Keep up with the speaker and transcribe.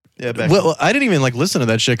Yeah, well, I didn't even like listen to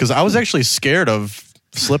that shit because I was actually scared of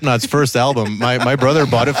Slipknot's first album. My brother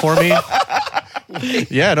bought it for me.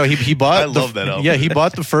 Yeah, no, he bought. I love that album. Yeah, he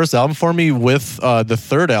bought the first album for me with the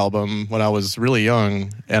third album when I was really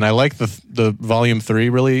young, and I liked the volume 3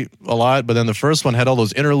 really a lot. But then the first one had all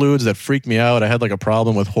those interludes that freaked me out. I had like a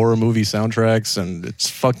problem with horror movie soundtracks, and it's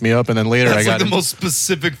fucked me up. And then later That's I got like the most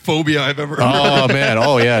specific phobia I've ever heard. Oh man,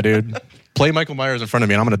 oh yeah, dude. Play Michael Myers in front of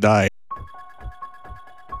me, and I'm gonna die.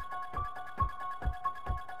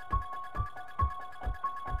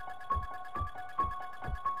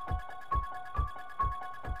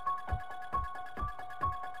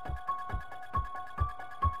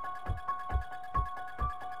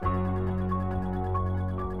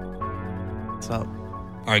 Up.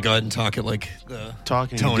 All right, go ahead and talk it like the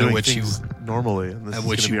Talking tone and in doing which you things normally. And this at is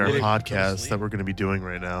which going to be you our would. podcast that we're going to be doing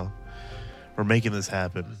right now. We're making this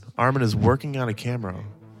happen. Armin is working on a camera.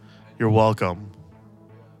 You're welcome.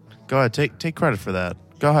 Go ahead, take credit for that.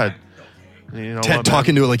 Go ahead. You know Ted, what,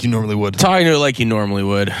 talking to it like you normally would. Talking to it like you normally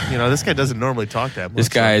would. You know, this guy doesn't normally talk that much. This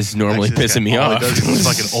guy is normally Actually, this pissing me all he off. does is he's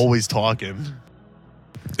fucking always talking.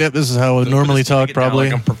 Yep, this is how I would normally talk. Probably.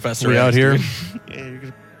 Like I'm Professor We X, out here. dude. Yeah, you're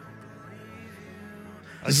gonna...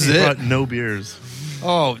 This is You it? brought no beers.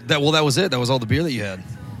 Oh, that was it. That was all the beer that you had.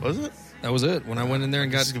 Was it? That was it. When I went in there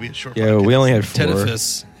and This got is going to be a short Yeah, podcast. we only had 4.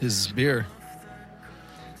 Tedifice, his beer.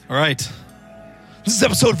 All right. This is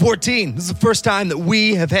episode 14. This is the first time that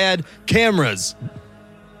we have had cameras.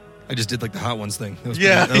 I just did like the Hot Ones thing. That was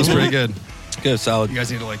Yeah. that was pretty good. Good, solid. You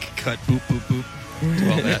guys need to like cut, boop, boop, boop.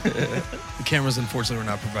 Do all that. The cameras, unfortunately, were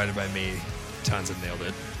not provided by me. Tanzen nailed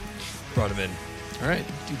it. Brought them in. All right.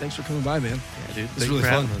 Dude, thanks for coming by, man. Yeah, dude. It's really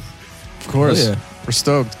fun. Of course, Oh, yeah. we're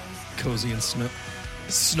stoked. Cozy and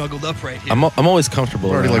snuggled up right here. I'm always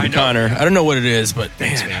comfortable Already around like- you, Connor. I don't know what it is, but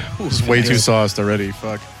Thanks, man. man. It's way too sauced already.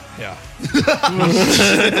 Fuck. Yeah.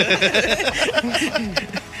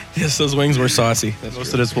 Yes, those wings were saucy.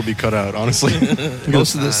 Most of this will be cut out, honestly.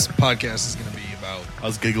 Most of this podcast is going to be about I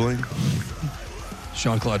was giggling.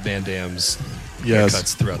 Jean-Claude Van Damme's Yes.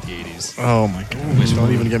 haircuts throughout the 80s. Oh my god!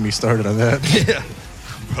 Don't even get me started on that. Yeah.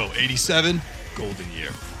 Bro, 87, golden year.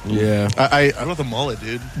 Yeah. I I love the mullet,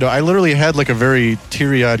 dude. no, I literally had like a very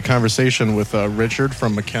teary-eyed conversation with Richard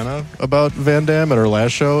from McKenna about Van Damme at our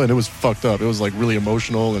last show, and it was fucked up. It was like really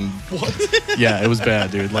emotional and yeah, it was bad,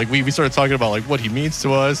 dude. Like we started talking about like what he means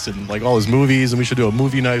to us and like all his movies, and we should do a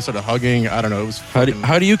movie night. Started hugging. I don't know. It was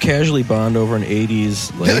How do you casually bond over an 80s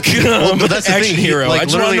like Well, but that's the action thing, hero? like, I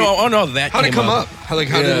just want to literally- know. Oh no, that How'd it came come up? How did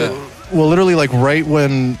it... well, literally like right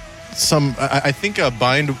when I think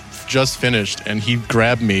Bind just finished, and he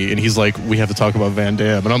grabbed me and he's like, "We have to talk about Van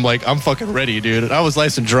Damme," and I'm like, "I'm fucking ready, dude." And I was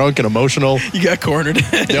nice and drunk and emotional. You got cornered.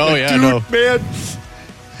 Oh yeah, Dude, no. man.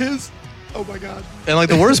 Oh my God. And like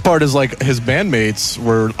the worst part is like his bandmates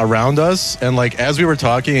were around us, and like as we were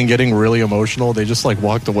talking and getting really emotional, they just like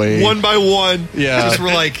walked away. One by one. Yeah. Just were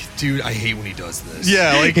like, dude, I hate when he does this.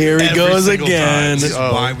 Yeah, like Here he Every goes single time. again. This is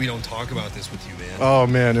Oh. why we don't talk about this with you, man. oh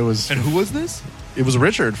man, it was And who was this?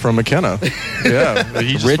 Richard from McKenna. Yeah,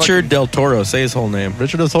 he just Richard Del Toro. Say his whole name.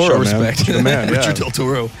 Richard Del Toro, Show man. respect. The man, yeah. Richard Del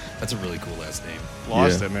Toro. That's a really cool last name.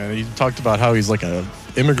 Lost Yeah. it, man. He talked about how he's like a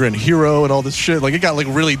immigrant hero and all this shit. Like it got like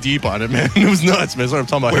really deep on it, man. It was nuts, man. That's what I'm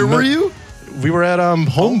talking about. Where were you? We were at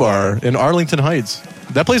Home Bar in Arlington Heights.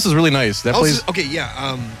 That place is really nice. That place. Okay, yeah.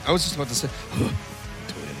 I was just about to say, totally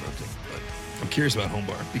interrupting, but I'm curious about Home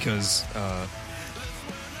Bar because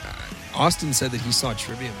Austin said that he saw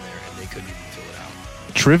Trivium there and they couldn't even fill it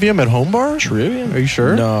out. Trivium at Home Bar? Trivium? Are you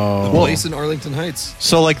sure? No. The place in Arlington Heights.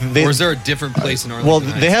 So like they. Or is there a different place in Arlington Well,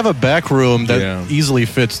 Heights? they have a back room that Yeah. easily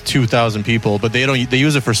fits 2,000 people, but they don't. They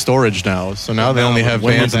use it for storage now. So now they Now, only have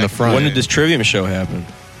when bands was in the that- front. When did this Trivium show happen?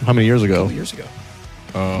 How many years a ago? couple years ago.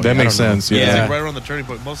 Oh, That makes sense. Yeah. It's Yeah. like right around the turning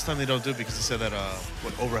point. Most of the time they don't do it because they said that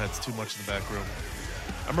overhead's too much in the back room.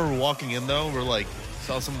 I remember walking in though, we're like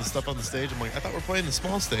saw some of the stuff on the stage. I'm like, I thought we're playing the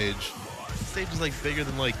small stage. The stage is like bigger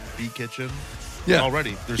than like B Kitchen. Yeah.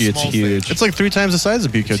 Already. There's It's small huge. stage. It's like 3 times the size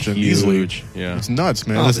of B Kitchen, easily. Huge. Yeah. It's nuts,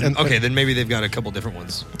 man. Oh, This- then- okay, then maybe they've got a couple different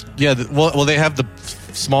ones. Yeah, well, they have the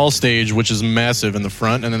small stage, which is massive in the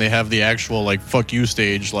front, and then they have the actual like "fuck you"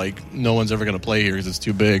 stage, like no one's ever gonna play here because it's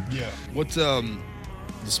too big. Yeah. What's the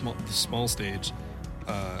small stage?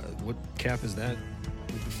 What cap is that?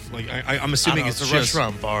 Like I'm assuming it's a just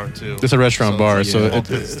restaurant bar too. It's a restaurant So bar, it's so like, it's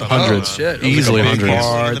open stuff. hundreds, Oh, shit. easily Like a big hundreds.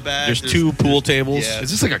 bar. In the back, There's 2 pool tables. Yeah.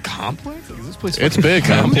 Is this like a complex? Like, is this place It's fucking big,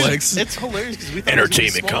 man. complex? It's hilarious because we thought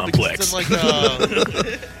Entertainment it was small complex. because It's in,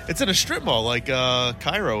 like, it's in a strip mall like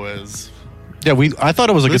Cairo is. Yeah, I thought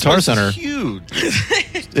it was a This guitar place is center. huge.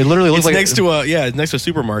 It literally looks It's like next to a next to a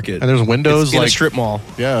supermarket. and there's windows It's in like a strip mall.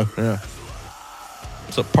 Yeah, yeah.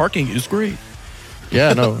 So parking is great.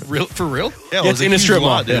 Yeah, no. For real? Yeah, It's in a strip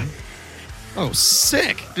mall, dude. yeah. Oh,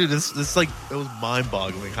 sick. Dude, this like it was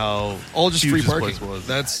mind-boggling how All just huge free this parking. place was.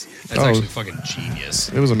 That's Oh. actually fucking genius.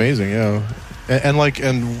 It was amazing, yeah. And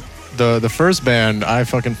the first band, I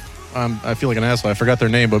feel like an asshole. I forgot their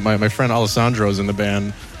name, but my friend Alessandro's in the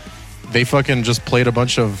band. They fucking just played a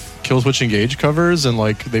bunch of Killswitch Engage covers, and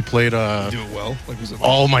like they played Do it well. Like, was it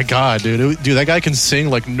oh my god, dude! Dude, that guy can sing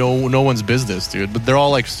like no one's business, dude. But they're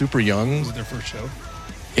all like super young. was it their first show?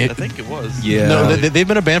 I think it was. Yeah. No, they've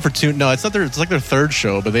been a band for two. No, it's not their. It's like their third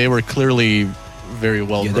show, but they were clearly very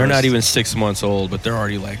well. Yeah, they're not even 6 months old, but they're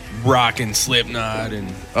already like rocking Slipknot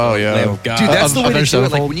and Oh yeah. Lamb of God. Dude, that's the way to Avenged do it. Like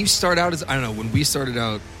Sevenfold? when you start out as I don't know, when we started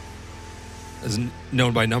out as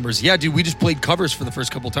known by numbers, yeah, dude, we just played covers for the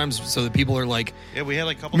first couple times, so that people are like, Yeah, we had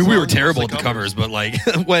like a couple. I mean, we were songs, terrible at mostly the covers, but like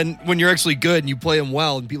when you're actually good and you play them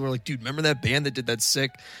well, and people are like, dude, remember that band that did that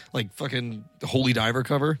sick like fucking Holy Diver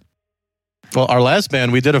cover? Well, our last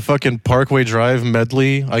band, we did a fucking Parkway Drive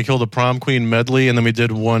medley. I Killed a Prom Queen medley, and then we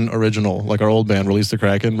did one original, like our old band, Release the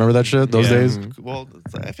Kraken. Remember that shit? Those Yeah. days? Well,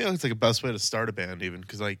 I feel like it's like the best way to start a band, even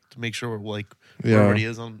because like to make sure we're like Yeah. where everybody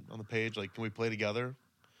is on the page. Like, can we play together?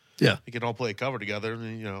 Yeah. We can all play a cover together,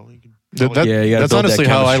 and you know, you can. Yeah, you gotta that's build that honestly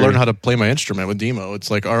how I chemistry. learned how to play my instrument with Demo.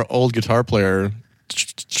 It's like our old guitar player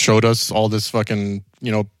showed us all this fucking,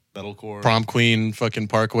 metalcore. Prom Queen fucking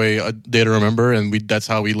Parkway Day to Remember, and that's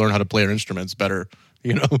how we learn how to play our instruments better,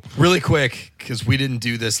 Really quick, because we didn't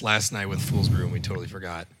do this last night with Fool's Brew and we totally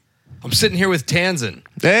forgot. I'm sitting here with Tanzen.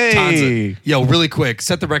 Hey! Tanzen. Yo, really quick,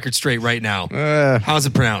 set the record straight right now. How's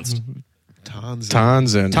it pronounced?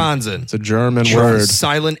 Tanzen. Tanzen. It's a German word.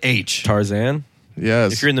 Silent H. Tarzan.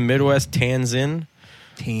 Yes. If you're in the Midwest, Tanzin.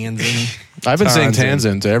 Tanzen. I've been saying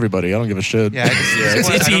Tanzen. Tanzen to everybody. I don't give a shit. Yeah, It's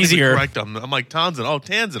I don't even easier. Correct them. I'm like Tanzen. Oh,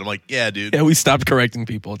 Tanzen. I'm like, yeah, dude. Yeah, we stopped correcting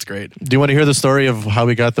people. It's great. Do you want to hear the story of how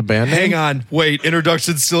we got the band name? Hang on. Wait,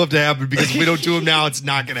 introductions still have to happen because if we don't do them now, it's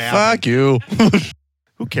not going to happen. Fuck you.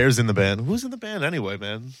 Who cares in the band? Who's in the band anyway,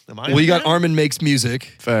 man? Am I? Well, you in got the band? Armin Makes Music,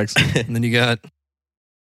 Facts. and then you got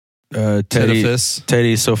Teddy Tedifice.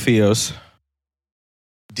 Sophios.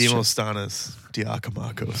 Demostanis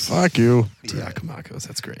Diakomakos. Fuck you. Diakomakos.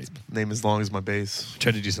 That's great. Name as long as my bass.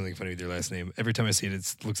 Try to do something funny with your last name. Every time I see it,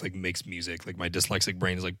 it looks like Makes Music. Like my dyslexic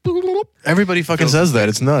brain is like, Everybody fucking says that.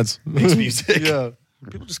 It's nuts. Makes Music. Yeah.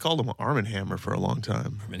 People just called him Arm & Hammer for a long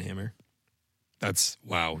time. Armin Hammer. That's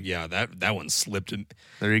wow. Yeah, that one slipped.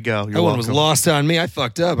 There you go. You're That one was welcome. lost on me. I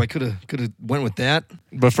fucked up. I could have went with that.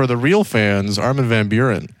 But for the real fans, Armin van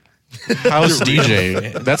Buren. House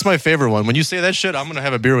DJ. That's my favorite one. When you say that shit, I'm going to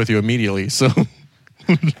have a beer with you immediately. So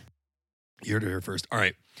You heard it here first. All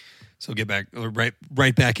right. So get back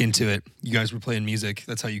right back into it. You guys were playing music.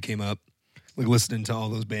 That's how you came up. Like listening to all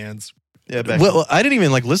those bands. Yeah, back well, I didn't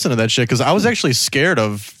even like listen to that shit because I was actually scared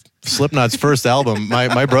of Slipknot's first album.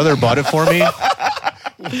 My brother bought it for me.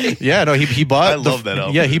 Yeah, no, he bought. I love that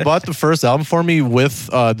album. Yeah, he bought the first album for me with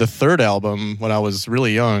the third album when I was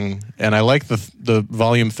really young, and I liked the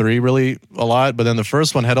volume 3 really a lot. But then the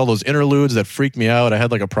first one had all those interludes that freaked me out. I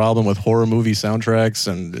had like a problem with horror movie soundtracks,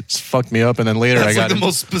 and it's fucked me up. And then later That's I got like the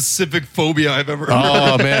most specific phobia I've ever heard.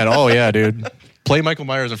 Oh man, oh yeah, dude. Play Michael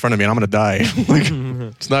Myers in front of me, and I'm gonna die. Like,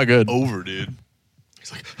 it's not good. over, dude.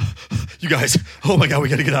 He's like, you guys, oh my God, we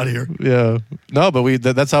got to get out of here. Yeah, no, but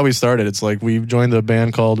that's how we started. It's like we joined a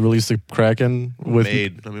band called Release the Kraken with we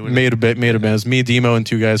made a band. It's me, Demo, and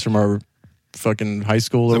 2 guys from our fucking high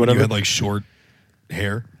school or So when whatever. you had like short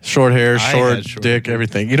hair. Short hair, I short had short dick, hair.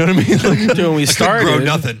 everything. You know what I mean? Like, Dude, when we started, Grow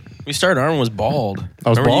nothing. We started. Armin was bald. I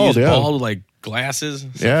was Remember bald, You used yeah. bald with like glasses.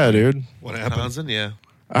 yeah, dude. What happened? Tanzen, yeah.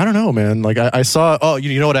 I don't know, man. Like I saw. Oh,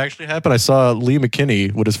 you know what actually happened? I saw Lee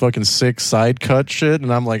McKinney with his fucking sick side cut shit,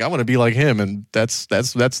 and I'm like, I want to be like him, and that's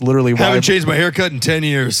literally why. Haven't changed my haircut in 10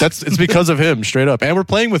 years. It's because of him, straight up. And we're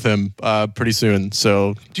playing with him pretty soon.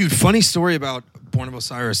 So Dude, funny story about Born of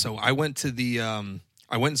Osiris. So I went to the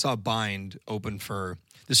I went and saw Bind open for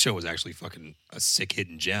this show was actually fucking a sick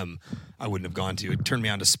hidden gem. I wouldn't have gone to. It turned me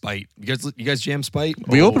on to Spite. You guys jam Spite?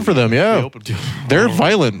 we opened for them. Yeah, We opened for them. they're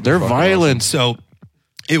violent. They're violent. So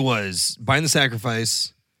it was Bind the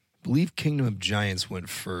Sacrifice. I believe Kingdom of Giants went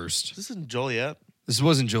first. This isn't Joliet. This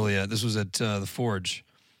wasn't Joliet. This was at the Forge,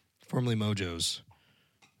 formerly Mojo's.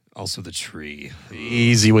 Also the Tree.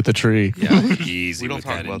 Easy with the tree. Yeah, easy We don't with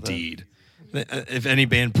talk that about that. indeed. If any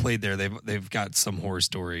band played there, they've got some horror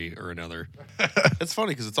story or another. It's funny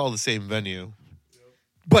because it's all the same venue.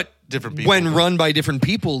 But Different people. when run by different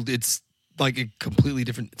people, it's like a completely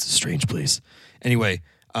different. It's a strange place. Anyway,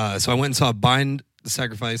 so I went and saw Bind the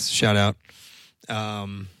Sacrifice. Shout out.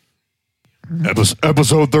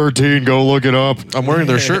 Episode 13. Go look it up. I'm wearing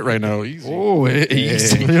their shirt right now. Easy. Oh,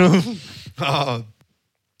 easy. You know?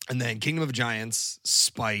 And then Kingdom of Giants,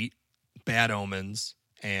 Spite, Bad Omens,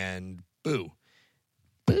 and Boo.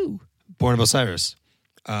 Born of Osiris.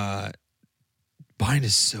 Bind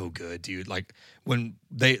is so good, dude. Like when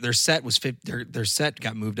their set was their set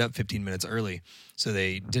got moved up 15 minutes early, so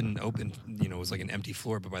they didn't open. You know, it was like an empty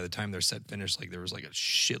floor. But by the time their set finished, like there was like a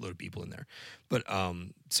shitload of people in there. But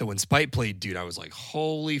so when Spite played, dude, I was like,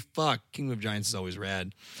 holy fuck! Kingdom of Giants is always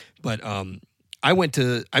rad. But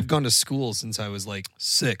I've gone to school since I was like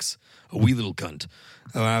 6, a wee little cunt.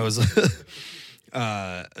 When I was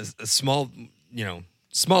a small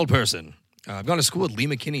person. I've gone to school with Lee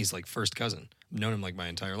McKinney's like first cousin. I've known him like my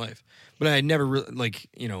entire life, but I never really like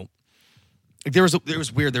there was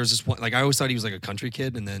weird. There was this one, like I always thought he was like a country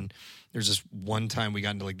kid, and then there's this one time we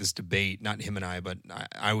got into like this debate, not him and I, but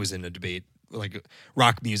I was in a debate like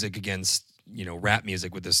rock music against rap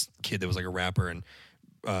music with this kid that was like a rapper, and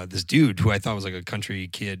this dude who I thought was like a country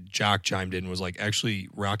kid, Jock, chimed in and was like, actually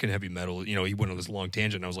rock and heavy metal. He went on this long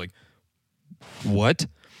tangent, and I was like, what?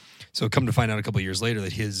 So come to find out a couple of years later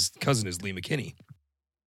that his cousin is Lee McKinney.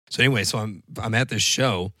 So anyway, so I'm at this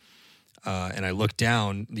show, and I look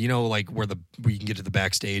down, like where you can get to the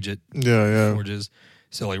backstage at Forges.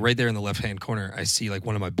 So like right there in the left-hand corner, I see like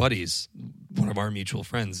one of my buddies, one of our mutual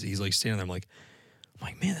friends. He's like standing there. I'm like,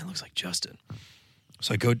 man, that looks like Justin.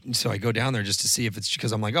 So I go down there just to see if it's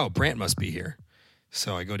because I'm like, oh, Brant must be here.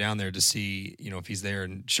 So I go down there to see, if he's there,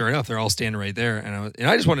 and sure enough, they're all standing right there. And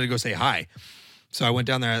I just wanted to go say hi. So I went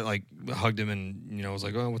down there, I like hugged him, and was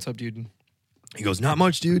like, "Oh, what's up, dude?" He goes, "Not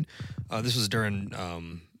much, dude." This was during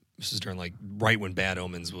like right when Bad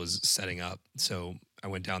Omens was setting up. So I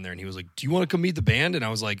went down there, and he was like, "Do you want to come meet the band?" And I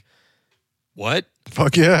was like, "What?"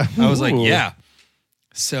 Fuck yeah! I was like, "Yeah."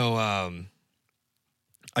 So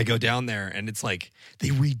I go down there, and it's like they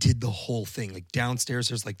redid the whole thing. Like downstairs,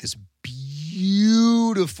 there's like this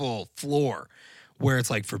beautiful floor where it's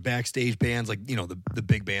like for backstage bands, like the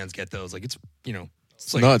big bands get those. Like it's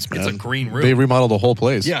like nuts, man. It's a green room. They remodeled the whole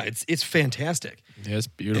place. Yeah, it's fantastic. Yeah, it's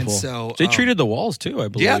beautiful. And so they treated the walls too, I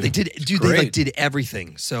believe. Yeah, they did. Dude, they Great. like did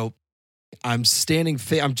everything. So I'm standing.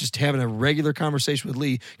 I'm just having a regular conversation with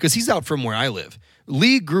Lee because he's out from where I live.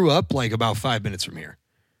 Lee grew up like about 5 minutes from here.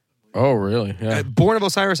 Oh, really? Yeah. Born of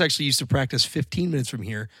Osiris actually used to practice 15 minutes from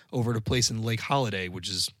here over at a place in Lake Holiday, which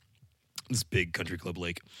is this big country club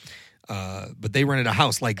lake. But they rented a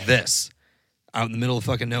house like this out in the middle of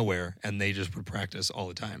fucking nowhere, and they just would practice all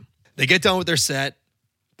the time. They get done with their set.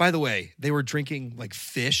 By the way, they were drinking like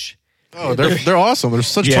fish. Oh, they're awesome. They're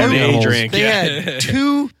such party they animals. drink. They Yeah. had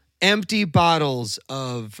 2 empty bottles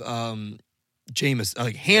of Jameson,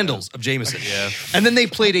 like handles of Jameson. Yeah. And then they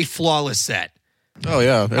played a flawless set. Oh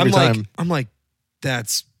yeah, every time. I'm like,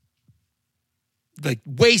 that's like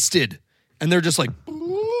wasted. And they're just like,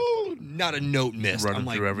 not a note missed. Running I'm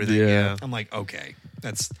like, through everything. Yeah. Yeah. I'm like, okay,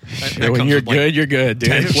 that Yeah, when comes you're with, like, good, you're good, dude.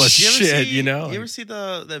 10 plus You ever shit, see, you know? You ever see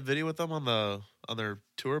that video with them on their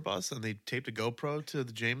tour bus, and they taped a GoPro to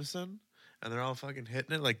the Jameson, and they're all fucking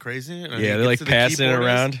hitting it like crazy. And Yeah, they're like passing it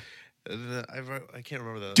around. I can't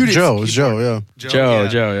remember the Dude, It was Joe. Yeah. Joe,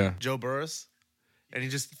 yeah. Joe Burris. And he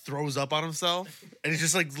just throws up on himself, and he's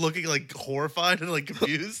just like looking like horrified and like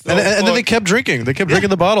confused. And then they kept drinking. They kept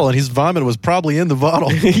drinking the bottle, and his vomit was probably in the bottle.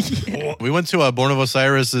 We went to Born of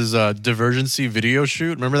Osiris's Divergency video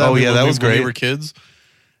shoot. Remember that? Oh, yeah, that was when great. we were kids.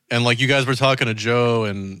 And like you guys were talking to Joe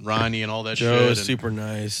and Ronnie and all that Joe shit. is and- super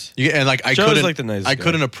nice. Yeah, and like I Joe's couldn't, like the nicest I guy.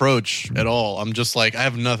 couldn't approach at all. I'm just like, I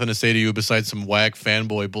have nothing to say to you besides some whack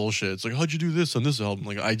fanboy bullshit. It's like, how'd you do this on this album?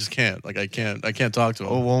 Like, I just can't. Like, I can't talk to him.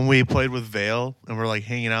 Oh, when we played with Vale and we're like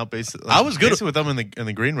hanging out, basically, I was good- basically with them in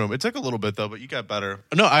the green room. It took a little bit though, but you got better.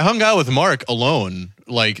 No, I hung out with Mark alone,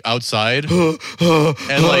 like outside, and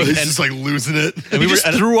like, He's and just like losing it. And we We just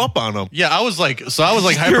were- threw up on him. yeah, I was like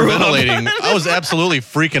hyperventilating. I was absolutely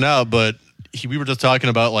freaking out, but we were just talking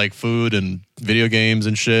about like food and video games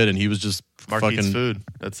and shit, and he was just Mark fucking eats food.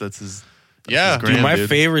 That's his. Yeah. his Dude, Dude, gram, my dude.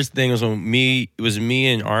 favorite thing was when it was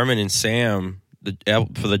me and Armin and Sam,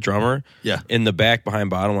 for the drummer, Yeah. in the back behind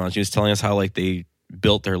Bottom Lounge. He was telling us how like they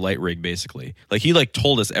built their light rig basically. Like he like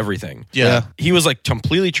told us everything. Yeah. He was like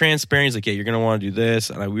completely transparent. He's like, yeah, you're gonna want to do this.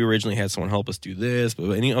 And we originally had someone help us do this, but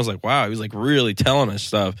I was like, wow, he was like really telling us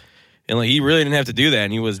stuff. And like he really didn't have to do that,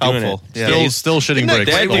 and he was doing Helpful. it. Yeah. Still shitting Isn't that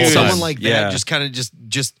bricks great the when whole dude. time. someone like that Yeah. just kind of just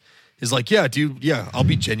is like, yeah, dude, yeah, I'll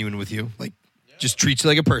be genuine with you. Like, just treat you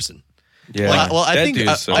like a person. Yeah. Well, I That think-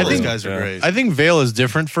 dude's I All those think- guys are great. I think Vale is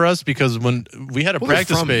different for us because when we had a Well, they're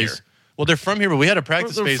practice from space. here. Well, they're from here, but we had a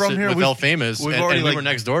practice They're space from here. with We've- El Famous, we've and already, we like, were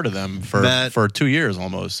next door to them for met- 2 years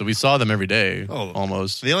almost. So we saw them every day,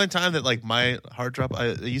 almost. The only time that like my heart dropped, I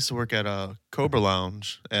used to work at a Cobra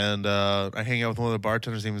Lounge, and I hang out with one of the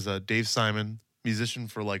bartenders. His name was Dave Simon, musician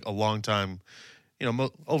for like a long time. You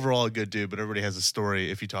know, overall a good dude, but everybody has a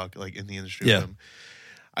story if you talk like in the industry with him.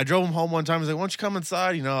 I drove him home one time. He's like, "Why don't you come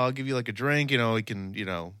inside? You know, I'll give you like a drink. You know, we can, you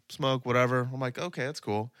know, smoke, whatever." I'm like, "Okay, that's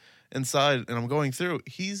cool." Inside, and I'm going through.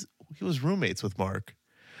 He was roommates with Mark.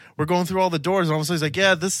 We're going through all the doors, and all of a sudden he's like,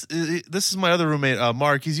 "Yeah, this is my other roommate,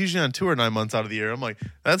 Mark. He's usually on tour 9 months out of the year." I'm like,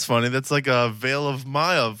 "That's funny. That's like a Veil of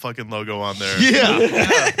Maya fucking logo on there."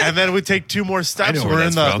 Yeah. And then we take 2 more steps. I know where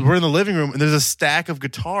that's from. We're in the living room, and there's a stack of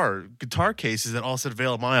guitar cases that all said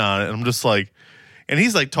Veil of Maya on it, and I'm just like, and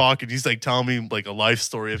he's like talking, he's like telling me like a life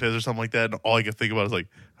story of his or something like that, and all I can think about is like,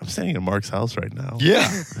 I'm standing in Mark's house right now. Yeah.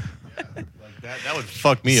 That would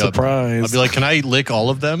fuck me up. Surprise. I'd be like, "Can I lick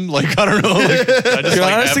all of them?" Like, I don't know. Like, I just Dude,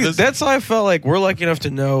 like honestly, have this. that's how I felt like we're lucky enough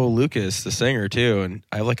to know Lucas, the singer, too, and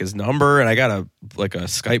I have like his number, and I got a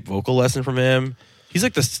Skype vocal lesson from him. He's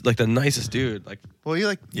like the nicest dude. Like, Well, you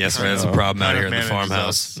like Yes, right. That's a problem out kind here of in the manages farmhouse,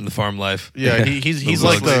 us. in the farm life. Yeah, he's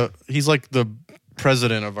Lovely. like the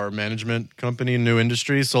president of our management company, New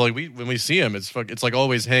Industries. So like when we see him, it's like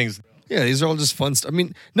always hangs. Yeah, these are all just fun stuff. I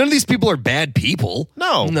mean, none of these people are bad people.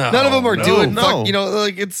 No. None of them are doing no. fuck, you know,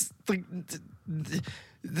 like it's like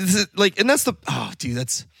this is like, and that's the dude,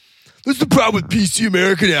 that's the problem with PC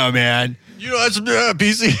America now, man. You know, that's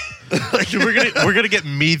PC. Like, we're gonna get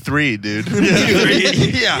Me 3, dude.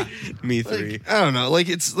 Yeah. me three. Like, I don't know. Like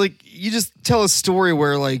it's like you just tell a story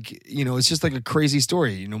where like, you know, it's just like a crazy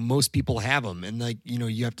story. You know, most people have them, and like, you know,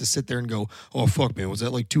 you have to sit there and go, "Oh fuck, man, was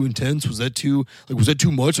that like too intense? Was that too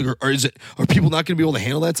much? Like, or are people not going to be able to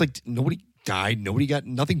handle that?" It's like nobody died,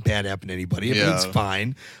 nothing bad happened to anybody. Everything's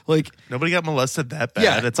fine. Like Nobody got molested that bad.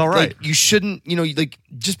 yeah, It's all right. Like, you shouldn't, you know, like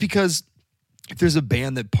just because if there's a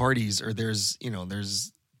band that parties or there's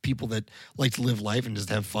people that like to live life and just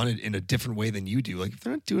have fun in a different way than you do. Like if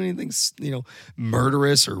they're not doing anything, you know,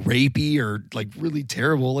 murderous or rapey or like really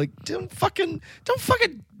terrible, like don't fucking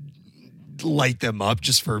light them up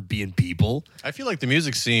just for being people. I feel like the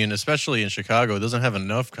music scene, especially in Chicago, doesn't have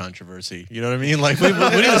enough controversy. You know what I mean? Like we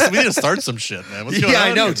need to start some shit, man. What's going on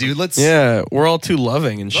I know, here? dude. Let's Yeah, we're all too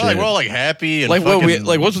loving and shit. Like, we're all like happy and like what fucking,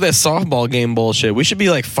 what's with that softball game bullshit? We should be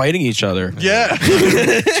like fighting each other. yeah.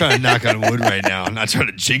 trying to knock on wood right now. I'm not trying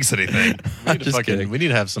to jinx anything. Just kidding. We need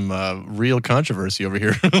to have some real controversy over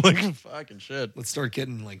here. Like fucking shit. Let's start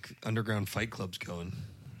getting like underground fight clubs going.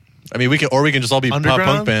 I mean, we can just all be pop Underground?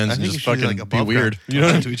 punk bands I and think just it should be, fucking like, be above weird. ground. You know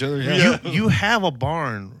what I mean? To each other. Yeah, You have a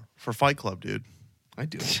barn for Fight Club, dude. I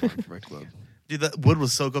do. Fight club. Dude, that wood will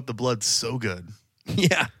soak up the blood so good.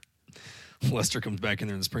 Yeah. Lester comes back in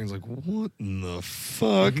there in the spring. He's like, "What in the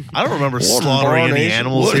fuck?" I don't remember slaughtering any darnation.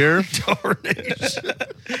 animals here. Tarnation.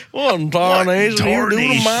 What tarnation you do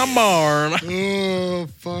to my barn? Oh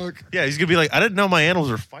fuck. Yeah, he's gonna be like, I didn't know my animals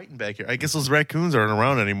were fighting back here. I guess those raccoons aren't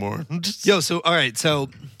around anymore. Just- Yo, so all right, so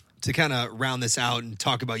to kind of round this out and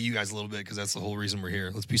talk about you guys a little bit because that's the whole reason we're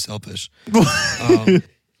here. Let's be selfish.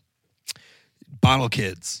 Bottle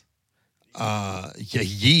Kids. Yeah,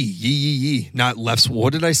 yee. Not left.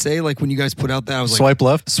 What did I say? Like when you guys put out that, I was like, Swipe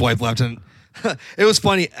left. Swipe left, and it was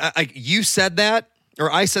funny. Like you said that,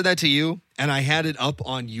 or I said that to you, and I had it up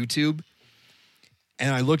on YouTube,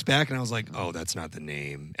 and I looked back and I was like, "Oh, that's not the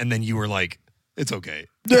name." And then you were like, "It's okay."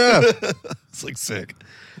 Yeah. It's like sick.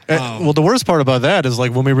 Well, the worst part about that is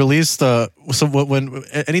like when we released, when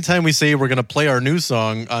anytime we say we're gonna play our new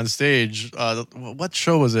song on stage, what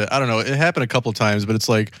show was it? I don't know. It happened a couple of times, but it's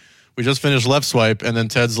like we just finished Left Swipe, and then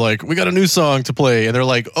Ted's like, "We got a new song to play," and they're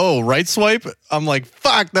like, "Oh, Right Swipe." I'm like,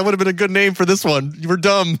 "Fuck, that would have been a good name for this one. You were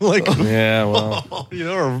dumb." Like, Yeah, well, you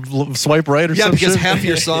know, or Swipe Right or Yeah, some because shit. half of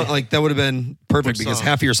your song, like that would have been perfect Which because song?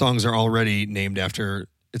 half of your songs are already named after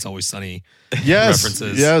It's Always Sunny. yes,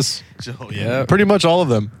 references. yes, yeah. pretty much all of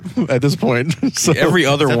them at this point. So, Every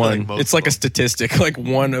other Definitely one, most it's like of a statistic. Like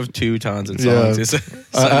 1 of 2 Tanzen songs. Yeah. is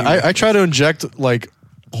I try to inject like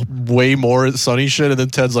way more Sunny shit, and then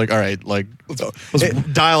Ted's like, "All right, like." Let's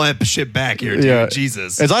dial that shit back here, dude. Yeah.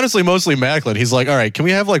 Jesus. It's honestly mostly Macklin. He's like, all right, can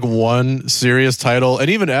we have like one serious title? And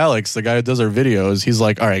even Alex, the guy who does our videos, he's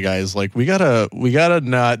like, all right, guys, like we gotta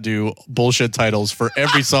not do bullshit titles for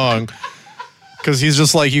every song. Because he's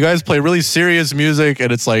just like, you guys play really serious music,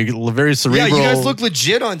 and it's like very cerebral. Yeah, you guys look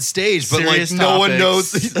legit on stage, but Serious like no one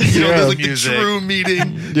knows. topics. You know, Yeah. there's like Music. the true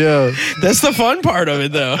meeting. Yeah. That's the fun part of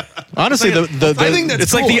it, though. Honestly, I think that's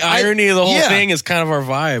It's like the cool. irony of the whole yeah. thing is kind of our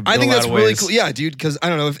vibe. I in think a lot that's of really ways. cool. Yeah, dude, because I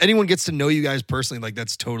don't know if anyone gets to know you guys personally, like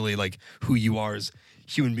that's totally like who you are as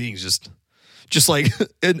human beings. Just just like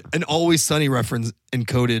an Always Sunny reference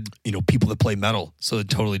encoded, people that play metal. So it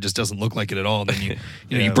totally just doesn't look like it at all. And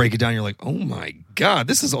then you break it down. You're like, oh my God,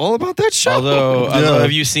 this is all about that show. Although,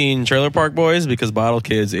 have you seen Trailer Park Boys? Because Bottle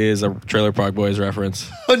Kids is a Trailer Park Boys reference.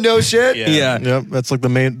 Oh, no shit. Yeah. Yep, that's like the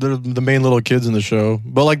main little kids in the show.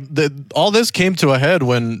 But like all this came to a head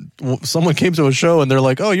when someone came to a show and they're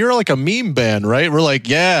like, "Oh, you're like a meme band, right?" We're like,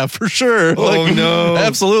 "Yeah, for sure." Oh no,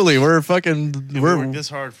 absolutely. We're worked this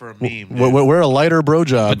hard for a meme. We're a lighter bro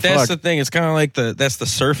job. But that's the thing. It's kind of like that's the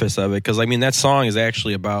surface of it. Because I mean, that song is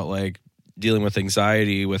actually about like dealing with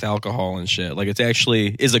anxiety with alcohol and shit. Like, it's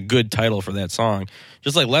actually is a good title for that song.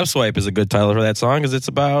 Just like Left Swipe is a good title for that song because it's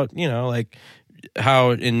about like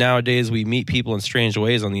how in nowadays we meet people in strange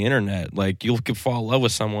ways on the internet. Like, you could fall in love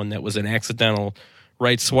with someone that was an accidental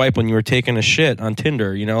right swipe when you were taking a shit on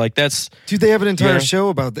Tinder. Like that's dude. They have an entire show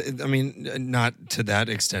about that. I mean, not to that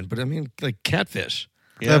extent, but I mean, like catfish.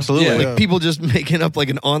 Yeah, absolutely. Like people just making up like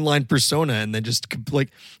an online persona and then just like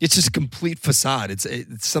it's just a complete facade.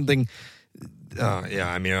 It's something.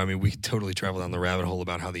 I mean, we could totally travel down the rabbit hole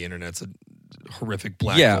about how the internet's a horrific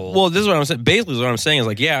black hole. Well, this is what I'm saying. Basically, what I'm saying is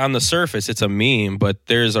like, on the surface, it's a meme, but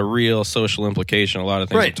there's a real social implication. A lot of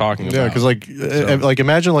things we're talking about. Yeah, because like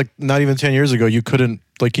imagine like not even 10 years ago, you couldn't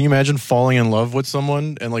like. Can you imagine falling in love with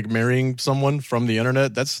someone and like marrying someone from the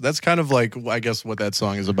internet? That's kind of like I guess what that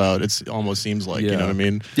song is about. It almost seems like you know what I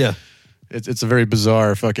mean. Yeah. It's a very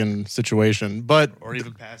bizarre fucking situation, or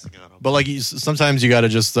even passing on them. But like sometimes you got to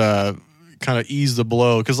just kind of ease the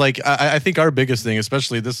blow because like I think our biggest thing,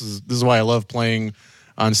 especially this is why I love playing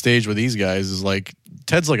on stage with these guys, is like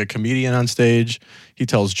Ted's like a comedian on stage. He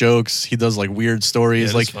tells jokes. He does like weird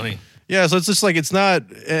stories. Yeah, like funny. Yeah, so it's just like it's not,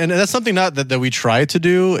 and that's something not that we try to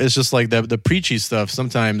do. It's just like the preachy stuff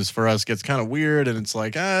sometimes for us gets kind of weird, and it's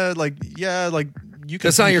like you can.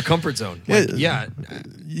 That's not your comfort zone. Like,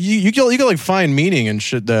 you can like find meaning and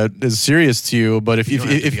shit that is serious to you, but if you don't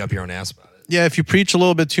have to be up your own ass about it. Yeah, if you preach a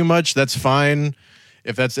little bit too much, that's fine.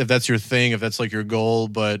 If that's your thing, if that's like your goal,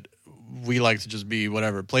 but we like to just be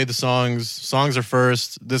whatever. Play the songs. Songs are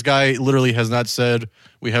first. This guy literally has not said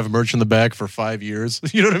we have merch in the back for 5 years.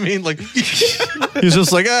 You know what I mean? Like he's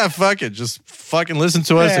just like, fuck it. Just fucking listen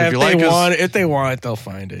to us. If you like us. If they want it, they'll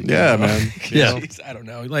find it. Yeah, man. Yeah. I don't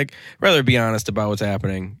know. Like, rather be honest about what's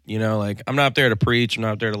happening. Like, I'm not up there to preach. I'm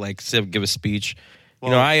not up there to like give a speech.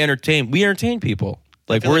 Well, we entertain people.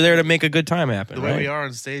 Like, we're there to make a good time happen. The way we are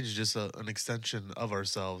on stage is just an extension of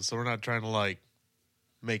ourselves. So we're not trying to like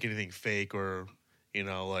make anything fake or,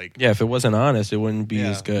 like. Yeah, if it wasn't honest, it wouldn't be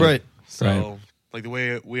as good. Right. So, like, the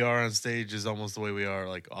way we are on stage is almost the way we are,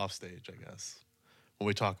 like, off stage, I guess. When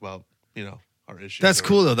we talk about, our issues. That's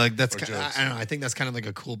cool, though. Like, that's, I don't know. I think that's kind of like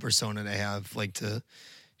a cool persona to have, like, to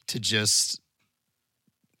just,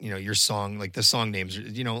 your song, like, the song names,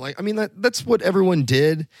 like, I mean, that's what everyone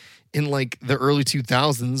did in like the early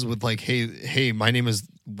 2000s with like, hey, my name is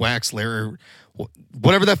Wax Larry,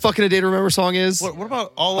 whatever that fucking A Day to Remember song is. What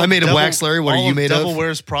about all of I made a Wax Larry? What are you made of? Devil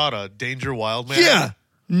Wears Prada, Danger Wild Man. Yeah,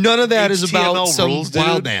 none of that is about some rules,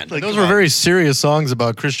 wild man. Like, those were very serious songs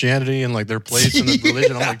about Christianity and like their place in the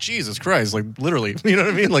religion. I'm like, Jesus Christ, like literally, you know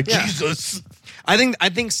what I mean? Like Jesus. I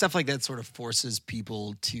think stuff like that sort of forces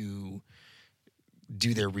people to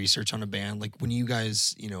do their research on a band. Like when you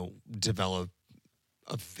guys, develop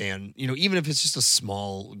a fan, even if it's just a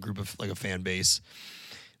small group of like a fan base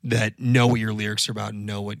that know what your lyrics are about,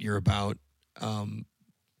 know what you're about, and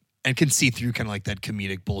can see through kind of like that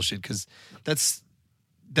comedic bullshit. Cause that's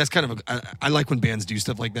kind of I like when bands do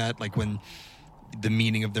stuff like that. Like when the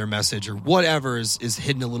meaning of their message or whatever is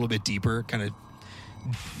hidden a little bit deeper, kind of,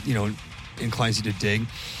 inclines you to dig.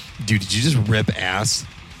 Dude, did you just rip ass?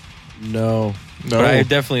 No. But I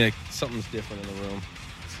definitely like something's different in the room.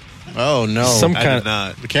 Oh no!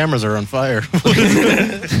 The cameras are on fire.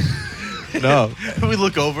 No, we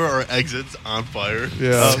look over, our exit's on fire.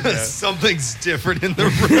 Yeah, something's different in the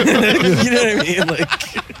room. You know what I mean?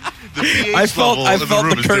 Like, I felt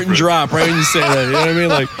the curtain drop right when you say that. You know what I mean?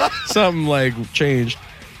 Like something like changed.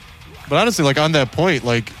 But honestly, like on that point,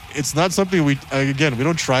 like it's not something we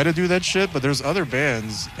don't try to do that shit. But there's other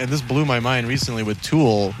bands, and this blew my mind recently with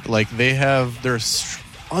Tool. Like they're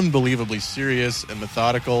unbelievably serious and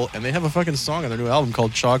methodical, and they have a fucking song on their new album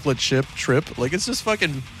called Chocolate Chip Trip. Like it's just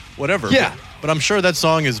fucking whatever. Yeah. But I'm sure that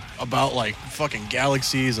song is about like fucking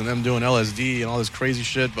galaxies and them doing LSD and all this crazy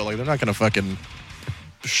shit, but like they're not gonna fucking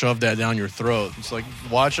shove that down your throat. It's like,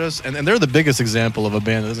 watch us, and they're the biggest example of a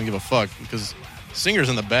band that doesn't give a fuck because singer's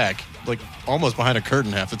in the back, like almost behind a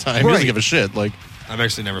curtain half the time. He doesn't give a shit. Like I've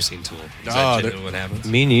actually never seen Tool. Is Oh, that genuinely what happens?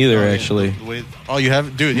 Me neither, Yeah, actually. the way- Oh, you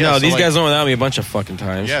have, dude. Yeah, No, so, these like, guys went without me a bunch of fucking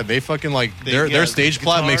times. Yeah, they fucking like they- their yeah, stage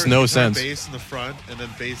guitar- plot makes no guitar, sense. Bass in the front, and then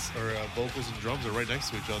bass or vocals and drums are right next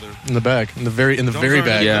to each other. In the back, in the very Drums very aren't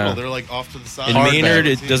in back. the Yeah. middle, they're like off to the side. And Hard Maynard,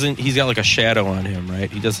 back. it doesn't. He's got like a shadow on him, right?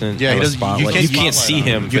 He doesn't. Yeah, have he a doesn't. spotlight. You You can't can't see spotlight on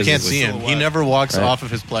him. him. You can't physically. see him. He Silhouette. never walks Right. off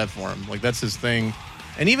of his platform. Like that's his thing.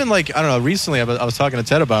 And even like I don't know. Recently, I was talking to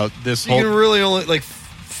Ted about this You whole. can really only like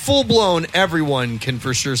full blown. Everyone can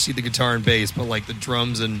for sure see the guitar and bass, but like the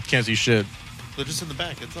drums and Can't see shit. They're just in the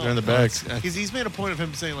back. It's all. They're in the back. He's made a point of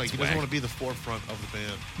him saying like he doesn't whack. want to be the forefront of the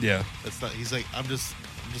band. yeah. That's not. He's like I'm just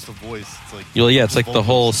a voice. It's like Yeah, it's just like the vocals.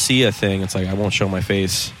 whole Sia thing. It's like I won't show my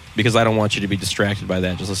face because I don't want you to be distracted by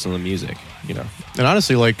that. Just listen to the music, you know. And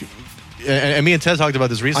honestly, like, and me and Ted talked about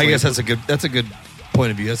this I recently. guess that's a good point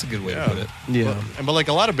of view. That's a good way to put it. Yeah. But like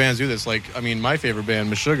a lot of bands do this. Like, I mean, my favorite band,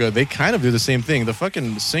 Meshuggah, they kind of do the same thing. The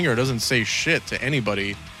fucking singer doesn't say shit to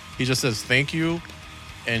anybody. He just says thank you,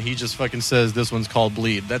 and he just fucking says this one's called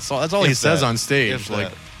Bleed. That's all he If says that. on stage. If Like,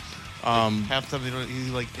 that. Half the time he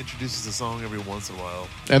like introduces a song every once in a while.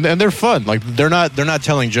 and they're fun. Like they're not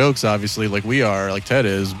telling jokes, obviously, like we are, like Ted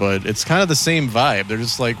is. But it's kind of the same vibe. They're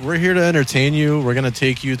just like, we're here to entertain you. We're gonna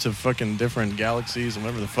take you to fucking different galaxies and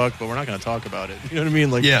whatever the fuck. But we're not gonna talk about it. You know what I mean?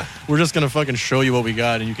 Like, Yeah. we're just gonna fucking show you what we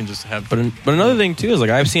got, and you can just have. But another thing too is like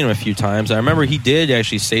I've seen him a few times. I remember he did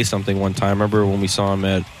actually say something one time. I remember when we saw him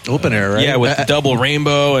at open air, right? Yeah, with the double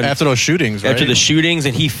rainbow and after those shootings, right? after the shootings,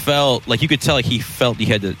 and he felt like you could tell like he felt he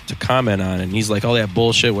had to comment on it. And he's like, all that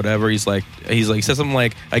bullshit, whatever. He said something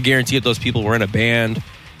like, I guarantee if those people were in a band,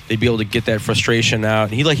 they'd be able to get that frustration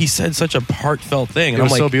out. And he said such a heartfelt thing. And It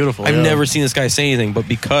was I'm like, so beautiful, I've yeah. never seen this guy say anything, but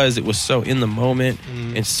because it was so in the moment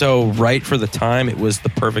and so right for the time, it was the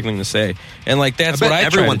perfect thing to say. And like that's I bet what I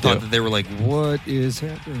everyone tried to thought do. that they were like, "What is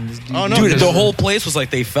happening?" This Oh, no, Dude, because- the whole place was like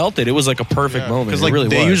they felt it. It was like a perfect moment. Because It like really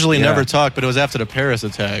they was. usually Yeah. never talk, but it was after the Paris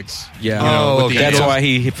attacks. Yeah, You know, with the that's Eagles. why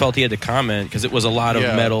he felt he had to comment because it was a lot of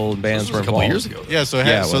Yeah. metal bands This were was a couple involved. years ago. Yeah, so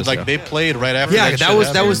Yeah, it so was, like yeah. they played right after. Yeah, that that shit was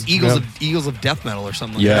happened. Eagles of Death Metal or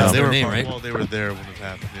something. Like Yeah. that. That's They their were name, part- right? Well, they were there when it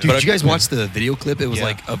happened. Yeah. Dude, did you guys watch the video clip? It was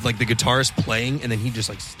Yeah. like the guitarist playing, and then he just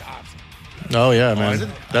like stops. Oh yeah, Oh, I man,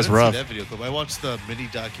 didn't that's see rough. that video clip. I watched the mini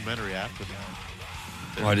documentary after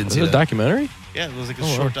that. Oh, I didn't Was see it a that. documentary? Yeah, it was like a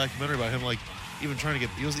Oh, short wow. documentary about him, like even trying to get.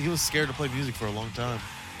 He was scared to play music for a long time.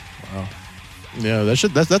 Yeah,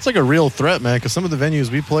 that's like a real threat, man. Because some of the venues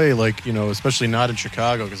we play, like especially not in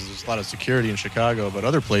Chicago, because there's a lot of security in Chicago. But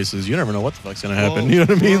other places, you never know what the fuck's gonna happen. Well, You know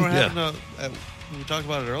what I mean? we were having we talked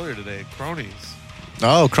about it earlier today. Cronies.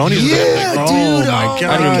 Oh, Cronies. Yeah, Oh dude. my Oh, god,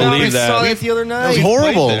 I didn't believe I that. saw that the other That was night.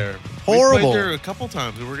 horrible. Played there. Horrible. We played there a couple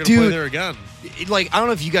times. And we're gonna Dude. play there again. Like I don't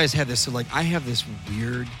know if you guys had this. So like I have this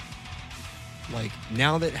weird, like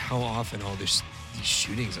now that how often all these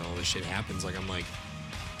shootings and all this shit happens, like I'm like,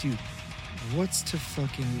 dude, what's to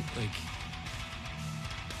fucking like?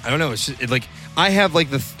 I don't know. It's just like I have like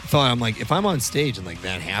the thought. I'm like, if I'm on stage and like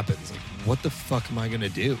that happens, like what the fuck am I gonna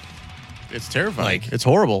do? It's terrifying. Like- It's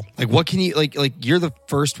horrible. Like what can you like you're the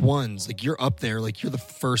first ones. Like you're up there. Like you're the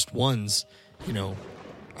first ones.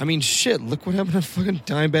 I mean, shit. Look what happened to fucking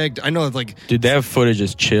Dimebag. I know, like Dude, that footage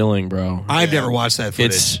is chilling, bro. I've never watched that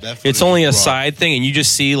footage. That footage It's only a is rough. side thing, and you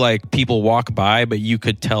just see like people walk by, but you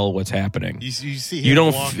could tell what's happening. You see. You him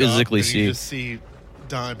don't walk up, physically and see. You just see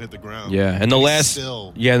Dime hit the ground. Yeah, and the He's last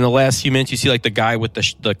still. in the last few minutes, you see like the guy with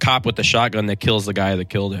the cop with the shotgun that kills the guy that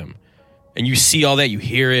killed him, and you see all that, you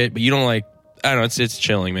hear it, but you don't like. I don't know. It's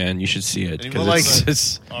chilling, man. You should see it And because well,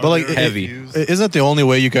 it's But like, heavy. Isn't that the only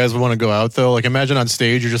way you guys would want to go out though? Like, imagine on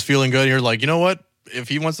stage, you're just feeling good. And you're like, you know what? If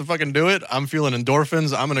he wants to fucking do it, I'm feeling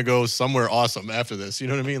endorphins. I'm gonna go somewhere awesome after this. You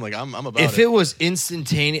know what I mean? Like, I'm about if it. it was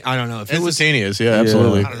instantaneous, I don't know. If it was, Instantaneous, yeah,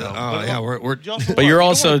 absolutely. I don't know. Oh, But, yeah, we're- you also But you're you don't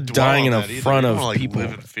also wanna dwell dying on in that either. front You of don't wanna, people.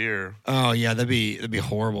 Live in fear. oh yeah, that'd be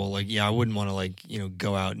horrible. Like yeah, I wouldn't want to like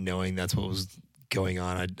go out knowing that's what was going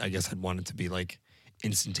on. I guess I'd want it to be like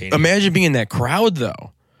instantaneous. Imagine being in that crowd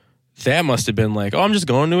though. That must have been like, oh, I'm just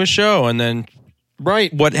going to a show, and then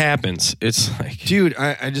right, what happens? It's like, dude.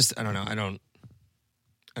 I don't know. I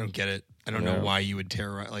don't get it. I don't know Yeah. why you would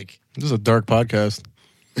terrorize. Like This is a dark podcast.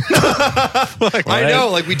 I know.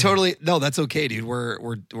 Like we totally no. That's okay, dude.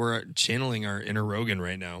 We're channeling our inner Rogan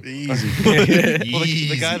right now. Easy. Well, the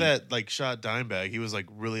Easy. guy that like shot Dimebag, he was like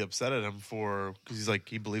really upset at him because he's like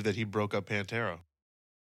he believed that he broke up Pantera.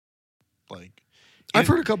 Like I've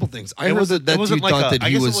heard a couple things. I it heard wasn't- that it wasn't dude like thought a- that I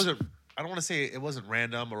he guess was. It wasn't, I don't want to say it wasn't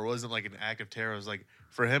random or it wasn't like an act of terror. It was like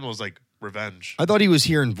for him, it was like revenge. I thought he was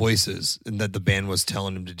hearing voices and that the band was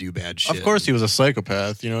telling him to do bad shit. Of course, he was a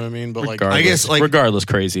psychopath. You know what I mean? But like, I guess, like- regardless,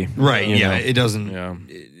 crazy, Right. You Yeah. know? It doesn't. Yeah.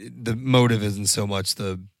 The motive isn't so much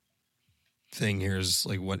the thing here is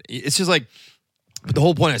like what it's just like. But the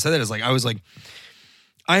whole point I said that is like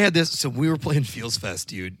I had this. So we were playing Feels Fest,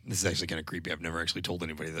 dude. This is actually kind of creepy. I've never actually told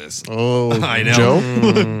anybody this. Oh, I know.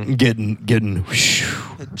 Joe? getting.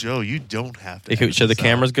 Joe, you don't have to. Hey, show the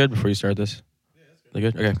cameras good before you start this. They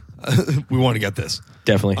good? Okay. We want to get this.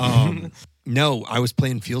 Definitely. No, I was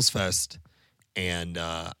playing Feels Fest, and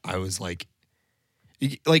I was like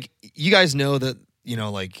you guys know that, you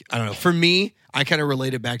know, like, I don't know. For me, I kind of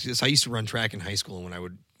relate it back to this. I used to run track in high school, and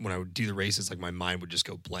when I would do the races, like my mind would just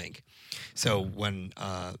go blank. So when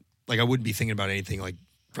like I wouldn't be thinking about anything like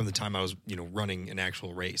from the time I was, you know, running an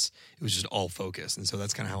actual race. It was just all focus. And so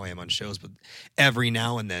that's kind of how I am on shows. But every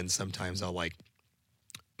now and then, sometimes I'll like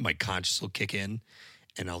my conscious will kick in,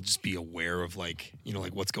 and I'll just be aware of like, you know,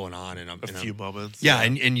 like what's going on. And A few moments. Yeah,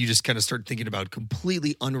 and you just kind of start thinking about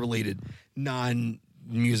completely unrelated,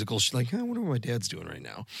 non-musical shit. Like, I wonder what my dad's doing right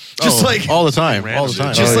now. Just like all the time, all the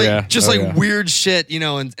time. just Oh, like yeah. just Oh, like yeah. weird shit, you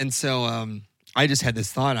know. And so I just had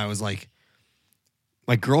this thought. I was like,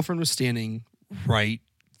 my girlfriend was standing right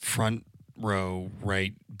front row,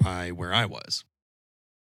 right by where I was,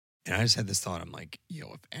 and I just had this thought. I'm like,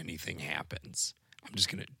 yo, if anything happens, I'm just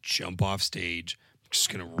gonna jump off stage. Just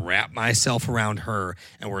gonna wrap myself around her,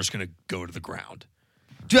 and we're just gonna go to the ground.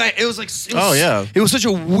 Dude, it was like, Oh, yeah. it was such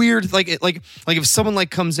a weird, like if someone like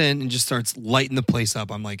comes in and just starts lighting the place up,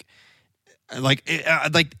 I'm like, and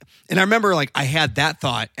I remember like I had that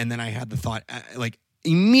thought, and then I had the thought like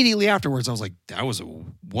immediately afterwards, I was like,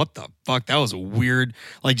 what the fuck? That was a weird,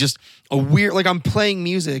 like just a weird, like I'm playing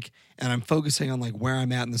music and I'm focusing on like where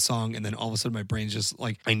I'm at in the song, and then all of a sudden my brain's just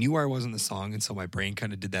like, I knew where I was in the song, and so my brain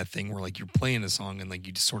kind of did that thing where like you're playing a song and like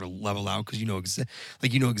you just sort of level out because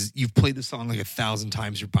you've played the song like 1,000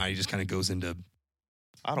 times, your body just kind of goes into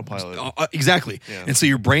Autopilot. exactly. Yeah. And so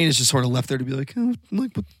your brain is just sort of left there to be like, oh,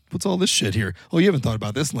 like what's all this shit here? Oh, you haven't thought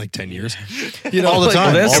about this in like 10 years. You know, All the like-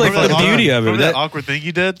 time. Well, that's All like the the time. beauty of it. Remember that That- awkward thing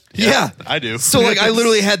you did? Yeah. I do. So like I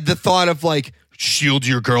literally had the thought of like shield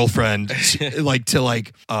your girlfriend like to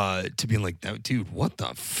being like, that dude, what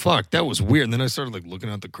the fuck? That was weird. And then I started like looking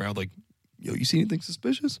at the crowd like, yo, you see anything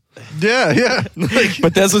suspicious? Yeah.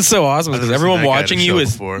 But that's what's so awesome I've because never everyone seen that guy at watching a you show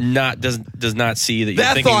is before. does not see that you're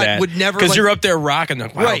That thinking thought that would never, because like- you're up there rocking.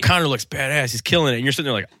 Like, wow, Right. Connor looks badass. He's killing it, and you're sitting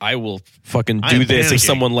there like, I will fucking I do am this if panicking.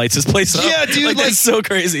 someone lights this place up. Yeah, dude, like- that's so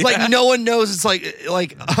crazy. Like no one knows. It's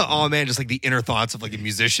like oh man, just like the inner thoughts of like a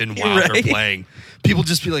musician while they're Right. playing. People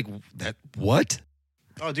just be like, that what?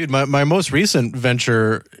 Oh, dude, my most recent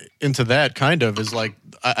venture into that kind of is like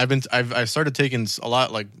I've started taking a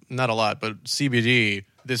lot, like not a lot, but CBD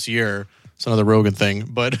this year. It's another Rogan thing,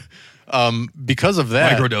 but because of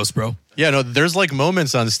that, Microdose, bro. yeah, no, there's like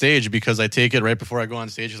moments on stage because I take it right before I go on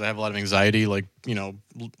stage because I have a lot of anxiety, like, you know,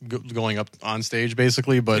 going up on stage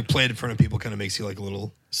basically. But Like playing in front of people kind of makes you like a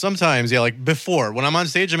little. sometimes, yeah, like before when I'm on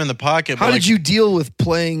stage, I'm in the pocket. How but, did like, you deal with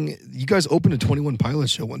playing? You guys opened a 21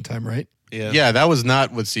 Pilots show one time, right? Yeah, that was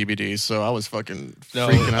not with CBD, so I was fucking No,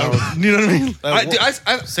 freaking out. You know what I mean?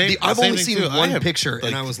 I've only thing seen too. I one have, picture, like,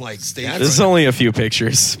 and I was like, stage that's- this is only a few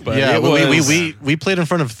pictures, but Yeah, it we, was, we played in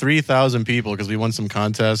front of 3,000 people because we won some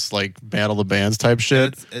contests like Battle of the Bands type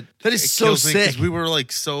shit. That is so kills me 'cause sick. we were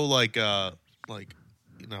like so like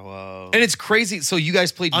you know and it's crazy. So you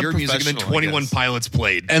guys played your music, and then Unprofessional, I 21 guess. Pilots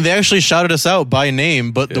played. And they actually shouted us out by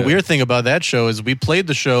name. But the Yeah. weird thing about that show is we played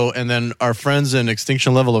the show, and then our friends in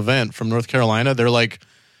Extinction Level Event from North Carolina, they're like,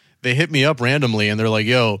 they hit me up randomly, and they're like,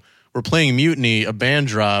 yo, we're playing Mutiny, a band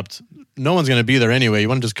dropped. No one's going to be there anyway. You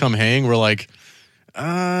want to just come hang? We're like,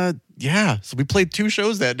 yeah. So we played 2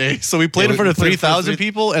 shows that day. So we played Yeah, in front we of played in front of 3,000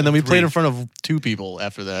 people, and then we 3. played in front of 2 people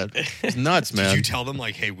after that. It's nuts, man. Did you tell them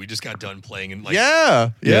like, hey, we just got done playing, and like, yeah.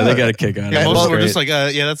 yeah, they got a kick out of yeah, it. most It was of them were great. just like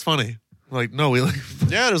yeah, that's funny. Like no, we like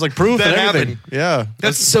Yeah, there's like proof That and everything. happened. Yeah.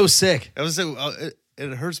 that's so sick. I was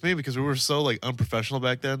it hurts me because we were so like unprofessional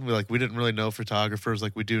back then. We didn't really know photographers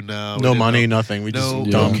like we do now. We No didn't money, know- nothing. We just no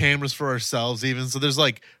dumb. cameras for ourselves even. So there's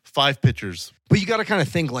like 5 pictures. But you got to kind of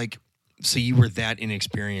think like, so you were that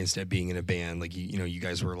inexperienced at being in a band, like you know, you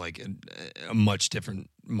guys were like a much different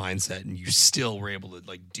mindset, and you still were able to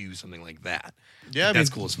like do something like that. Yeah, Like, I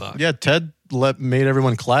that's mean, cool as fuck. Yeah, Ted made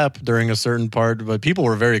everyone clap during a certain part, but people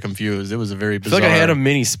were very confused. It was a very I bizarre. feel like I had a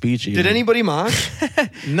mini speech. Even. Did anybody mosh?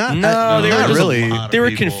 Not, No, they were not just really. lot. They were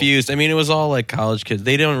people. confused. I mean, it was all like college kids.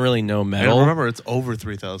 They don't really know And metal. remember, it's over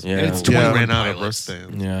 3,000. Yeah. And It's it's 21 Yeah. ran out of Pilots.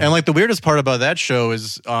 wristbands. Yeah. And like the weirdest part about that show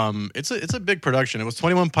is, it's a big production. It was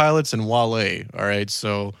 21 Pilots and Wale. All right,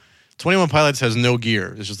 so 21 Pilots has no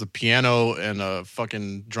gear. It's just a piano and a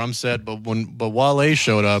fucking drum set. But Wale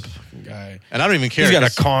showed up, Guy. and I don't even care. He's got a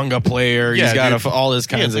conga player. Yeah, he's got dude. all this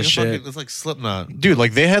kinds it's like of shit. It's like Slipknot. Dude,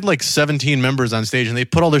 like they had like 17 members on stage, and they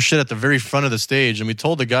put all their shit at the very front of the stage. And we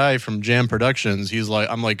told the guy from Jam Productions, he's like,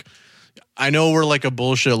 I'm like, I know we're like a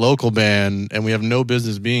bullshit local band, and we have no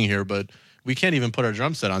business being here, but we can't even put our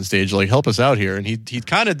drum set on stage. Like, help us out here. And he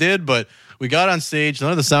kind of did, but we got on stage. None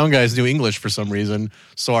of the sound guys knew English for some reason,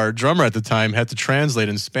 so our drummer at the time had to translate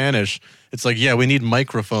in Spanish. It's like, yeah, we need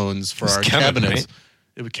microphones for our Kevin, cabinets. right?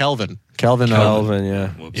 It was Calvin, Yeah.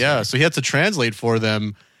 Whoops. yeah, so he had to translate for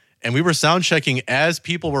them, and we were sound checking as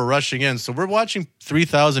people were rushing in. So we're watching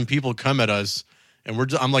 3,000 people come at us, and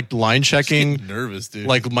I'm like line checking, Getting nervous, dude.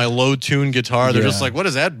 like my low tune guitar. They're Yeah. just like, "What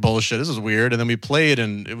is that bullshit? This is weird." And then we played,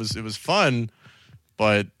 and it was fun,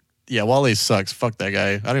 but yeah, Wale sucks. Fuck that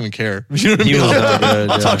guy. I don't even care. You know what I He mean? was not good,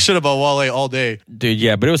 I'll yeah. talk shit about Wale all day. Dude,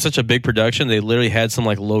 yeah, but it was such a big production. They literally had some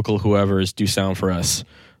like local whoever's do sound for us.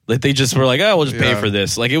 Like they just were like, oh, we'll just pay Yeah. for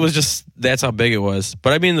this. Like it was just that's how big it was.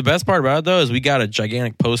 But I mean, the best part about it though is we got a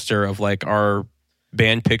gigantic poster of like our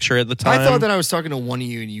band picture at the time. I thought that I was talking to one of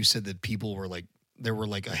you, and you said that people were like, there were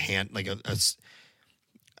like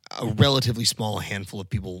a relatively small handful of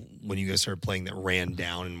people when you guys started playing that ran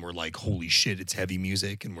down and were like, holy shit, it's heavy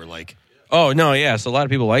music. And we're like, Oh no, yeah. So a lot of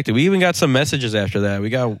people liked it. We even got some messages after that. We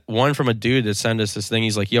got one from a dude that sent us this thing.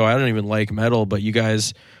 He's like, "Yo, I don't even like metal, but you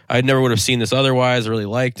guys, I never would have seen this otherwise. I really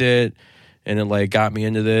liked it, and it like got me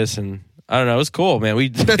into this." And I don't know, it was cool, man.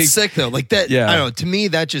 that's sick though. Like that, Yeah. I don't know. To me,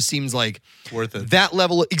 that just seems like Worth it. that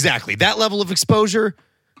level, exactly. That level of exposure,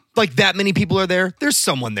 like that many people are there. There's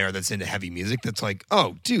someone there that's into heavy music that's like,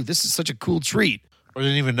 oh, dude, this is such a cool treat. Or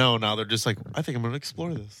didn't even know. Now they're just like, I think I'm going to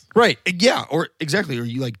explore this. Right. Yeah. Or exactly. Or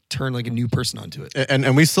you like turn like a new person onto it.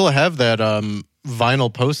 And we still have that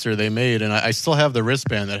vinyl poster they made, and I still have the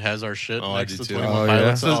wristband that has our shit Oh, I next do to too. 21 Oh, yeah.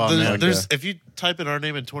 Pilots. So Oh, man. there's if you type in our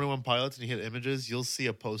name in 21 Pilots and you hit images, you'll see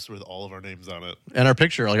a poster with all of our names on it. And our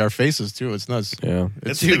picture, like our faces too. It's nuts. Yeah.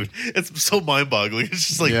 It's like, it's so mind-boggling. It's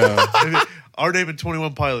just like Yeah. our name in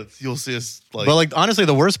 21 Pilots. You'll see us like. But like honestly,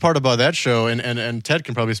 the worst part about that show, and Ted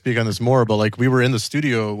can probably speak on this more, but like we were in the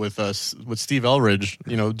studio with Steve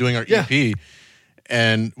Elridge, doing our EP,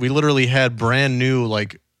 and we literally had brand new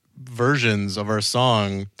like versions of our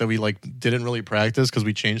song that we like didn't really practice because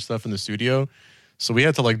we changed stuff in the studio. So we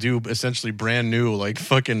had to like do essentially brand new like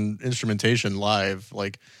fucking instrumentation live,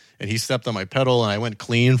 like. And he stepped on my pedal, and I went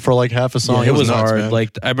clean for like half a song. Yeah, it was nuts, hard. man.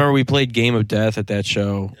 Like I remember we played Game of Death at that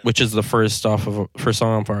show, which is the first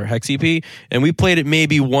song of our Hex EP, and we played it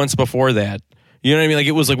maybe once before that. You know what I mean? Like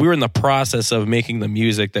it was like we were in the process of making the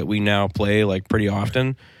music that we now play like pretty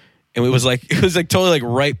often, and it was like totally like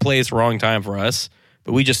right place, wrong time for us.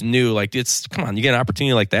 But we just knew like come on, you get an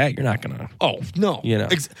opportunity like that, you're not gonna. Oh, no. You know.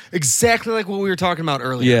 Exactly like what we were talking about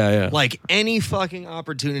earlier. Yeah, yeah. Like any fucking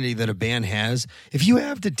opportunity that a band has, if you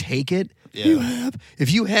have to take it,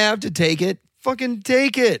 if you have to take it, fucking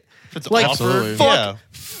take it. If it's like, offered,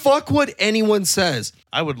 fuck what anyone says.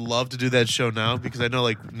 I would love to do that show now because I know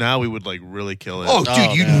like now we would like really kill it. Oh,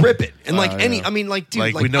 dude, you'd man. rip it. And like yeah. I mean, like, dude,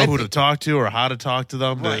 like we know I who to think- talk to or how to talk to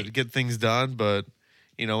them to Right. get things done. But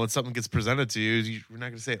when something gets presented to you, you're not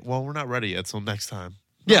going to say, "Well, we're not ready yet, so next time."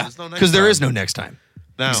 No, Yeah, there's no next because there time. is no next time.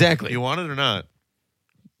 Now, exactly. You want it or not?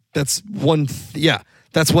 That's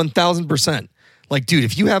 1,000%. Like, dude,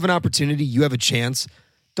 if you have an opportunity, you have a chance,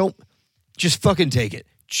 don't just fucking take it.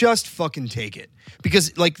 Just fucking take it.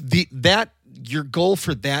 Because like your goal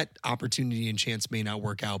for that opportunity and chance may not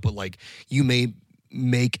work out, but like you may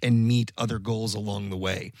make and meet other goals along the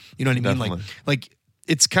way. You know what I mean? Definitely. Like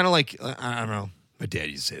it's kind of like I don't know. My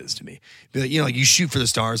dad used to say this to me. Be like, like you shoot for the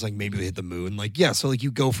stars, like maybe we hit the moon. Like, yeah, so like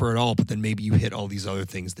you go for it all, but then maybe you hit all these other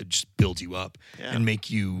things that just build you up and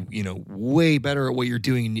make you, way better at what you're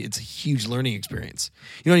doing. And it's a huge learning experience.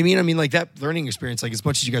 You know what I mean? I mean, like that learning experience, like as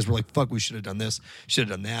much as you guys were like, fuck, we should have done this, should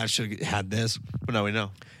have done that, should have had this. But now we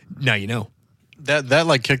know. Now you know. that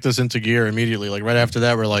like kicked us into gear immediately. Like right after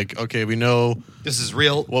that, we're like, okay, we know This is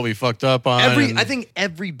real. what we fucked up on. I think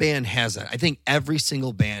every band has that. I think every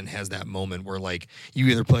single band has that moment where like you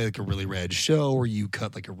either play like a really rad show or you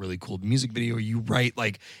cut like a really cool music video or you write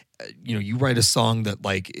like you write a song that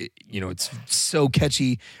like it's so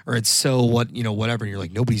catchy or it's so whatever, and you're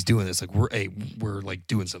like, nobody's doing this. Like we're like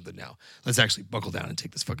doing something now. Let's actually buckle down and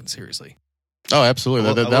take this fucking seriously. Oh, absolutely.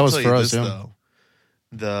 I That will was tell for you us. this, Yeah. though.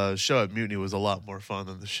 The show at Mutiny was a lot more fun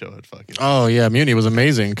than the show at fucking. Oh yeah, Mutiny was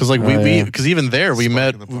amazing because like because even there we Smoke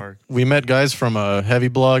met in the park. we met guys from Heavy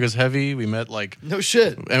Blog as Heavy. We met like No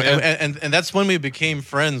shit. and that's when we became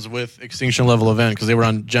friends with Extinction Level Event because they were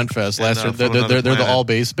on Gent Fest last year. from another They're the planet. all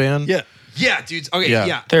bass band. Yeah. Yeah, dudes. Okay, Yeah.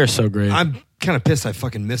 yeah. They're so great. I'm kind of pissed I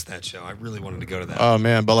fucking missed that show. I really wanted to go to that. Oh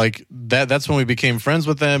man, but like that's when we became friends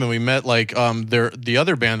with them, and we met like the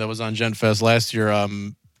other band that was on Gent Fest last year,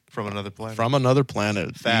 From Another Planet. From Another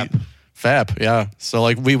Planet. FAP. FAP, yeah. So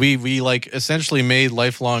like we like essentially made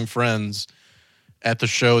lifelong friends at the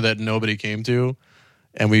show that nobody came to,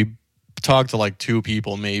 and we talked to like 2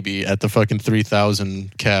 people maybe at the fucking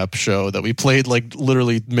 3,000 cap show that we played like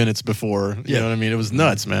literally minutes before. You know what I mean? It was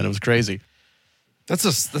nuts, man. It was crazy. That's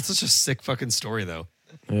such a sick fucking story, though.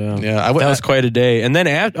 Yeah, Yeah, that was quite a day. And then,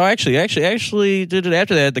 actually, did it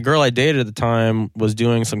after that. The girl I dated at the time was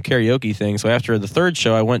doing some karaoke thing. So after the 3rd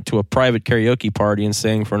show, I went to a private karaoke party and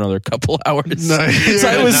sang for another couple hours. Nice. So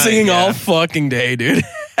I was Nice, singing yeah. all fucking day, dude.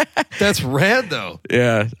 That's rad, though.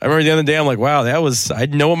 Yeah, I remember the other day. I'm like, wow, I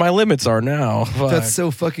know what my limits are now. Fuck. That's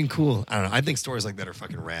so fucking cool. I don't know. I think stories like that are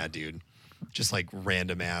fucking rad, dude. Just like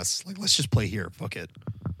random ass. Like, let's just play here. Fuck it.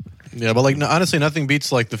 Yeah, but like honestly, nothing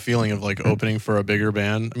beats like the feeling of like opening for a bigger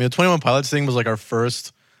band. I mean, the 21 Pilots thing was like our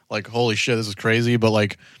first, like, holy shit, this is crazy. But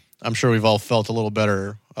like, I'm sure we've all felt a little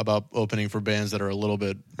better about opening for bands that are a little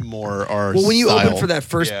bit more our Well, when you style. open for that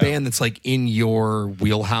first Yeah. band that's like in your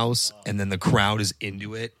wheelhouse, and then the crowd is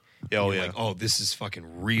into it. Oh, and you're yeah. like, oh, this is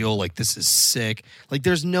fucking real. Like, this is sick. Like,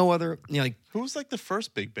 there's no other. You know, like, Who was like the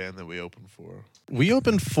first big band that we opened for? We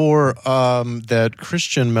opened for that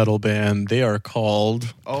Christian metal band. They are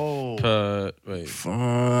called Oh. Wait.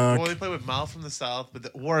 Well, they play with Mouth from the South, but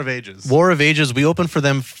the War of Ages. War of Ages. We opened for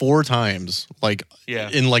them 4 times, like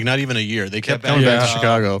in like not even a year. They kept coming back to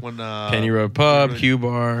Chicago. When, Penny Road Pub, Q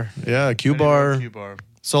Bar. Yeah, Q Bar. Q Bar.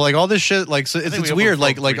 So like all this shit, like so think it's we weird.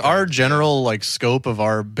 opened for Like 3 our times, general like scope of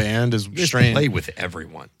our band is you just strange. play with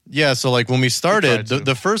everyone. Yeah, so like when we started, tried to.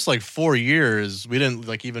 the first like 4 years, we didn't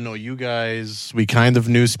like even know you guys. We kind of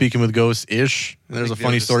knew Speaking with Ghosts ish. And there's a think they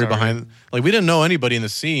funny just story started. behind. Like we didn't know anybody in the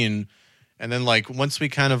scene, and then like once we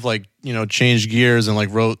kind of like changed gears and like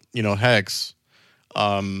wrote Hex,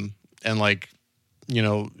 and like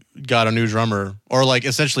got a new drummer, or like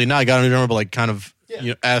essentially not got a new drummer, but like kind of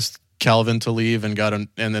asked Calvin to leave and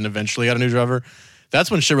and then eventually got a new drummer. That's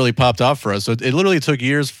when shit really popped off for us. So it literally took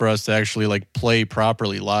years for us to actually like play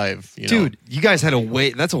properly live. Dude, you guys had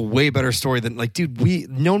that's a way better story than like, dude, we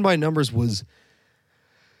Known by Numbers was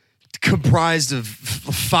comprised of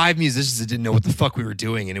 5 musicians that didn't know what the fuck we were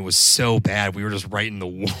doing, and it was so bad. We were just writing the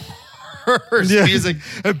worst music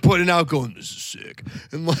and putting out going, this is sick.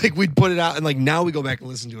 And like we'd put it out, and like now we go back and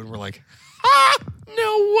listen to it and we're like,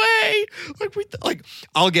 no way. Like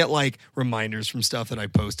I'll get like reminders from stuff that I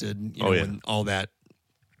posted, when all that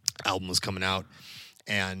album was coming out.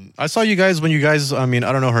 And I saw you guys when you guys, I mean,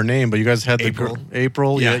 I don't know her name, but you guys had April.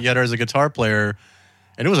 April. Yeah. You had her as a guitar player,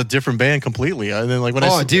 and it was a different band completely. And then like when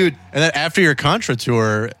dude. and then after your Contra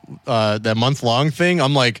tour, that month-long thing,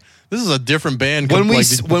 I'm like, this is a different band. when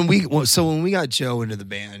we got Joe into the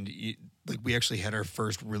band, we actually had our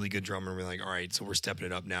first really good drummer. And we're like, all right, so we're stepping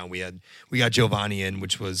it up now. We got Giovanni in,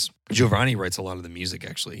 Giovanni writes a lot of the music.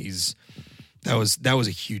 Actually, that was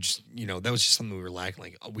a huge, that was just something we were lacking.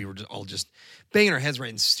 Like we were all just banging our heads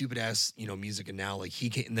writing stupid ass, music. And now like he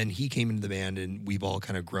came into the band, and we've all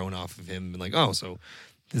kind of grown off of him and like, oh, so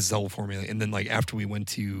this is the whole formula. And then like after we went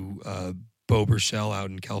to Beau Burchell out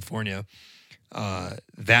in California,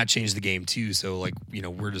 that changed the game too. So like,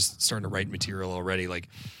 we're just starting to write material already. Like,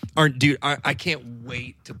 dude, I can't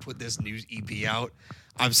wait to put this new EP out.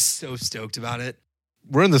 I'm so stoked about it.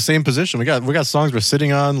 we're in the same position. We got songs we're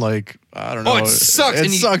sitting on. Like, I don't know. Oh, it sucks. It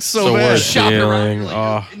And you- sucks so So bad. we're Shopping around, feeling, you're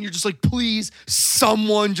like, and you're just like, please,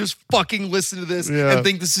 someone just fucking listen to this Yeah. and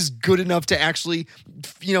think this is good enough to actually,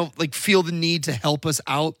 like feel the need to help us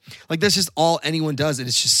out. Like that's just all anyone does, and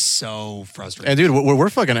it's just so frustrating. And dude, we're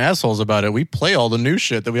fucking assholes about it. We play all the new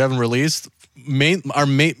shit that we haven't released.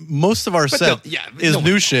 Most of our set is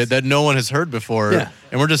new shit that no one has heard before. Yeah.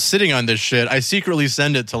 And we're just sitting on this shit. I secretly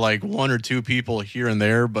send it to like one or two people here and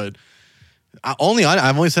there, but I've only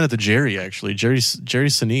sent it to Jerry, actually. Jerry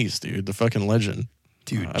Sinise, dude, the fucking legend.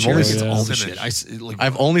 Dude, I've Jerry only- gets all the Finish. shit.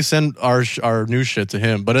 I've only sent our new shit to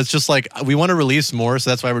him, but it's just like we want to release more, so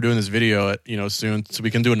that's why we're doing this video soon, so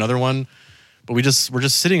we can do another one. But we're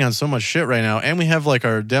just sitting on so much shit right now, and we have like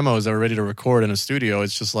our demos that we're ready to record in a studio.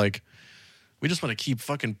 It's just like we just want to keep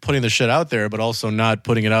fucking putting the shit out there, but also not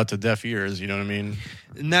putting it out to deaf ears. You know what I mean?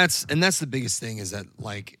 And that's the biggest thing is that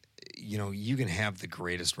like, you can have the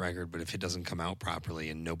greatest record, but if it doesn't come out properly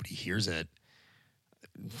and nobody hears it,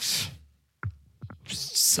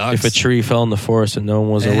 sucks. If a tree fell in the forest and no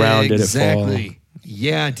one was around, did it fall? Exactly.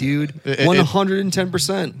 Yeah, dude. It-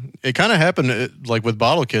 110%. It kind of happened like with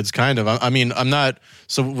Bottle Kids, kind of. I mean, I'm not.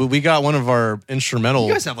 So we got one of our instrumental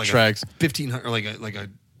You guys have like tracks. a 1,500 or like a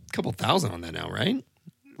couple thousand on that now, right?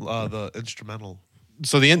 The instrumental.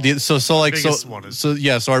 So biggest one is-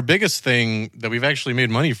 so our biggest thing that we've actually made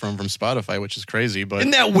money from Spotify, which is crazy, but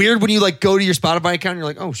Isn't that weird when you like go to your Spotify account and you're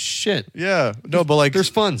like, oh shit, yeah, no, but like there's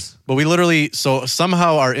funds. But we literally, so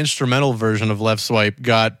somehow our instrumental version of Left Swipe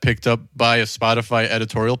got picked up by a Spotify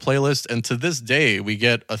editorial playlist, and to this day we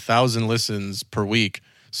get 1,000 listens per week.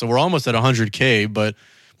 So we're almost at 100K. But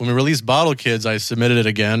when we released Bottle Kids, I submitted it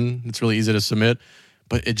again. It's really easy to submit.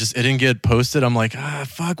 But it didn't get posted. I'm like,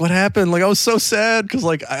 fuck, what happened? Like, I was so sad because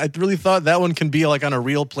like I really thought that one can be like on a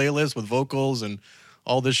real playlist with vocals and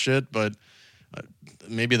all this shit. But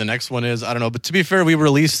maybe the next one is, I don't know. But to be fair, we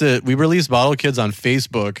released Bottle Kids on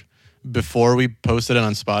Facebook before we posted it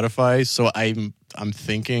on Spotify. So I'm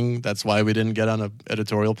thinking that's why we didn't get on an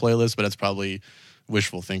editorial playlist. But that's probably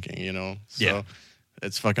wishful thinking, you know? So, Yeah.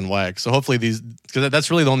 It's fucking whack. So hopefully because that's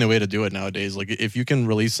really the only way to do it nowadays. Like if you can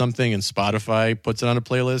release something and Spotify puts it on a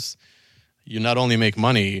playlist, you not only make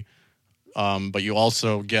money, but you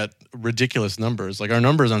also get ridiculous numbers. Like our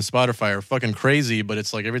numbers on Spotify are fucking crazy, but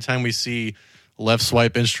it's like every time we see Left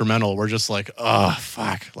Swipe instrumental, we're just like, oh,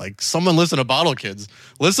 fuck. Like someone listen to Bottle Kids.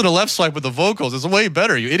 Listen to Left Swipe with the vocals. It's way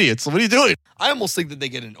better, you idiots. What are you doing? I almost think that they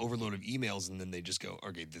get an overload of emails and then they just go,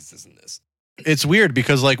 okay, this isn't this. It's weird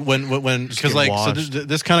because like when because like so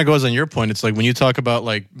this kind of goes on your point. It's like when you talk about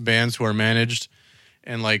like bands who are managed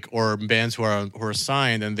and like or bands who are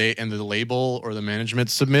signed and the label or the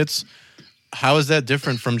management submits. How is that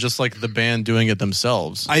different from just like the band doing it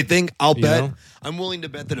themselves? I think I'm know? willing to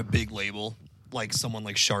bet that a big label like someone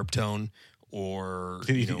like Sharptone or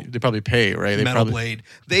they probably pay, right? Metal Blade,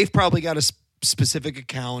 they've probably got a specific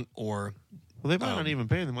account or Well, they might not even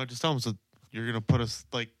pay. They might just tell them, so you're going to put us,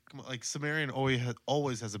 like Sumerian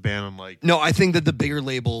always has a ban on, like... No, I think that the bigger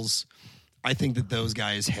labels, I think that those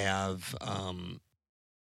guys have...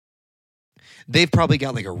 they've probably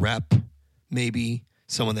got, like, a rep, maybe.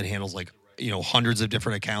 Someone that handles, like, hundreds of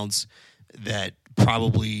different accounts that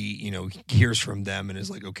probably, hears from them and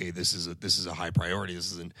is like, okay, this is a high priority.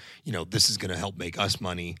 This isn't, this is going to help make us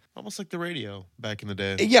money. Almost like the radio back in the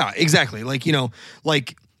day. Yeah, exactly. Like,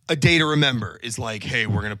 like A Day to Remember is like, hey,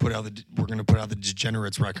 we're gonna put out the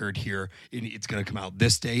Degenerates record here. It's gonna come out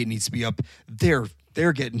this day. It needs to be up. They're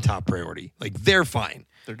getting top priority. Like they're fine.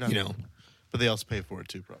 They're done. But they also pay for it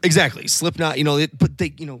too, probably. Exactly. Slipknot, but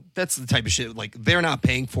they, that's the type of shit. Like they're not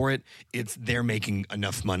paying for it. They're making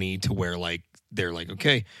enough money to where like they're like,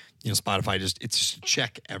 okay, Spotify it's just a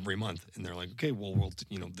check every month, and they're like, okay, well,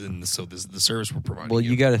 then this is the service we're providing. Well,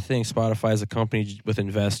 you got to think Spotify is a company with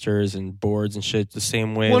investors and boards and shit the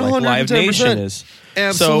same way like Live Nation is.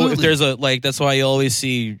 Absolutely. So if there's that's why you always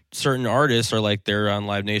see certain artists are like they're on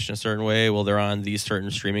Live Nation a certain way. Well, they're on these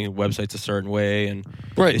certain streaming websites a certain way, and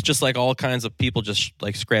right. It's just like all kinds of people just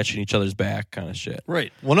like scratching each other's back kind of shit.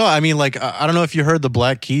 Right. Well, no, I mean, like I don't know if you heard the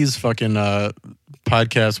Black Keys fucking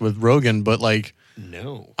podcast with Rogan, but like.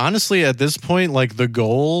 No. Honestly, at this point, like the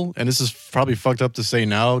goal, and this is probably fucked up to say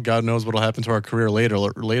now, God knows what'll happen to our career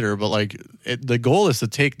later, but like the goal is to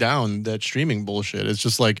take down that streaming bullshit. It's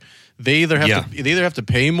just like they either have to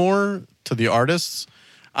pay more to the artists.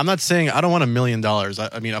 I'm not saying I don't want $1 million.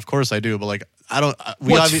 I mean, of course I do, but like I don't.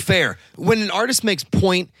 What's fair? When an artist makes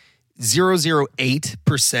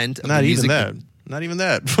 0.008% of not the even music, that. Not even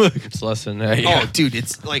that. It's less than that. Yeah. Oh, dude,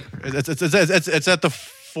 it's like it's at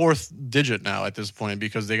the fourth digit now at this point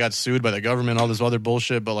because they got sued by the government, all this other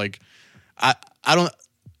bullshit. But like, I don't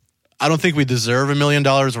think we deserve $1 million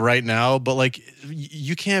right now. But like,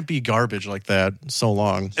 you can't be garbage like that so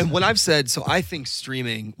long. And what I've said, so I think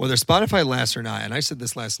streaming, whether Spotify lasts or not, and I said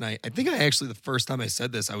this last night. I think the first time I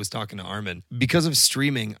said this, I was talking to Armin because of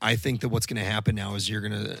streaming. I think that what's going to happen now is you're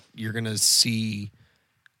gonna see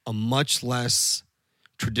a much less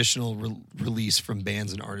traditional release from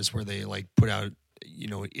bands and artists where they like put out.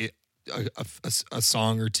 A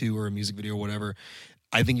song or two or a music video or whatever.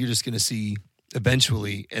 I think you're just going to see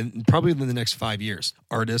eventually, and probably within the next 5 years,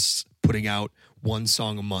 artists putting out one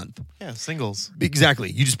song a month. Yeah, singles. Exactly.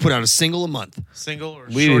 You just put out a single a month. Single or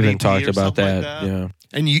we short even EP talked or about something that. like Yeah.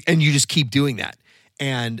 And you just keep doing that.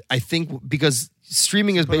 And I think because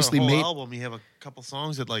streaming has Put out basically a whole made album. You have a couple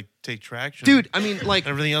songs that like take traction. Dude, I mean, like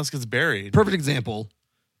everything else gets buried. perfect example.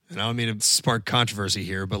 And I don't mean to spark controversy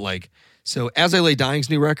here, but like, so As I Lay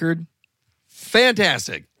Dying's new record,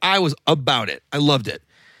 fantastic. I was about it. I loved it.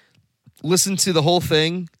 Listened to the whole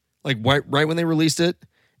thing, like right when they released it.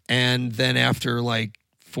 And then after like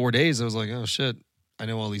 4 days, I was like, oh shit, I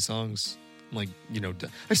know all these songs. I'm like,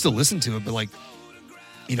 I still listen to it, but like,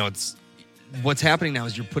 it's what's happening now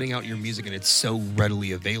is you're putting out your music and it's so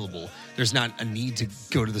readily available. There's not a need to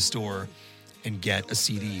go to the store and get a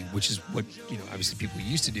CD, which is what obviously people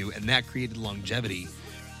used to do, and that created longevity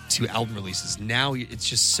to album releases. Now it's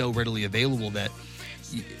just so readily available that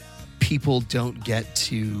people don't get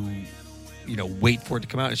to wait for it to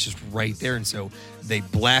come out. It's just right there, and so they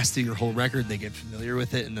blast through your whole record, they get familiar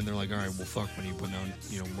with it, and then they're like, all right, well, fuck, when you put on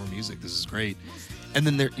more music, this is great. And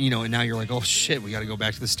then they're and now you're like, oh shit, we got to go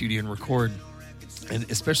back to the studio and record. And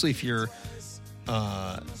especially if you're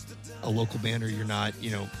a local band or you're not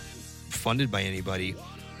funded by anybody,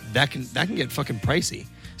 that can get fucking pricey.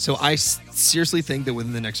 So I seriously think that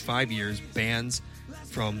within the next 5 years, bands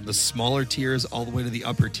from the smaller tiers all the way to the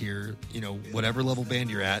upper tier, whatever level band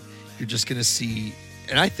you're at, you're just going to see.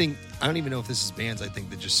 And I don't even know if this is bands. I think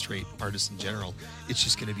that just straight artists in general, it's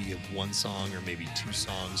just going to be one song or maybe 2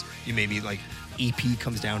 songs. You maybe like EP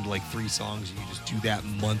comes down to like 3 songs, and you just do that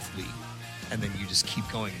monthly, and then you just keep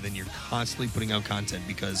going. And then you're constantly putting out content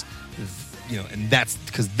because and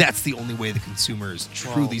that's the only way the consumer is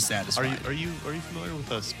truly satisfied. Are you familiar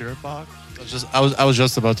with Spirit Box? I was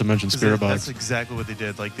just about to mention Spirit Box. That's exactly what they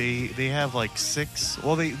did. Like they have like 6.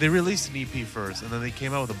 Well, they released an EP first, and then they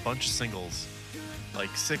came out with a bunch of singles, like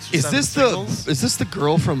 6 or 7 singles. Is this the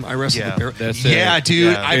girl from I Wrestled the Bear? That's yeah, it.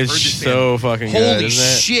 dude. Yeah. I've It's heard this so band. fucking good. Holy isn't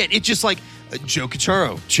it? shit! It's just like Joe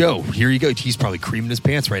Cacharo. Joe, here you go. He's probably creaming his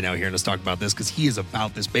pants right now hearing us talk about this because he is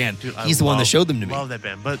about this band. Dude, He's the one that showed them to me. I love that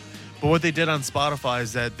band, but what they did on Spotify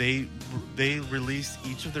is that they released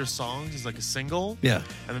each of their songs as like a single. Yeah.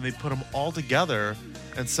 And then they put them all together,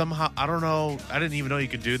 and somehow, I don't know, I didn't even know you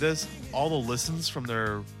could do this. All the listens from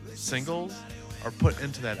their singles are put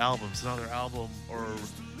into that album. So now their album, or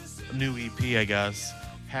a new EP, I guess,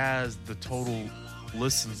 has the total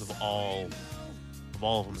listens of all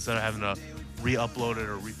of them, instead of having to re-upload it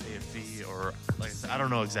or repay a fee, or like I said, I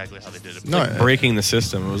don't know exactly how they did it. No, Breaking the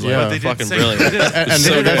system. It was Yeah. like fucking singles. brilliant. They did, And they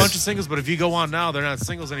so did a guys- bunch of singles, but if you go on now, they're not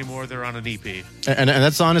singles anymore. They're on an EP. And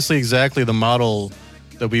that's honestly exactly the model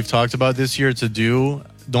that we've talked about this year to do.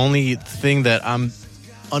 The only thing that I'm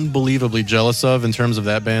unbelievably jealous of in terms of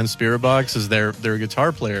that band, Spirit Box, is their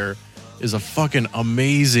guitar player is a fucking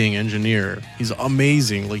amazing engineer. He's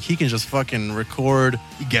amazing. Like, he can just fucking record.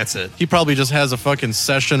 He gets it. He probably just has a fucking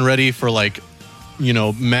session ready for, like,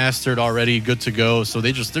 mastered already, good to go. So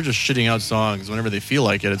they're just shitting out songs whenever they feel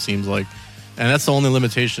like it seems like. And that's the only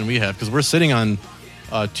limitation we have, because we're sitting on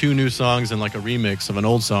 2 new songs and like a remix of an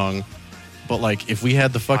old song. But like, if we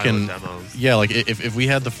had the fucking demos. yeah, like if we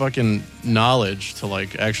had the fucking knowledge to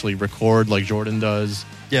like actually record like Jordan does,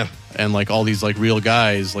 Yeah. and like all these like real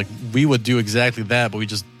guys, like we would do exactly that, but we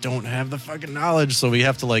just don't have the fucking knowledge, so we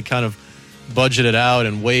have to like kind of budget it out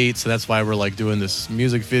and wait. So that's why we're like doing this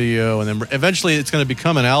music video, and then eventually it's going to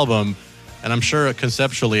become an album, and I'm sure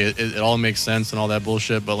conceptually it all makes sense and all that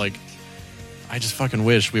bullshit, but like I just fucking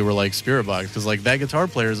wish we were like Spirit Box, because like that guitar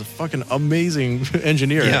player is a fucking amazing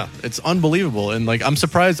engineer. Yeah. It's unbelievable, and like I'm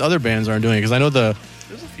surprised other bands aren't doing it, because I know There's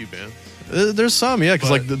a few bands. there's some, yeah, because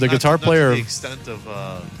like the guitar not player, to the extent of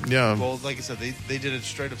yeah, well, like I said, they did it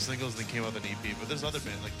straight up singles and they came out with an EP, but there's other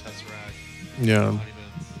bands like Tesseract. yeah,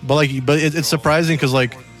 but it's surprising because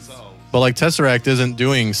like. But like Tesseract isn't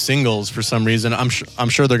doing singles for some reason. I'm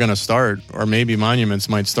sure they're gonna start, or maybe Monuments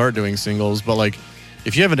might start doing singles. But like,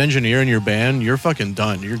 if you have an engineer in your band, you're fucking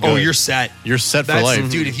done. You're good. Oh, you're set. You're set for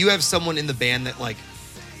life, dude. If you have someone in the band that like,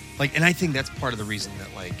 and I think that's part of the reason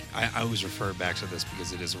that like I always refer back to this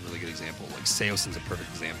because it is a really good example. Like Seosin's a perfect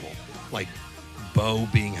example. Like Bo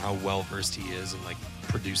being how well versed he is in like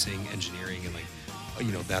producing, engineering, and like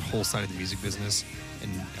that whole side of the music business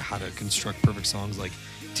and how to construct perfect songs. Like,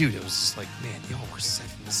 dude, it was just like, man, y'all were set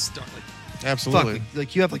from the start. Like, absolutely. fuck,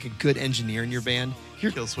 like you have like a good engineer in your band.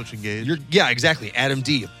 Kill Switch Engage. Yeah, exactly. Adam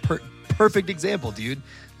D, perfect example, dude.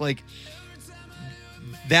 Like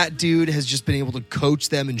that dude has just been able to coach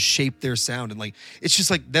them and shape their sound, and like it's just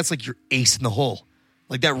like that's like your ace in the hole.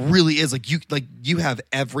 Like that really is like you have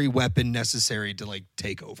every weapon necessary to like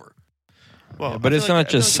take over. Well, But I it's feel not like-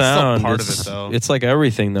 I feel just like it's still sound. part It's, of it, though. it's like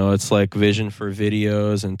everything, though. It's like vision for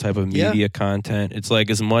videos and type of Yeah. media content. It's like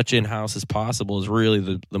as much in-house as possible is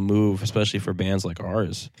really the move, especially for bands like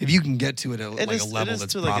ours. If you can get to it at like is- a it level is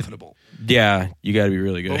that's to, like, profitable. Yeah, you got to be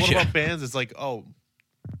really good. But what Yeah. about bands? It's like, when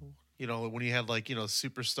you had like,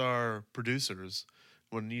 superstar producers,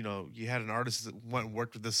 when, you had an artist that went and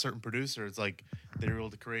worked with this certain producer, it's like they were able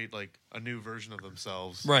to create like a new version of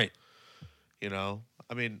themselves. Right.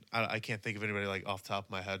 I mean, I can't think of anybody like off the top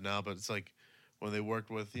of my head now, but it's like when they worked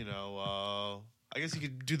with, I guess you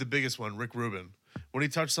could do the biggest one, Rick Rubin. When he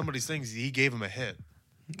touched somebody's things, he gave him a hit.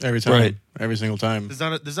 Every time, Right. every single time. There's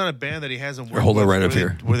not a band that he hasn't worked We're holding with it right where up they-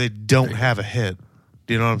 here. where they don't have a hit.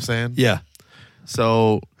 Do you know what I'm saying? Yeah.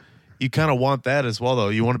 So, you kind of want that as well, though.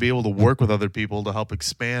 You want to be able to work with other people to help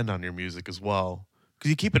expand on your music as well, because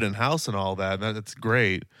you keep it in house and all that. And that's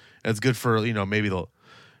great. It's good for maybe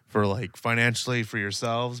for like financially for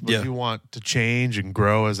yourselves, but if you want to change and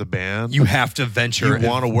grow as a band, you have to venture. You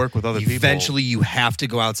want to work with other people. Eventually, you have to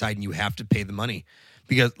go outside and you have to pay the money,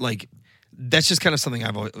 because like that's just kind of something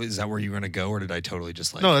I've always. Is that where you're going to go, or did I totally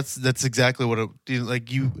just like? No, that's exactly what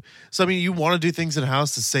So I mean, you want to do things in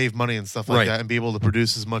house to save money and stuff like that, and be able to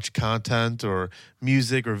produce as much content or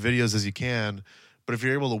music or videos as you can. But if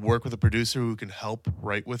you're able to work with a producer who can help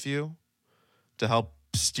write with you, to help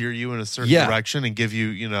steer you in a certain direction and give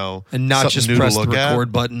you, and not just press the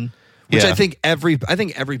record button, which I think every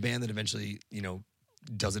band that eventually,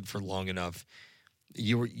 does it for long enough,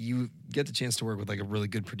 you get the chance to work with like a really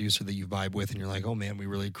good producer that you vibe with, and you're like, oh man, we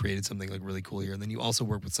really created something like really cool here. And then you also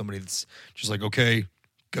work with somebody that's just like, okay,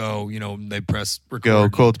 go, they press record. Go,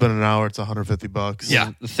 cool, it's been an hour, it's $150.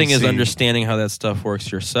 Yeah. The thing is understanding how that stuff works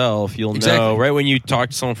yourself. You'll know right when you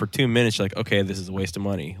talk to someone for 2 minutes, you're like, okay, this is a waste of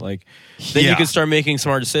money. Like then you can start making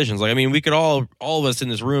smart decisions. Like, I mean, we could all of us in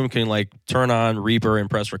this room can like turn on Reaper and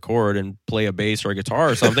press record and play a bass or a guitar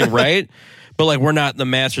or something, right? But like we're not the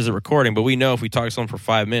masters at recording, but we know if we talk to someone for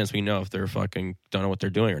 5 minutes, we know if they're fucking don't know what they're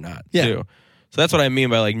doing or not. Yeah. Too. So that's what I mean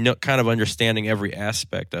by like kind of understanding every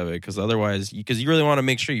aspect of it, because otherwise, because you really want to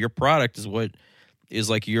make sure your product is what is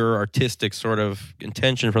like your artistic sort of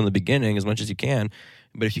intention from the beginning as much as you can.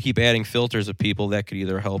 But if you keep adding filters of people, that could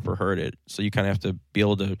either help or hurt it. So you kind of have to be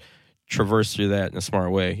able to traverse through that in a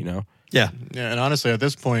smart way, Yeah. Yeah, and honestly, at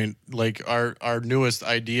this point, like our newest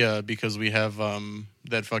idea, because we have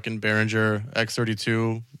that fucking Behringer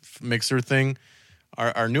X32 mixer thing,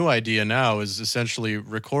 our new idea now is essentially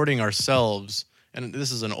recording ourselves, and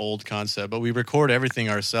this is an old concept, but we record everything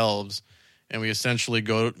ourselves, and we essentially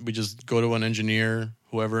just go to an engineer,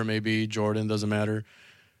 whoever it may be, Jordan, doesn't matter,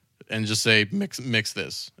 and just say, mix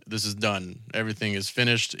this. This is done. Everything is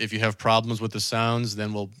finished. If you have problems with the sounds,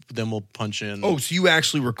 then we'll punch in. Oh, so you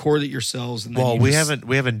actually record it yourselves? And then we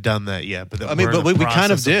haven't done that yet. But we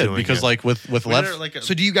kind of did, because like with left.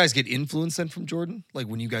 So do you guys get influence then from Jordan? Like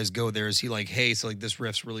when you guys go there, is he like, hey, so like this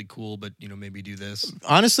riff's really cool, but maybe do this?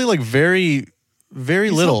 Honestly, like very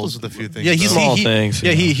little. With a few things. Yeah, small things.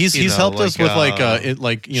 Yeah, he's helped us with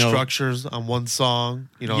structures on one song.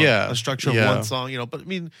 A structure of one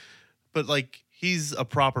song. But like he's a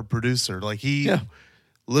proper producer. Like he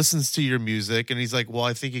listens to your music and he's like, well,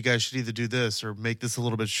 I think you guys should either do this or make this a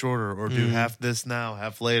little bit shorter or do half this now,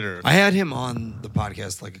 half later. I had him on the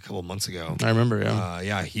podcast like a couple months ago. I remember.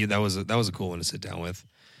 That was a cool one to sit down with,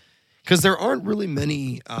 because there aren't really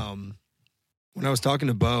many. When I was talking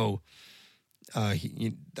to Bo.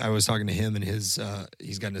 I was talking to him and his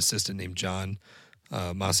he's got an assistant named John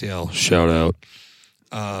Maciel, shout out,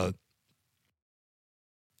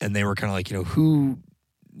 and they were kind of like, who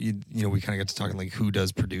we kind of got to talking like who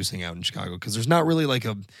does producing out in Chicago, because there's not really like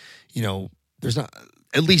a there's not,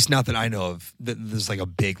 at least not that I know of, that there's like a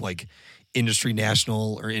big like industry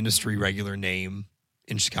national or industry regular name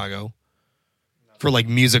in Chicago for like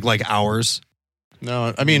music like ours.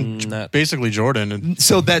 No, I mean basically Jordan. And,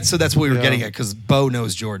 so that's what we were getting at, because Bo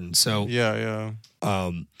knows Jordan. So yeah.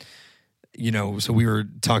 So we were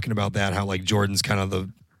talking about that, how like Jordan's kind of the.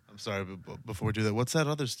 I'm sorry, but before we do that, what's that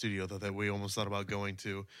other studio though that we almost thought about going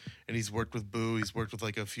to? And he's worked with Boo. He's worked with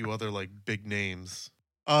like a few other like big names.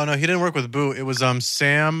 Oh no, he didn't work with Boo. It was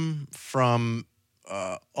Sam from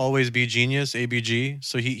Always Be Genius, ABG.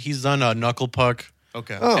 So he's done Knuckle Puck.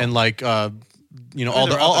 Okay. And like. All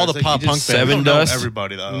the pop punk bands. Seven Dust.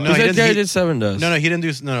 Everybody though. No, that guy did Seven Dust. No, he didn't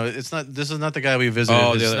do. No, it's not. This is not the guy we visited.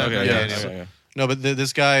 Oh, yeah. No, but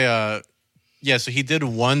this guy. So he did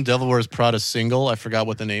one Devil Wears Prada single. I forgot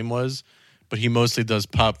what the name was, but he mostly does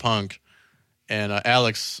pop punk. And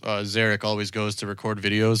Alex Zarek always goes to record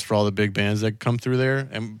videos for all the big bands that come through there.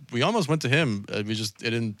 And we almost went to him. It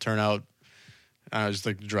didn't turn out. Just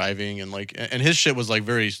like driving and his shit was like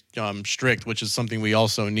very strict, which is something we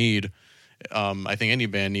also need. I think any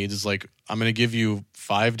band needs, is like, I'm going to give you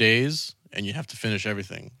 5 days and you have to finish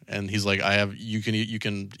everything. And he's like, you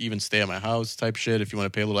can even stay at my house type shit if you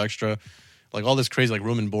want to pay a little extra, like all this crazy like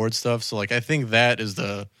room and board stuff. So like I think that is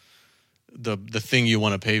the thing you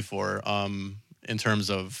want to pay for in terms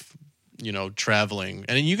of traveling.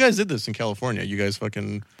 And you guys did this in California. You guys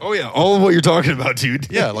fucking all of what you're talking about,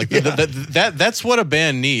 dude. Yeah, like that's what a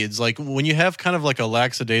band needs. Like when you have kind of like a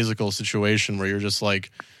lackadaisical situation where you're just like,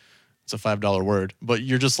 it's a $5 word, but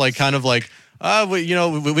you're just like kind of like,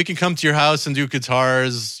 we can come to your house and do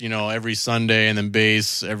guitars, every Sunday, and then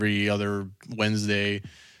bass every other Wednesday.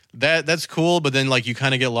 That's cool, but then like you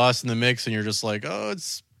kind of get lost in the mix and you're just like, oh,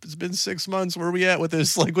 it's it's been 6 months. Where are we at with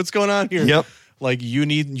this? Like, what's going on here? Yep. Like,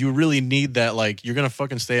 you really need that. Like, you're gonna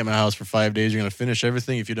fucking stay at my house for 5 days. You're gonna finish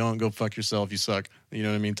everything. If you don't, go fuck yourself. You suck. You know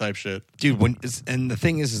what I mean? Type shit. Dude, and the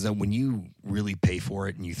thing is that when you really pay for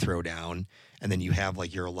it and you throw down, and then you have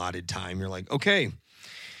like your allotted time, you're like, okay,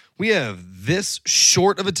 we have this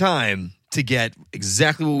short of a time to get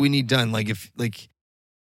exactly what we need done. Like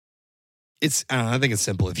it's, I don't know, I think it's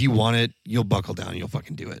simple. If you want it, you'll buckle down. You'll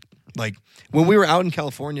fucking do it. Like when we were out in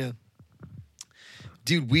California,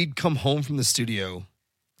 dude, we'd come home from the studio.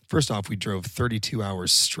 First off, we drove 32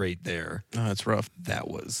 hours straight there. Oh, that's rough. That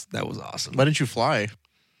was awesome. Why didn't you fly?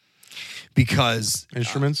 Because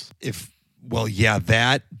Instruments?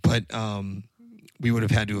 That, but we would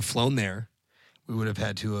have had to have flown there. We would have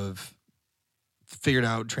had to have figured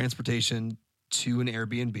out transportation to an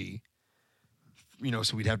Airbnb.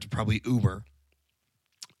 So we'd have to probably Uber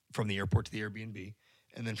from the airport to the Airbnb.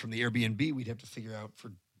 And then from the Airbnb, we'd have to figure out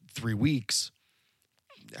for 3 weeks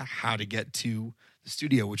how to get to the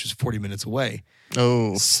studio, which was 40 minutes away.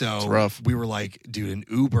 Oh, so it's rough. We were like, dude, an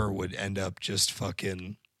Uber would end up just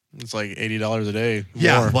fucking... It's like $80 a day.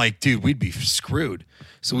 Yeah, more. like, dude, we'd be screwed.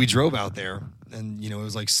 So we drove out there, and, it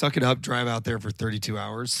was like, suck it up, drive out there for 32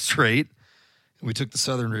 hours straight. And we took the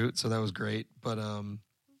southern route, so that was great. But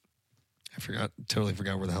totally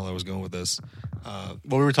forgot where the hell I was going with this. Well,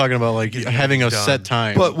 we were talking about like having a set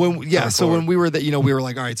time. But when we were there, we were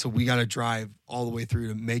like, all right, so we got to drive all the way through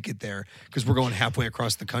to make it there because we're going halfway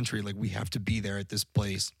across the country. Like we have to be there at this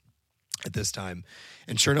place at this time.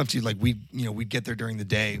 And sure enough, dude, like we'd get there during the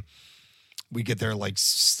day. We'd get there like,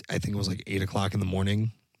 I think it was like 8 o'clock in the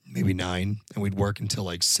morning, maybe 9, and we'd work until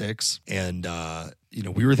like 6. And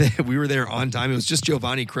we were there on time. It was just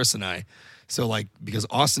Giovanni, Chris, and I. So, like, because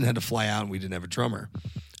Austin had to fly out and we didn't have a drummer.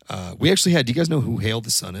 We actually had, do you guys know who Hail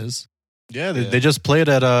the Sun is? Yeah, they just played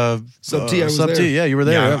at Sub T. Sub T. Yeah, you were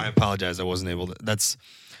there. Yeah, I apologize. I wasn't able to.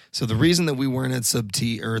 So the reason that we weren't at Sub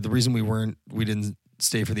T, or the reason we didn't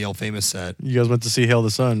stay for the El Famous set. You guys went to see Hail the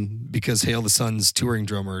Sun. Because Hail the Sun's touring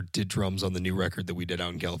drummer did drums on the new record that we did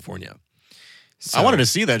out in California. So, I wanted to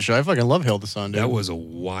see that show. I fucking love Hail the Sun, dude. That was a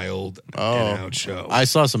wild and out show. I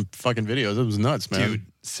saw some fucking videos. It was nuts, man. Dude,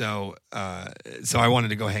 so I wanted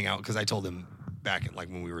to go hang out because I told him back at, like,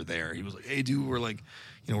 when we were there, he was like, hey, dude, we're like,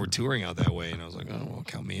 we're touring out that way. And I was like, oh, well,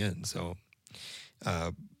 count me in. So,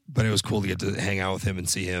 but it was cool to get to hang out with him and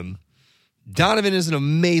see him. Donovan is an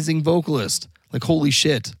amazing vocalist. Like, holy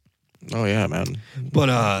shit. Oh, yeah, man. But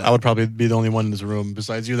I would probably be the only one in this room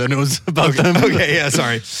besides you that knows about them. Okay, yeah,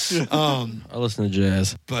 sorry. I listen to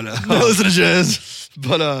jazz. But I listen to jazz.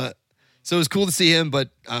 But so it was cool to see him. But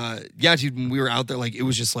yeah, dude, when we were out there, like, it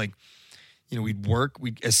was just like, we'd work.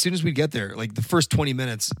 As soon as we'd get there, like the first 20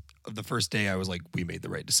 minutes of the first day, I was like, we made the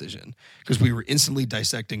right decision because we were instantly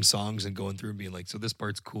dissecting songs and going through and being like, so this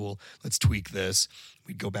part's cool. Let's tweak this.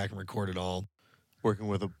 We'd go back and record it all. Working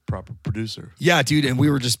with a proper producer. Yeah, dude, and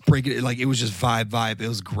we were just breaking it. Like, it was just vibe. It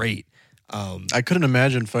was great. I couldn't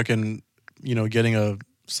imagine fucking, getting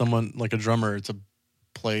someone like a drummer to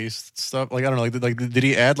play stuff. Like, I don't know, like did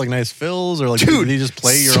he add like nice fills or like dude, did he just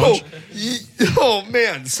play your own? Oh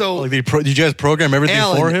man, so like did you guys program everything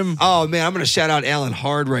Alan, for him? Oh man, I'm gonna shout out Alan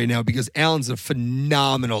hard right now because Alan's a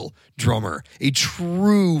phenomenal drummer, a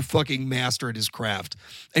true fucking master at his craft,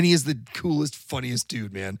 and he is the coolest, funniest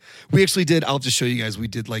dude, man. We actually did. I'll just show you guys. We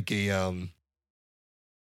did like a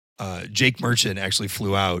Jake Merchant actually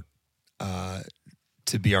flew out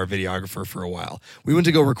to be our videographer for a while. We went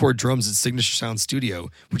to go record drums at Signature Sound Studio,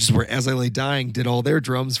 which is where As I Lay Dying did all their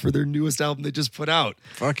drums for their newest album they just put out.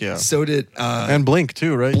 Fuck yeah. So did and Blink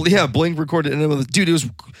too, right? Yeah, Blink recorded. And dude,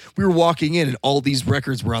 we were walking in and all these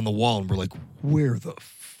records were on the wall and we're like, where the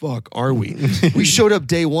fuck are we? We showed up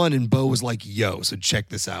day one and Bo was like, yo, so check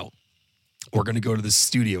this out. We're going to go to the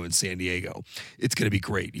studio in San Diego. It's going to be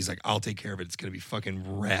great. He's like, I'll take care of it. It's going to be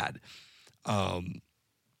fucking rad.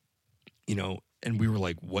 And we were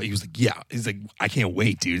like, what? He was like, yeah. He's like, I can't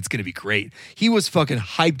wait, dude. It's going to be great. He was fucking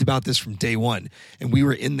hyped about this from day one. And we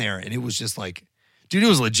were in there and it was just like, dude, it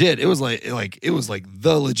was legit. It was like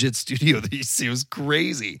the legit studio that you see. It was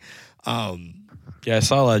crazy. Yeah, I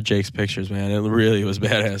saw a lot of Jake's pictures, man. It really was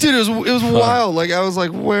badass. Dude, it was wild. Like, I was like,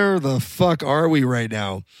 where the fuck are we right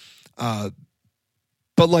now? But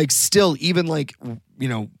like, still, even like,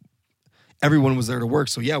 everyone was there to work.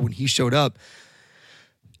 So yeah, when he showed up,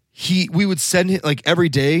 we would send him, like, every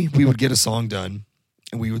day we would get a song done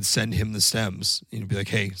and we would send him the stems and be like,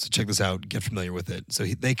 hey, so check this out, get familiar with it. So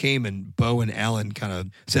they came and Bo and Alan kind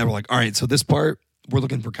of said, we're like, all right, so this part, we're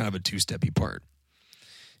looking for kind of a 2-steppy part.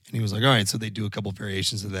 And he was like, all right, so they do a couple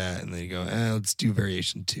variations of that and they go, let's do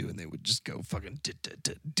variation 2. And they would just go fucking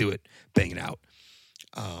do it, bang it out.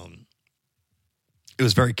 it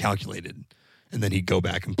was very calculated. And then he'd go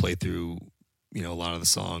back and play through, a lot of the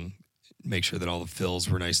song, make sure that all the fills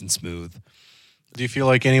were nice and smooth. Do you feel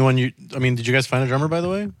like anyone did you guys find a drummer, by the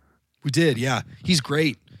way? We did, yeah. He's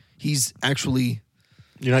great. He's actually...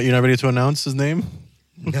 You're not ready to announce his name?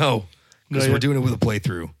 No, because we're doing it with a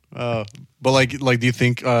playthrough. But like, do you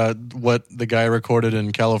think what the guy recorded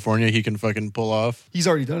in California he can fucking pull off? He's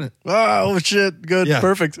already done it. Oh shit! Good, Yeah.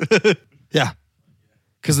 Perfect. Yeah.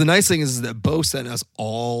 Because the nice thing is that Bo sent us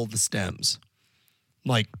all the stems.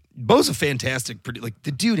 Like, Bo's a fantastic,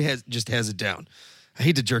 the dude has it down. I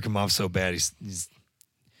hate to jerk him off so bad. He's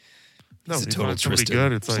a total somebody Tristan.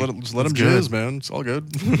 good. It's just like let him jizz, man. It's all good.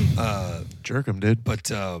 jerk him, dude. But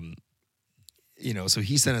so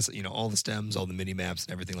he sent us, all the stems, all the mini maps,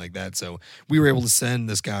 and everything like that. So we were able to send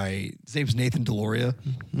this guy. His name's Nathan Deloria,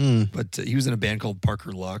 but he was in a band called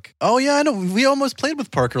Parker Luck. Oh yeah, I know. We almost played with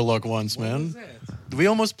Parker Luck once, man. We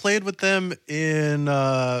almost played with them in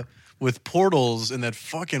with Portals in that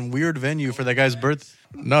fucking weird venue for that guy's birth.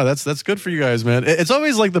 No, that's good for you guys, man. It's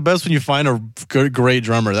always like the best when you find a great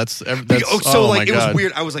drummer. That's It was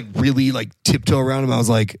weird. I was like really like tiptoe around him. I was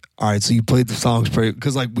like, all right, so you played the songs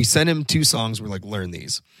because like we sent him 2 songs. We're like, learn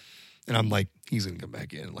these, and I'm like, he's gonna come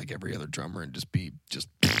back in like every other drummer and just be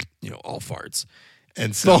all farts.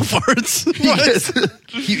 And so all farts.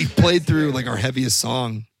 he played through like our heaviest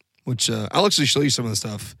song, which I'll actually show you some of the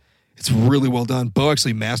stuff. It's really well done. Bo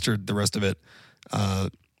actually mastered the rest of it.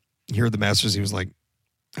 He heard the masters. He was like,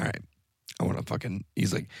 all right, I want to fucking,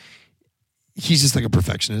 he's just like a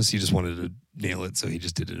perfectionist. He just wanted to nail it. So he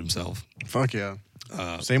just did it himself. Fuck yeah.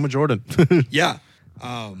 Same with Jordan. Yeah.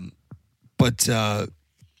 But what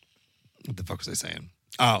the fuck was I saying?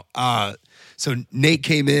 So Nate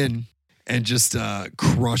came in and just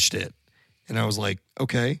crushed it. And I was like,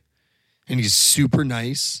 okay. And he's super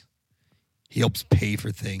nice. He helps pay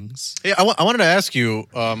for things. Yeah, I wanted to ask you,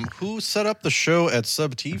 who set up the show at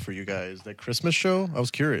Sub T for you guys? That Christmas show? I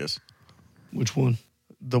was curious. Which one?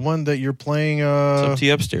 The one that you're playing Sub T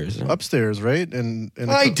upstairs. upstairs, right? And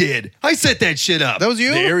I did. I set that shit up. That was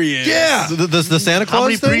you? There he is. Yeah. The Santa Claus How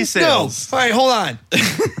many thing? pre-sales? No. All right, hold on.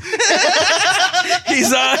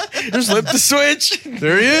 He's on. Just flip the switch.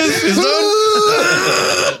 There he is. He's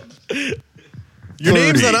done. Your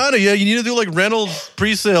name's not on it yet. You need to do like Reynolds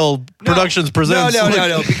Presale Productions presents.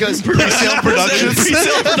 No, because Presale Productions.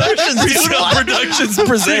 Presale Productions. Presale Productions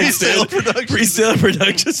presents. Presale Productions. Presale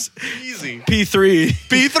Productions. Easy. P3.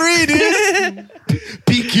 P3, dude.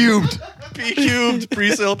 P cubed. P cubed.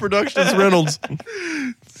 Presale Productions Reynolds.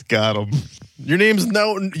 Got him. Your name's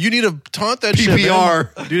now. You need to taunt that shit,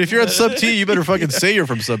 PPR. man. Dude, if you're at Sub T, you better fucking say you're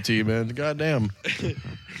from Sub T, man. Goddamn.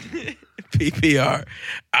 PPR.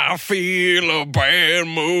 I feel a bad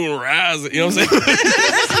moon rising. You know what I'm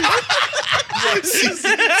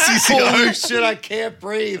saying? Holy shit, I can't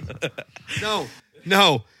breathe.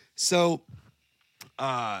 No. So,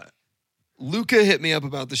 Luca hit me up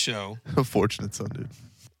about the show. Unfortunate son, dude.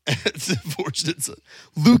 It's unfortunate.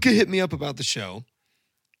 Luca hit me up about the show.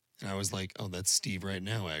 And I was like, oh, that's Steve right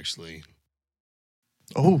now, actually.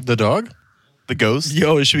 Oh, the dog? The ghost.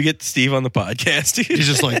 Yo, should we get Steve on the podcast, dude? He's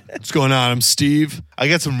just like, what's going on? I'm Steve. I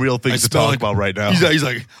got some real things to smell talk like- about right now. He's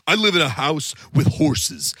like, I live in a house with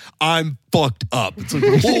horses. I'm fucked up. It's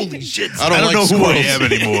like, holy shit. I don't know who I am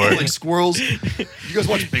anymore. I don't like squirrels. You guys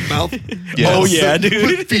watch Big Mouth? Yes. Oh, yeah,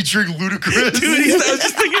 dude. Featuring Ludacris. Dude, I was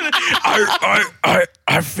just thinking,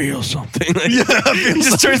 I feel something. Like, he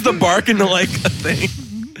just turns the bark into like a thing.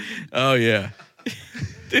 Oh, yeah.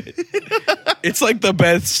 It's like the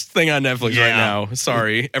best thing on Netflix right now.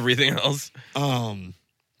 Sorry, everything else.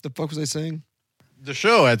 The fuck was I saying? The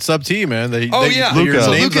show at Sub T, man. Yeah. Luca.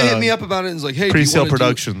 So name's Luca hit on- me up about it and was like, hey, do Presale you wanna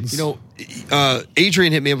Productions.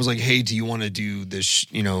 Adrian hit me up and was like, hey, do you want to do this,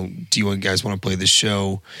 do you guys want to play this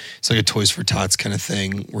show? It's like a Toys for Tots kind of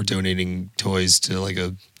thing. We're donating toys to like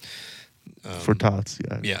a... For tots,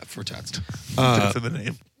 yeah. Yeah, for Tots. That's in the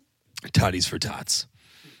name. Toddies for Tots.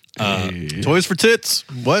 Toys for Tits.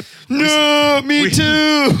 What? No, me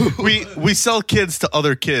too. We sell kids to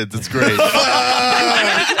other kids. It's great.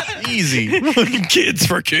 Easy. Kids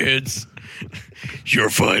for kids. Your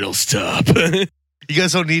final stop. You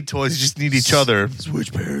guys don't need toys. You just need each other.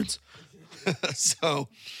 Switch parents. So,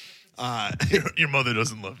 Your mother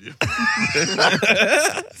doesn't love you.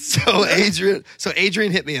 so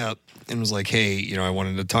Adrian hit me up and was like, hey, I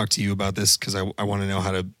wanted to talk to you about this because I want to know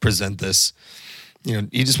how to present this.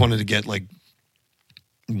 He just wanted to get like,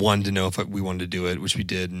 one, to know if we wanted to do it, which we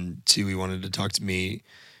did, and two, he wanted to talk to me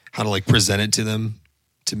how to like present it to them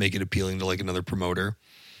to make it appealing to like another promoter.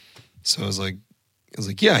 So I was like,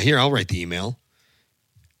 yeah, here, I'll write the email.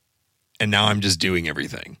 and now I'm just doing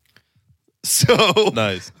everything. So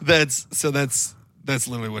Nice. That's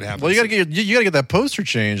literally what happened. Well, you gotta get that poster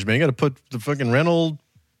changed, man. You gotta put the fucking rental,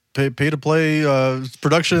 pay to play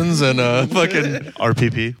productions and fucking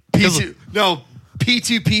RPP. P2, no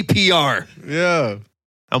P2P PR. yeah.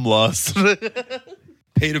 I'm lost.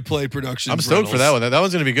 Pay to play productions. I'm stoked for that one. That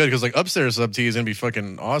one's gonna be good because like upstairs sub T is gonna be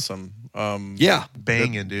fucking awesome. Yeah,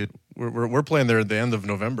 Banging, dude. We're playing there at the end of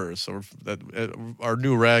November, so our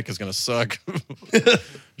new rack is gonna suck.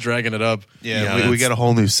 Dragging it up. Yeah, we got a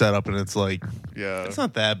whole new setup, and it's like, Yeah, it's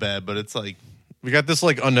not that bad, but it's like, we got this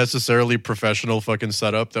like unnecessarily professional fucking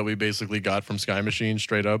setup that we basically got from Sky Machine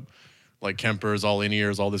straight up, like Kempers, all in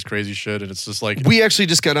ears, all this crazy shit, and it's just like we actually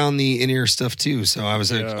just got on the in-ear stuff too. So I was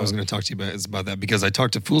going Yeah. to talk to you about that because I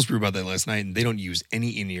talked to Fool's Brew about that last night, and they don't use any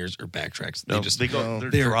in-ears or backtracks. They no, just they go, they're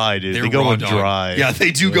they're- dry, dude. they're They go raw in dog. dry. Yeah,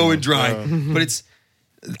 they do go in dry, but it's.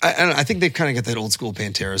 I think they've kind of got that old school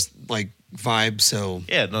Pantera's like vibe. So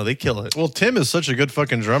Yeah, no, they kill it. well, Tim is such a good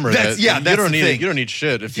fucking drummer. That's- yeah, you that's don't the need thing. you don't need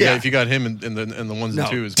shit if Yeah. you got him in the ones no,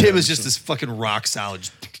 and twos. Tim man. is just this fucking rock solid.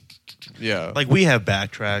 yeah. Like we have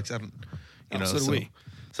backtracks. So do we.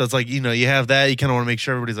 So it's like, you know, you have that. You kind of want to make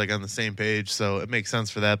sure everybody's like on the same page. So it makes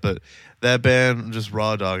sense for that. But that band, I'm just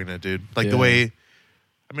raw dogging it, dude. Like the Yeah. way,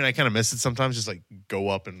 I mean, I kind of miss it sometimes. Just like go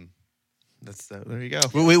up and that's that. There you go.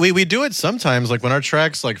 We do it sometimes, like when our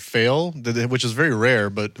tracks like fail, which is very rare.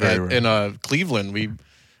 But Very rare. in Cleveland,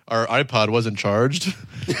 our iPod wasn't charged,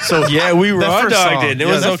 so Yeah, we raw first dogged song. it. It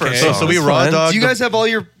Yeah, was that okay. first song. So we It's raw fun. dogged. Do you guys have all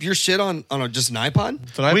your shit on just an iPod?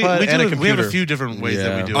 It's an iPod we and a do. computer. We have a few different ways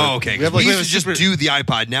that we do it. Oh, okay. We have, We like, used to just do the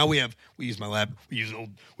iPod. Now we use my lap. We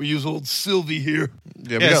use old Sylvie here.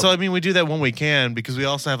 Yeah, we Yeah, got- so I mean, we do that when we can because we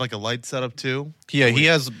also have like a light setup too. yeah, he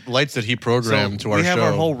has lights that he programmed to our we have show.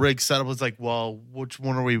 our whole rig set up. It's like, well, which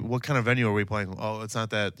one are we? What kind of venue are we playing? Oh, it's not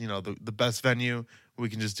that the best venue. We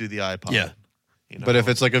can just do the iPod. Yeah. You know? But if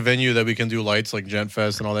it's like a venue that we can do lights like Gent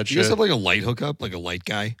Fest and all that Do you guys shit. have like a light hookup, like a light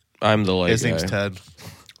guy? I'm the light his name's guy. Ted.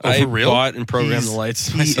 I for real? bought and programmed the lights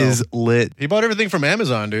He myself. is lit. He bought everything from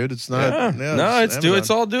Amazon, dude. It's not. Yeah. No, it's Amazon. It's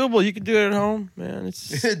all doable. You can do it at home, man. It's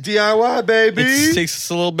DIY, baby. it takes us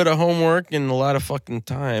a little bit of homework and a lot of fucking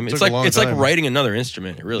time. Took It's a like long it's like time. writing another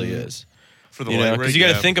instrument. It really is. For the You know, light because rig, you got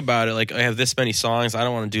to yeah. think about it. Like I have this many songs. I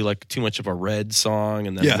don't want to do like too much of a red song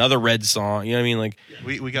and then Yeah. another red song. You know what I mean? Like,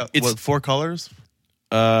 We got It's- 4 colors.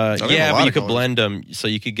 have a yeah, lot but you of could colors. blend them so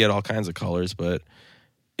you could get all kinds of colors. But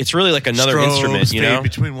it's really like another Strobes, instrument. You fade know,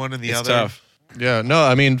 between one and the it's other. tough. Yeah, no,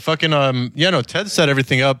 I mean, fucking, Ted set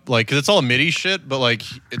everything up, like, because it's all MIDI shit, but, like,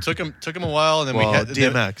 it took him a while, and then Well, we had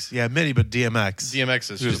DMX. Yeah, MIDI, but DMX.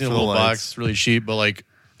 DMX is Just just in a for the little lights. box, really cheap, but, like,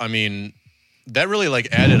 I mean, that really, like,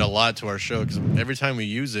 added a lot to our show, because every time we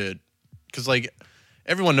use it, because, like,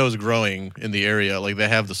 everyone knows growing in the area, like, they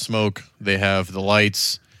have the smoke, they have the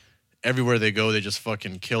lights, everywhere they go, they just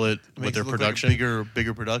fucking kill it with Makes their it look like production.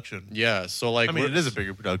 bigger production. Yeah, so, like, I mean, we're- it is a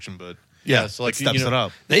bigger production, but yeah, so, like, it steps you know, it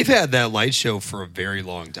up. They've had that light show for a very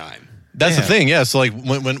long time. That's Yeah. the thing, yeah. So like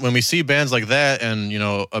when we see bands like that, and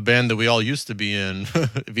a band that we all used to be in,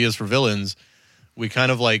 Vias for Villains, we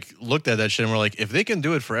kind of like looked at that shit and we're like, if they can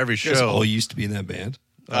do it for every You guys show. all used to be in that band.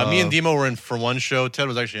 Me and Demo were in for one show. Ted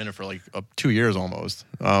was actually in it for like 2 years almost.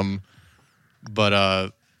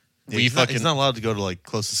 But we he's fucking not allowed to go to like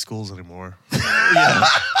close to schools anymore.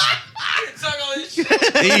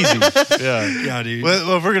 easy. Yeah. Yeah, dude.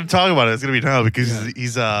 Well, if we're gonna talk about it, it's gonna be now because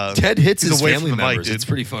he's Ted hits he's his away family from the members. mic, dude. It's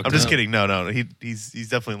pretty fucked I'm just up. kidding. No. He's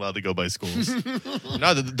definitely allowed to go by schools.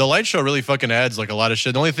 No, the light show really fucking adds like a lot of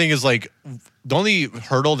shit. The only thing is like the only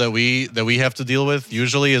hurdle that we have to deal with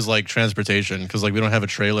usually is like transportation, because like we don't have a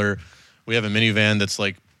trailer. We have a minivan that's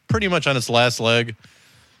like pretty much on its last leg.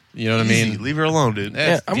 You know what I Easy. mean? Leave her alone, dude. Yeah.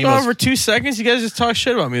 Yeah, It's I'm Demo's- going for 2 seconds. You guys just talk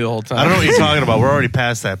shit about me the whole time. I don't know what you're talking about. We're already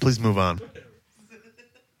past that. Please move on.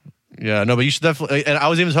 Yeah, no, but you should definitely. And I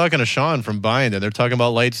was even talking to Sean from Bind, and they're talking about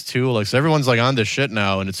lights too. Like, so everyone's like on this shit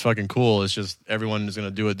now, and it's fucking cool. It's just everyone is gonna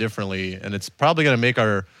do it differently, and it's probably gonna make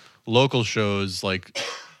our local shows like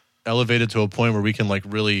elevated to a point where we can like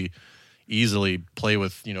really easily play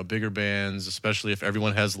with bigger bands, especially if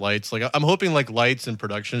everyone has lights. Like, I'm hoping like lights and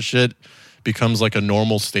production shit becomes like a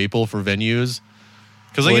normal staple for venues.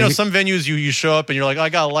 Because like, some venues you show up and you're like, I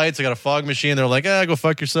got lights, I got a fog machine. They're like, go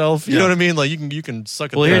fuck yourself. You know what I mean? Like you can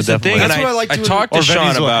suck it. Well, down. here's the thing. That's And what I like I doing- talked or to Sean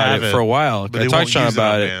venues will about have it it, for a while. but I they talked won't to Sean use it on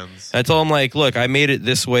about it. bands. I told him like, look, I made it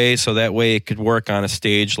this way so that way it could work on a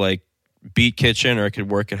stage like Beat Kitchen, or it could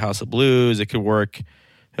work at House of Blues. It could work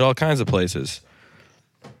at all kinds of places.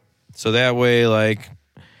 So that way, like,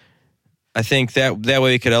 I think that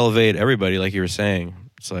way it could elevate everybody, like you were saying.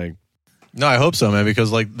 It's like, No, I hope so, man.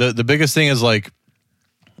 Because like the biggest thing is like,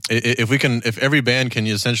 if every band can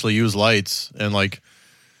essentially use lights and like,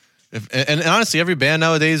 and honestly, every band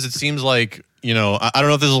nowadays, it seems like, you know, I don't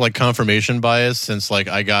know if this is like confirmation bias since like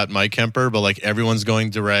I got my Kemper, but like everyone's going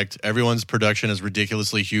direct. Everyone's production is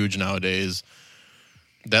ridiculously huge nowadays.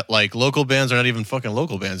 That like local bands are not even fucking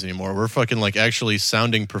local bands anymore. We're fucking like actually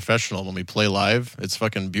sounding professional when we play live. It's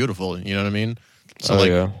fucking beautiful. You know what I mean?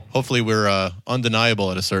 So hopefully we're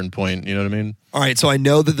undeniable at a certain point. You know what I mean? All right. So I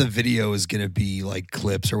know that the video is going to be like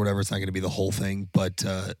clips or whatever. It's not going to be the whole thing. But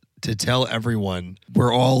to tell everyone,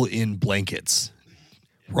 we're all in blankets.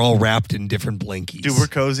 We're all wrapped in different blankies. Dude, we're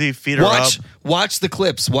cozy. Feet are up. Watch the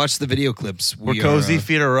clips. Watch the video clips. We're cozy.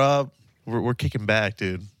 Feet are up. We're kicking back,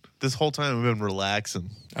 dude. This whole time we've been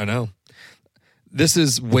relaxing. I know. This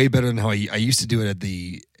is way better than how I used to do it at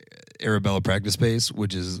the Arabella practice space,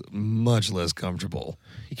 which is much less comfortable.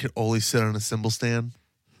 You can only sit on a cymbal stand.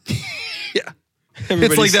 Yeah. Everybody's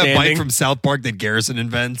it's like that standing. bike from South Park that Garrison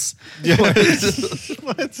invents. Yeah.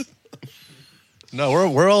 What? No,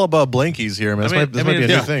 we're all about blankies here, man. This might be a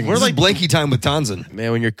new thing. We're like blanky time with Tanzen.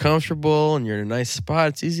 Man, when you're comfortable and you're in a nice spot,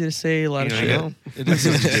 it's easy to say a lot of You shit. know, It is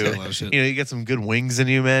easy to say a lot of shit. You know, you get some good wings in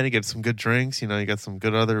you, man. You get some good drinks. You know, you got some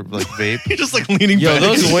good other like vape. You're just like leaning Yo, back.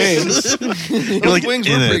 those wings. Those like wings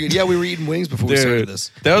were in it. pretty good. Yeah, we were eating wings before we started Dude,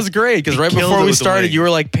 this. that was great because right killed before it we with the started, wing. you were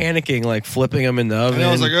like panicking, like flipping them in the oven. And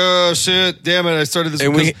I was like, oh shit, damn it! I started this.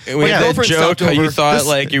 and we because we my had that girlfriend joke stopped how you over. thought This-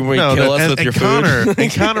 like you would No, kill us and, with and your Connor, food.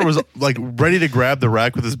 and Connor was like ready to grab the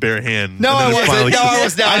rack with his bare hand. No, and then I it wasn't. finally- No, I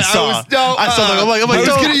was not. I saw. I saw. I'm like, I was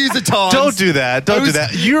don't, gonna use the tongs. don't do that. Don't I do was-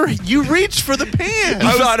 that. You reached for the pan.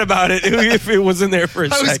 I thought about it if it was in there for a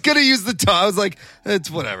I was second. gonna use the tongs. I was like, it's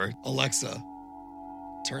whatever. Alexa,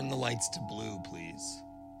 turn the lights to blue, please.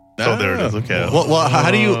 Oh, there it is. Okay. Well,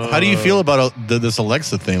 how do you feel about this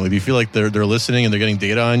Alexa thing? Like, do you feel like they're listening and they're getting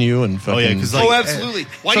data on you and fucking? yeah, 'cause, like, Oh, absolutely.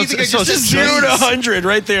 Why do you think I just said 0 to please? 100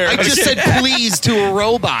 right there. I just said please to a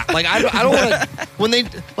robot. Like I don't want to. When they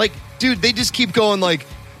like, dude, they just keep going like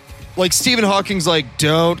Stephen Hawking's like,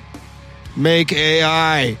 don't make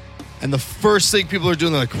AI, and the first thing people are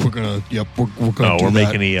doing, they're like, we're gonna do we're that.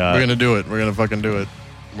 making we're gonna do it. We're gonna fucking do it.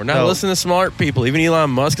 We're not listening to smart people. Even Elon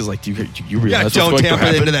Musk is like, do you Yeah, realize what's don't going to tamper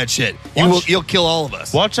happen? into that shit. You'll kill all of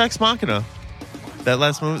us. Watch Ex Machina. That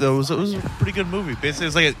last movie, it was a pretty good movie. Basically,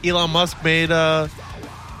 it's like Elon Musk made an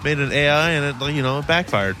AI and it it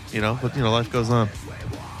backfired. But life goes on.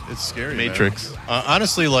 It's scary. Matrix. Man.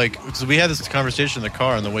 Honestly, like, because we had this conversation in the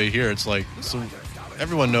car on the way here. It's like, so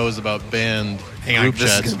everyone knows about band Hang on, group this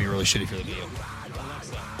is chats. gonna be really shitty for the video.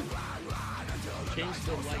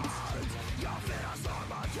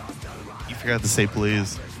 You forgot to say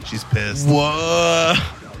please. She's pissed. Whoa.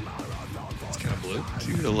 It's kind of blue.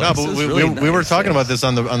 Dude, No, Alexa's but we really were nice. talking about this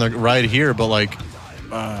on the ride here, but like,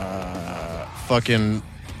 fucking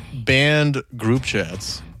band group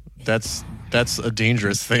chats. That's a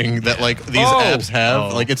dangerous thing that like these apps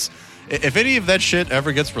have. Oh. Like, it's if any of that shit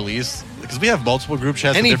ever gets released, because we have multiple group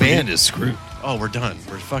chats. with Any different band is screwed. Oh, we're done.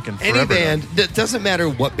 We're fucking Any forever band. done. That doesn't matter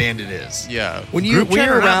what band it is. Yeah. When Group you're chat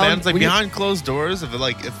or not, around, man, it's like when you're- behind closed doors. If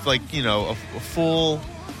a full,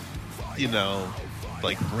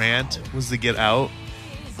 like rant was to get out,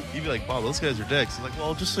 you'd be like, wow, those guys are dicks. It's like,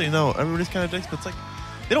 well, just so you know, everybody's kind of dicks, but it's like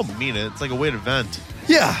they don't mean it. It's like a way to vent.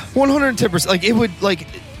 Yeah, 110%. Like it would, like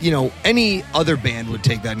any other band would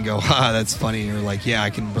take that and go, "Ha, that's funny," or like, "Yeah, I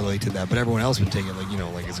can relate to that." But everyone else would take it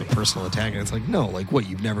like it's a personal attack, and it's like, no, like what?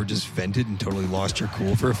 You've never just vented and totally lost your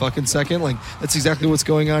cool for a fucking second? Like that's exactly what's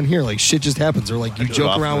going on here. Like shit just happens, or like you do it joke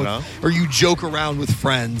often around enough. with, or you joke around with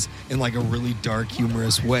friends in like a really dark,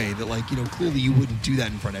 humorous way that like clearly you wouldn't do that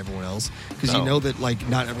in front of everyone else because you No. know that like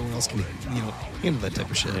not everyone else can handle that type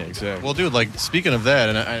of shit. Yeah, exactly. Well, dude, like, speaking of that,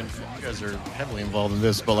 and you guys are heavily involved in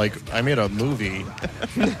this, but like, I made a movie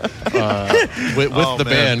with Oh, the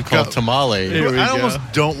man. band called Go. Tamale. I almost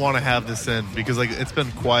don't want to have this in because like it's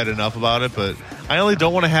been quiet enough about it, but I only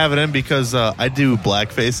don't want to have it in because I do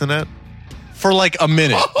blackface in it. For like a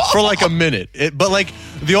minute. But like,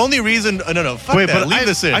 the only reason. No, fuck that. Leave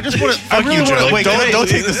this in. I just want to. Fuck you, Joe. Don't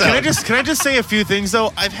take this out. Can I just say a few things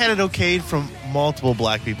though? I've had it okayed from multiple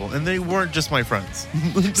black people, and they weren't just my friends.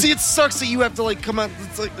 See, it sucks that you have to like come out.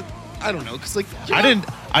 It's like I don't know, because like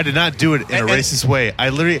I did not do it in a racist way. I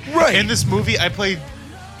literally Right. in this movie I played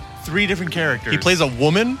 3 different characters. He plays a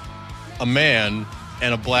woman, a man,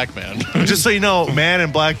 and a black man. Just so you know, man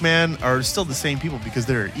and black man are still the same people because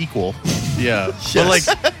they're equal. Yeah. But like,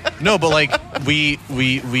 no, but like, I It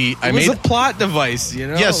was made. a plot device,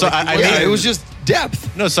 Yeah, so I yeah, made. it was just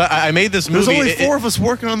depth. No, so I made this There's movie. only 4 of us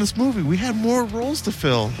working on this movie. We had more roles to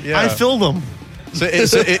fill. Yeah. I filled them. So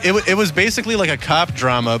it was basically like a cop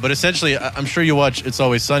drama, but essentially, I'm sure you watch It's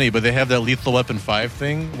Always Sunny, but they have that Lethal Weapon 5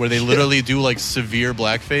 thing where they literally do like severe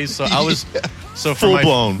blackface. So I was so for Full my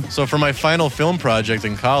blown. So for my final film project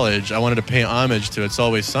in college, I wanted to pay homage to It's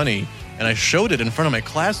Always Sunny, and I showed it in front of my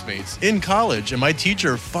classmates in college, and my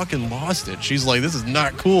teacher fucking lost it. She's like, "This is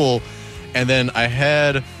not cool," and then I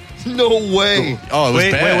had. No way. Oh, it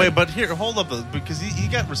was bad. Wait, but here, hold up, because he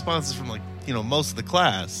got responses from like most of the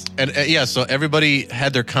class. And yeah, so everybody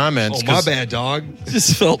had their comments. Oh, my bad, dog.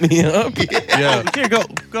 Just felt me up. Yeah. Here, go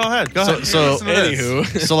ahead. Go ahead. So Listen to this.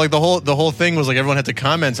 anywho, so like the whole thing was like everyone had to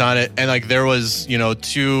comment on it, and like there was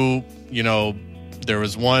two there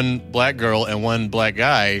was one black girl and one black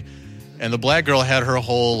guy, and the black girl had her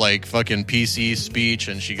whole like fucking PC speech,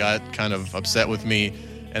 and she got kind of upset with me.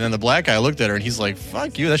 And then the black guy looked at her and he's like,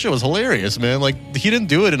 "Fuck you, that shit was hilarious, man. Like, he didn't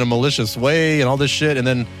do it in a malicious way and all this shit." And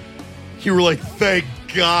then You were like, thank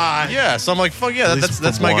God. yeah, so I'm like, "Fuck yeah, At least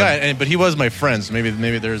that's for my one. guy." But he was my friend, so maybe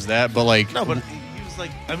there's that. But like, No, but he was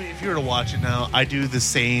like, I mean, if you were to watch it now, I do the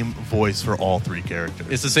same voice for all three characters.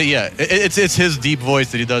 it's to say, yeah, it's his deep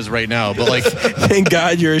voice that he does right now. But like, Thank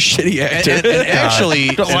God you're a shitty actor. and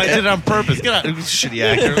actually, No, I did it on purpose. Get out, you shitty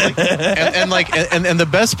actor. Like, and the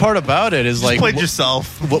best part about it is just like played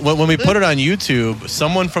yourself. when we put it on YouTube,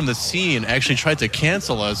 someone from the scene actually tried to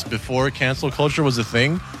cancel us before cancel culture was a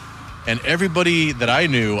thing. And everybody that I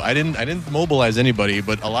knew, I didn't mobilize anybody,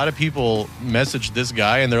 but a lot of people messaged this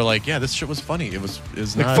guy and they're like, "Yeah, this shit was funny. It's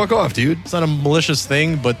Like, not fuck off, dude. It's not a malicious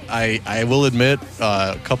thing." But I will admit,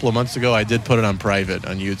 a couple of months ago, I did put it on private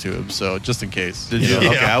on YouTube, so just in case. Did you? Yeah.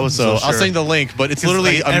 Okay, I was So so I'll sure. send the link, but it's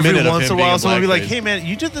literally Like, a minute every once of in him a while, being someone will be like, blackface. "Hey man,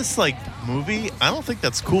 you did this like movie. I don't think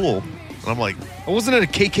that's cool." And I'm like, I wasn't at a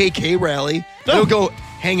KKK rally. I don't go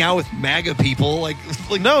hang out with MAGA people. Like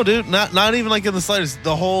no, dude, not even like in the slightest.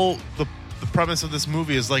 The premise of this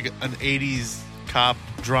movie is like an 80s cop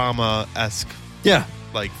drama-esque yeah.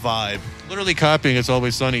 like vibe. Literally copying It's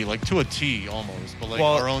Always Sunny, like to a T almost, but like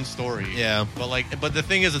Well, our own story. yeah. But the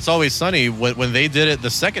thing is, It's Always Sunny. When they did it the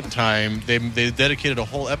second time, they dedicated a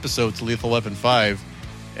whole episode to Lethal Weapon 5,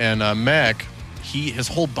 and Mac, his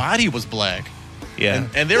whole body was black. Yeah.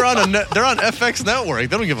 and they're on they're on FX Network.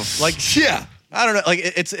 They don't give a like. Yeah. I don't know. Like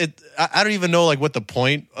I don't even know like what the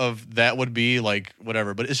point of that would be. Like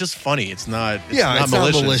whatever, but it's just funny. It's not. It's not It's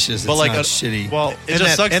malicious. not malicious. But It's like not shitty. Well, it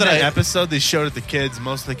just sucks in that that episode they showed it to kids.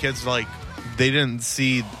 Most of the kids like they didn't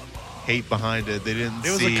see hate behind it. They didn't.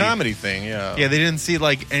 it was see, a comedy thing. Yeah. Yeah, they didn't see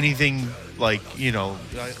like anything like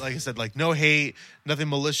like I said, like no hate, nothing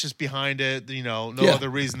malicious behind it. No Yeah. other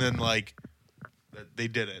reason than like that they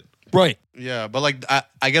did it. Right. Yeah, but like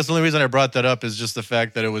I guess the only reason I brought that up is just the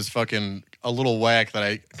fact that it was fucking a little whack that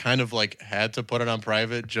I kind of like had to put it on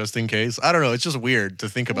private just in case. I don't know. It's just weird to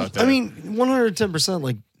think about that. I mean, 110%.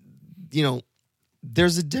 Like,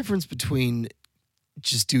 there's a difference between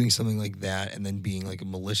just doing something like that and then being like a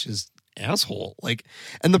malicious asshole. Like,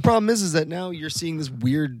 and the problem is that now you're seeing this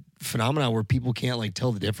weird phenomenon where people can't like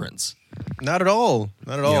tell the difference. not at all.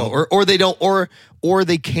 Not at You all. know, or they don't, or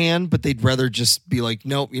they can, but they'd rather just be like,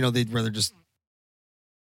 nope. They'd rather just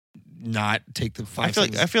not take the 5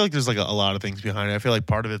 seconds. I feel like there's like a lot of things behind it. I feel like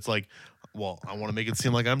part of it's like, well, I want to make it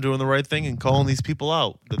seem like I'm doing the right thing and calling these people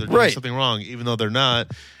out that they're doing Right. something wrong, even though they're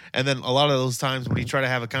not. And then a lot of those times when you try to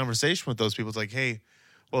have a conversation with those people, it's like, hey,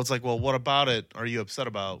 well, it's like, well, what about it are you upset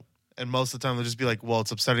about? And most of the time they'll just be like, well,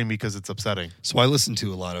 it's upsetting because it's upsetting. So I listen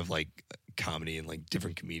to a lot of like comedy and like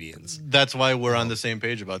different comedians. That's why we're on the same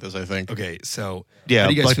page about this, I think. Okay, so Yeah, how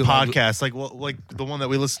do you guys like feel about- podcasts, like the one that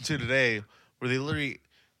we listened to today, where they literally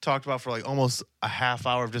talked about for like almost a half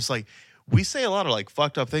hour of just like, we say a lot of like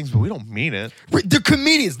fucked up things, but we don't mean it. They're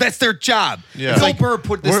comedians. That's their job. Yeah. Bill Like, Burr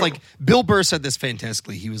put this we're- Bill Burr said this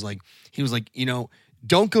fantastically. He was like,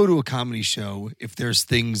 don't go to a comedy show if there's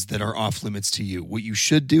things that are off limits to you. What you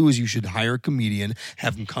should do is you should hire a comedian,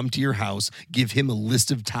 have him come to your house, give him a list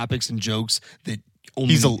of topics and jokes that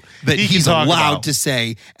only He can he's talk allowed about. to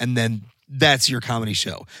say, and then that's your comedy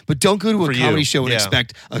show. But don't go to a For you, comedy show and yeah.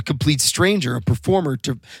 expect a complete stranger, a performer,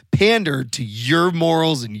 to pander to your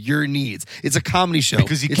morals and your needs. It's a comedy show.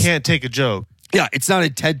 Because you It's- can't take a joke. Yeah, it's not a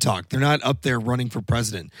TED Talk. They're not up there running for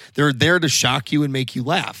president. They're there to shock you and make you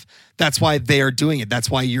laugh. That's why they are doing it. That's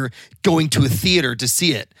why you're going to a theater to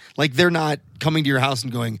see it. Like, they're not coming to your house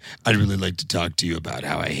and going, I'd really like to talk to you about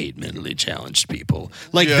how I hate mentally challenged people.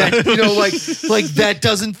 Like that, like that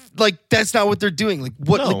doesn't, like, that's not what they're doing. Like,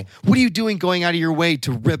 what, No. like, what are you doing going out of your way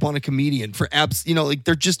to rip on a comedian for abs? Like,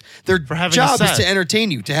 their having a job is set. to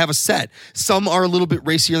entertain you, to have a set. Some are a little bit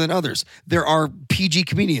racier than others. There are PG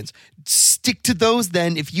comedians. stick to those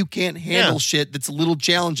then if you can't handle Yeah. shit that's a little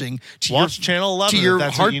challenging to Watch your Channel 11 to your if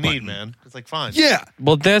that's heart what you need, button. man. It's like, fine. Yeah.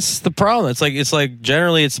 Well, that's the problem. It's like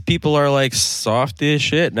generally it's people are like soft as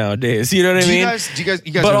shit nowadays. You know what I Do mean? you guys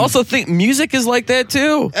But are- also think music is like that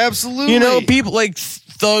too. absolutely. You know, people like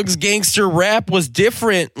thugs, gangster rap was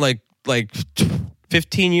different like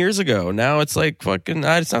 15 years ago. Now it's like fucking.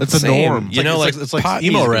 It's not It's the a same. norm. You know, It's like pop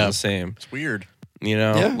emo music is rap. the same. It's weird. You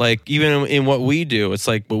know, Yeah. like even in what we do, it's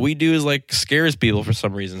like what we do is like scares people for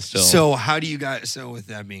some reason still. So how do you guys? So with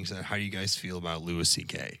that being said, how do you guys feel about Louis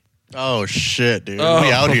C.K.? Oh shit, dude. Oh.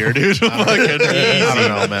 We out here, dude. Fucking I don't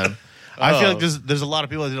know, easy. man. I feel Oh. like there's a lot of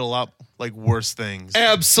people that did a lot like worse things.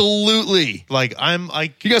 Absolutely. Like I'm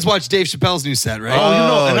like You guys watched Dave Chappelle's new set, right? Oh, you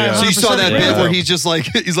know, and yeah. I So you saw 100% that agree bit with where him. he's just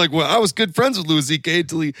like, well, I was good friends with Louis C.K.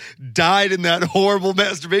 until he died in that horrible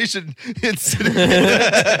masturbation incident.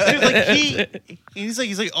 Dude, like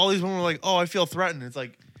he's like all these women were like, oh, I feel threatened. It's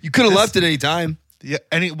like You could have left at any time. yeah,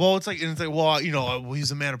 and it's like well, you know,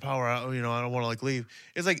 he's a man of power. I don't want to like leave.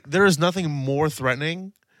 It's like there is nothing more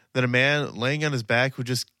threatening than a man laying on his back who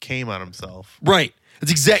just came on himself. Right.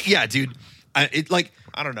 It's yeah, dude. I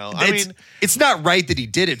don't know. It's not right that he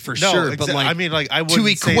did it for No, sure, but like, I mean, like I to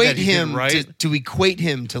wouldn't say equate that he did him right. to equate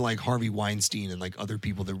him to like Harvey Weinstein and like other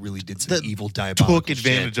people that really did some That evil diabolical took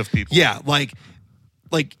advantage shit. of people. Yeah, like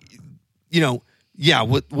you know, yeah,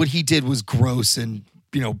 what he did was gross and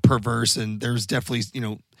perverse, and there's definitely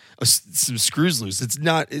some screws loose. It's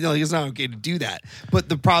not it's not okay to do that. But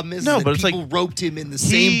the problem is, No, that but it's people like roped him in the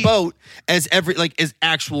same boat as as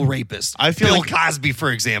actual rapists. I feel Bill like- Cosby,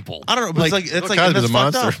 for example. I don't know, but it's like Cosby's that's a fucked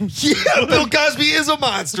monster. up. Yeah, Bill Cosby is a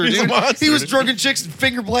monster, He's dude. a monster, He was dude. drugging chicks and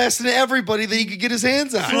finger blasting everybody that he could get his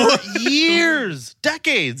hands on. For years,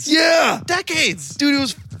 decades, Yeah, decades. dude, it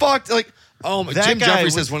was fucked. Like, oh my, That Jim guy Jeffries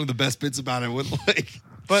was- says one of the best bits about it. With like,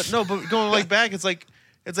 But going like back, it's like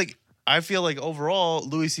I feel like overall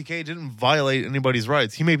Louis C.K. didn't violate anybody's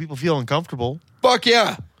rights. He made people feel uncomfortable, fuck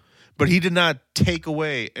yeah, but he did not take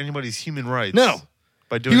away anybody's human rights. no.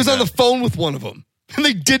 by doing He was on that. the phone with one of them, and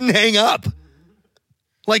they didn't hang up.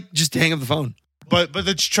 Like, just hang up the phone. but then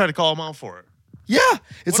you try to call him out for it. Yeah,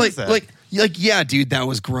 it's What like is that? like yeah, dude, that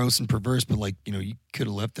was gross and perverse. But like, you could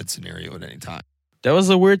have left that scenario at any time. that was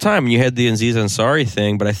a weird time. You had the Aziz Ansari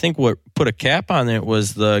thing, but I think what put a cap on it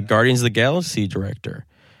was the Guardians of the Galaxy director.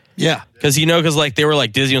 Yeah, Because like they were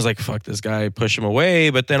like Disney was like fuck this guy, push him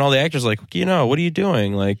away, but then all the actors were like what are you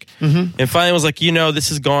doing like, and finally was like this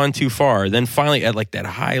has gone too far. Then finally at like that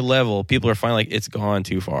high level, people are finally like it's gone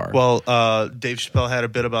too far. Well, Dave Chappelle had a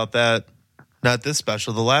bit about that. Not this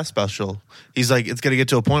special, the last special. He's like, it's going to get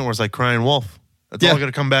to a point where it's like crying wolf. It's all going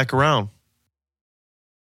to come back around.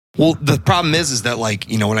 Well, the problem is that like,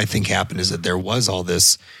 what I think happened is that there was all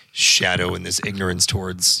this shadow and this ignorance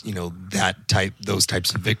towards, those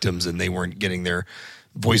types of victims, and they weren't getting their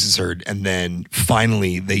voices heard. And then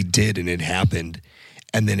finally they did, and it happened.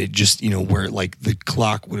 And then it just, where like the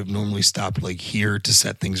clock would have normally stopped like here to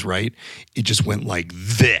set things right, it just went like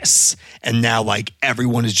this. And now like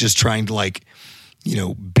everyone is just trying to like,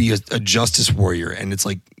 be a justice warrior. And it's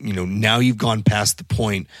like, now you've gone past the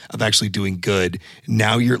point of actually doing good.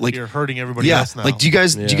 Now you're like, You're hurting everybody else now. like, do you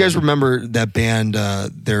guys remember that band,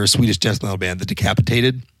 their Swedish death metal band, The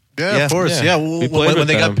Decapitated? Yeah, Yeah. of course. Yeah. Yeah, We played when with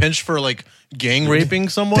they them. got pinched for like gang raping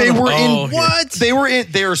someone. They were Oh, in what? They were in.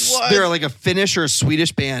 They're What? like a Finnish or a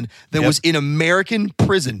Swedish band that Yep. was in American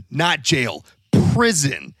prison, not jail,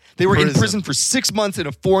 prison. They were in Prison. prison for 6 months in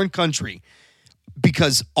a foreign country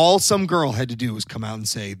because all some girl had to do was come out and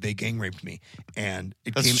say they gang raped me, and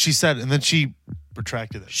it That's came. what she said, and then she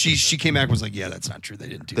retracted it. She came back and was like, yeah, that's not true. They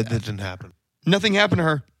didn't do that that. didn't happen. Nothing happened to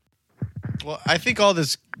her. Well, I think all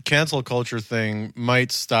this cancel culture thing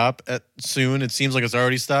might stop soon. It seems like it's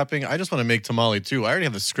already stopping. I just want to make Tamale too. I already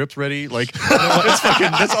have the script ready. Like,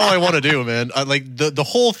 that's all I want to do, man. Like the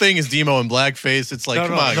whole thing is Demo and blackface. It's like,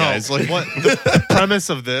 come on, guys. Like, What the premise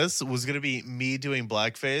of this was going to be me doing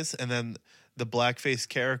blackface, and then the blackface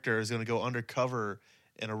character is going to go undercover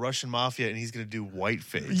in a Russian mafia, and he's going to do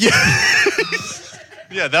whiteface.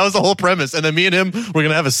 yeah, that was the whole premise. And then me and him, we're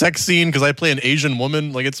gonna have a sex scene because I play an Asian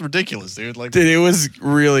woman. Like, it's ridiculous, dude. Like, Dude, it was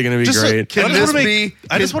really gonna be Just great. Can I just this want to make. be-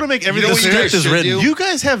 I just want to make everything. know what you the guys script is should written. do? You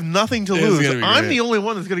guys have nothing to It's lose. gonna be I'm great. the only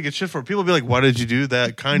one that's gonna get shit for it. People be like, "Why did you do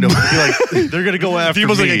that?" Kind of. Be like, they're gonna go after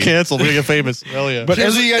people's me. gonna get canceled. We're gonna get famous. Hell yeah. But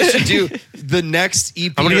here's what you guys should do. the next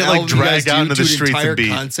EP. I'm gonna get, like, album you guys dragged out into do the an streets and entire beat.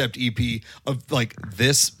 concept EP of like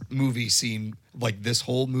this movie scene, like this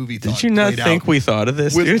whole movie. Did you not think we thought of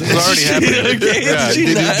this, dude? This is already happening. Okay, Yeah,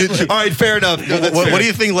 did you not? All right, fair enough. No, that's What fair. do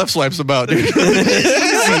you think Left Swipe's about, dude?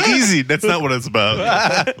 Easy. That's not what it's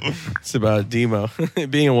about. It's about Demo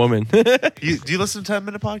being a woman. Do you listen to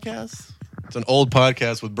 10-minute podcasts? It's an old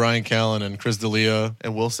podcast with Brian Callen and Chris D'Elia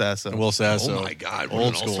And Will Sasso. and Will Sasso. Oh my God, what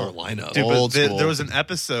Old an school. all-star lineup. Dude, but Old school. there was an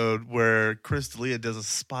episode where Chris D'Elia does a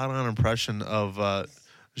spot-on impression of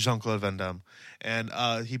Jean-Claude Van Damme.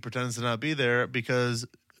 And he pretends to not be there because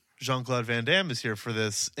Jean-Claude Van Damme is here for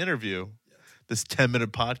this interview, this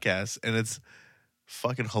 10-minute podcast, and it's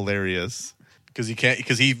fucking hilarious.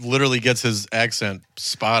 Because he literally gets his accent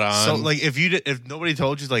spot on. So, like, if nobody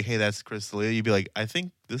told you, like, hey, that's Chris D'Elia, you'd be like, I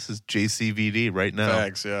think this is JCVD right now.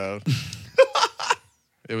 Facts, yeah.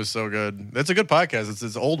 It was so good. It's a good podcast. It's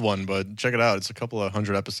an old one, but check it out. It's a couple of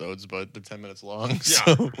 100 episodes, but they're 10 minutes long.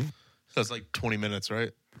 So So it's like 20 minutes,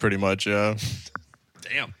 right? pretty much, yeah.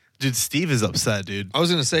 Damn. Dude, Steve is upset, dude. I was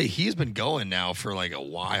gonna say he's been going now for like a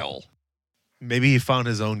while. Maybe he found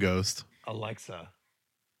his own ghost. Alexa,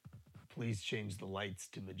 please change the lights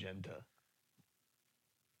to magenta.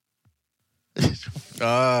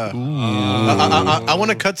 I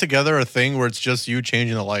want to cut together a thing where it's just you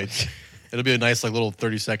changing the lights. It'll be a nice, like, little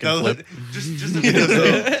 30-second clip. Just the videos,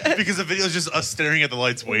 though. Because the video is just us staring at the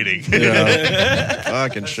lights waiting. Yeah.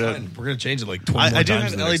 Fucking shit. Fine. We're gonna change it like 20 more I do times.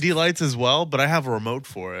 have in the next- LED lights as well, but I have a remote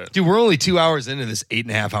for it. Dude, we're only 2 hours into this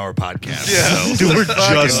 8.5-hour podcast. so- Dude, we're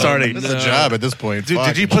Fucking- just starting. That's a job at this point. Dude, Fuck.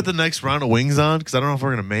 did you put the next round of wings on? Because I don't know if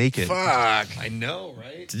we're going to make it. Fuck. I know,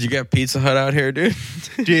 right? Did you get Pizza Hut out here, dude?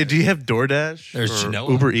 Do you have DoorDash? There's or Genoa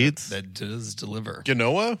Uber Eats? that does deliver.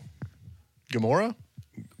 Genoa? Gamora?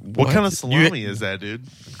 What kind of salami is that, dude?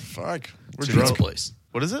 Fuck. We're It's a pizza drunk. place.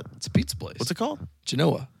 What is it? It's a pizza place. What's it called?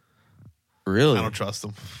 Genoa. Really? I don't trust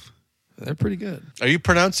them. They're pretty good. Are you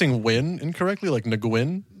pronouncing win incorrectly? Like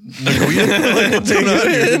Nguyen? Nguyen? What's going on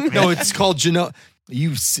here? No, it's called Genoa.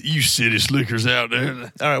 You city slickers out there.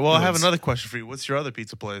 All right, well, I have it's- another question for you. What's your other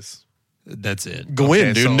pizza place? That's it.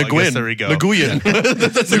 Nguyen, Okay, dude. so I guess Nguyen. there we go. Nguyen.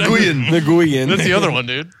 That's Nguyen. Nguyen. That's the other one,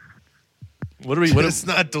 dude. What are we? What It's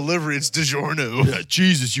not delivery, it's DiGiorno. Yeah,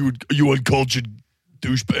 Jesus, you uncultured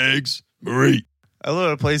douchebags. Marie. I live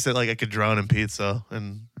at a place that, like, I could drown in pizza,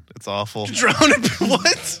 and it's awful. drown in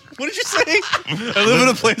what? What did you say? I live in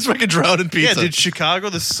a place where I can drown in Yeah, pizza. dude,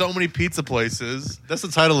 Chicago, there's so many pizza places. That's the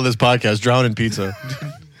title of this podcast: Drown in Pizza.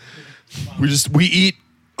 We eat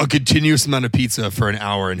a continuous amount of pizza for an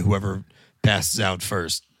hour, and whoever passes out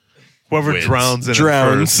first Whoever Wins. drowns in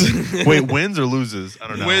Drowns. it first. Wait, wins or loses? I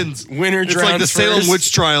don't know. wins. Winner It's drowns like the Salem first.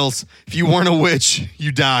 witch trials. If you weren't a witch,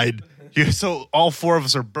 you died. So all four of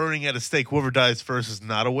us are burning at a stake. Whoever dies first is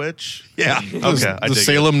not a witch? Yeah. Okay, I The dig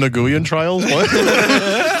Salem Nguyen trials. What?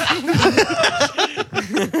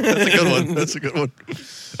 That's a good one. That's a good one.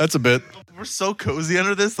 That's a bit. it. We're so cozy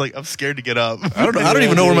under this. Like, I'm scared to get up. I don't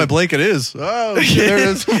even know where my blanket is. Oh, shit, there it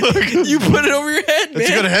is. You put it over your head, man. It's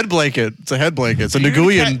a good head blanket. It's a head blanket. It's a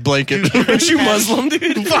Nguyen blanket. Aren't you Muslim,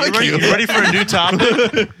 dude? Fuck You ready for a new topic?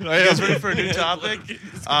 You I guys am. ready for a new topic?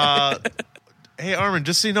 Hey, Armin,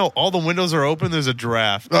 just so you know, all the windows are open. There's a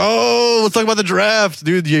draft. Oh, let's talk about the draft,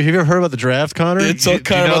 dude. Have you ever heard about the draft, Connor? It's all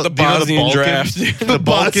kind of about the do you know the Bosnian Balkan- draft. The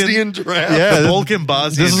Balkan draft. Yeah, the Balkan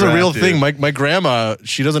Bosnian This is a draft, real dude. thing. My grandma,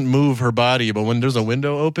 she doesn't move her body, but when there's a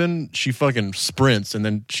window open, she fucking sprints, and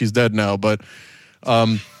then she's dead now. But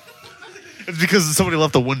It's because somebody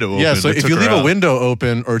left the window open. yeah, so that if took you her leave a out. window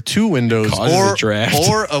open or two windows Causes a draft.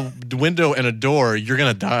 or a window and a door, you're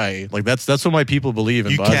gonna die. Like that's what my people believe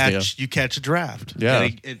in you Bosnia. catch a draft. Yeah.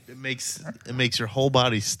 And it makes your whole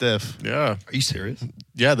body stiff. Yeah, Are you serious?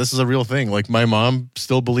 yeah, this is a real thing. Like my mom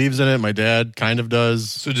still believes in it. My dad kind of does.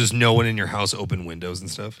 So does no one in your house open windows and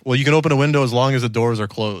stuff? Well, you can open a window as long as the doors are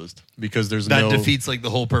closed because there's That no defeats like the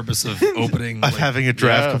whole purpose of opening. Of like, having a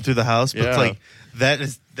draft Yeah. come through the house, but it's Yeah. like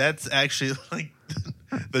that's actually like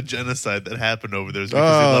the genocide that happened over there is Oh,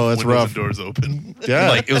 because they left that's windows rough. and doors open. Yeah,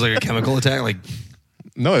 like it was like a chemical attack. Like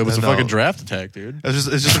no, it was a No. fucking draft attack, dude. It's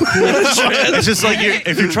just a cool. It's just like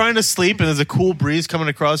if you're trying to sleep and there's a cool breeze coming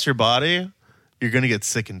across your body, you're gonna get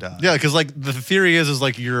sick and die. Yeah, because like the theory is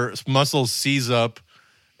like your muscles seize up,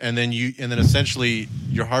 and then essentially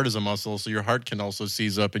your heart is a muscle, so your heart can also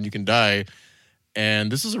seize up, and you can die.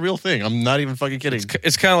 And this is a real thing. I'm not even fucking kidding.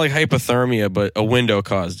 It's kind of like hypothermia, but a window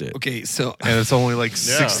caused it. okay, so and it's only like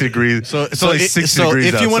 60 degrees. So, it's only 60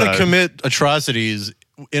 degrees if you want to outside. commit atrocities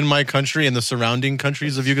in my country and the surrounding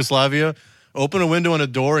countries of Yugoslavia, open a window and a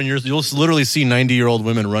door, and you'll literally see 90-year-old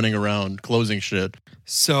women running around closing shit.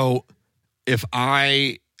 So if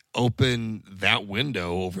I open that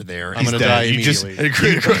window over there. I'm and gonna die You just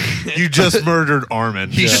immediately. you just murdered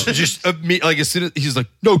Armin. He just like as soon as he's like,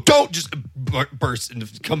 no, don't just burst and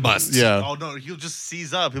combust. Yeah. Oh no, he'll just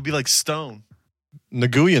seize up. He'll be like stone.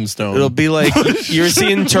 Naguyan stone. It'll be like you ever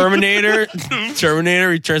seen Terminator?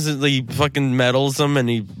 Terminator, he turns into, he fucking metals them and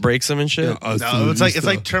he breaks them and shit. No, it's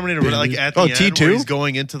like Terminator, but like at the end T2? where he's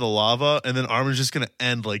going into the lava, and then Armin's just gonna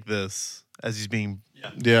end like this as he's being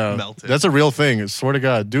yeah. melted. That's a real thing. I swear to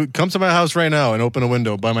God. Dude, come to my house right now and open a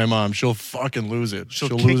window by my mom. She'll fucking lose it. She'll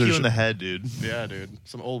lose kick her you in shit. the head, dude. Yeah, dude.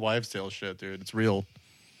 Some old wives' tale shit, dude. It's real.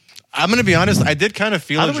 I'm going to be honest. I did kind of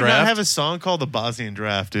feel How a do we not draft. have a song called the Bosnian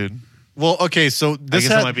Draft, dude? Well, okay, so I this guess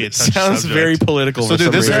that might be a touchy Sounds subject. very political. So, for dude,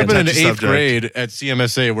 some this reason. happened in Touchy 8th subject. grade at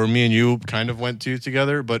CMSA where me and you kind of went to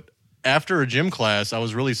together. But after a gym class, I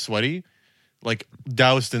was really sweaty, like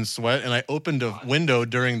doused in sweat. And I opened a window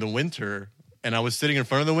during the winter. And I was sitting in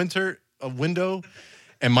front of a window.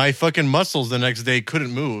 And my fucking muscles the next day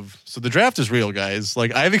couldn't move. So the draft is real, guys.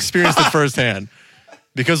 Like, I've experienced it firsthand.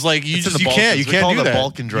 Because, like, you It's in just, the you can't Balkans. We call do it the that.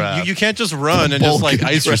 Balkan draft. You can't just run and just, like,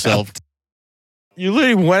 Balkan ice draft. yourself. You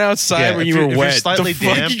literally went outside Yeah, when if you you're- were if you're wet. slightly The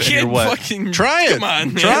fuck? damp You and can't you're wet. fucking Try it. Come on,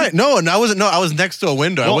 man. Try it. No, and I was next to a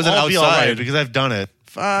window. I wasn't I'll be all outside. right because I've done it.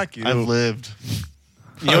 Fuck you. I've lived.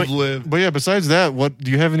 I've lived. But yeah, besides that, what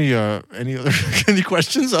do you have any other any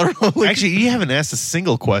questions? I don't know. Like, Actually, you haven't asked a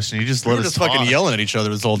single question. You just we let were us just fucking talk. yelling at each other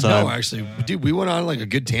this whole time. No, actually, dude, we went on like a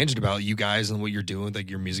good tangent about you guys and what you're doing with like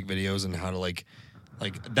your music videos and how to like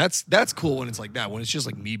that's cool when it's like that. When it's just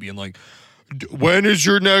like me being like, when is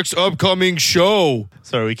your next upcoming show?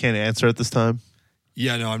 Sorry, we can't answer at this time.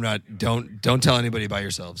 Yeah, no, I'm not. Don't tell anybody about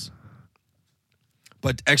yourselves.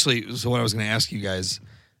 But actually, so what I was going to ask you guys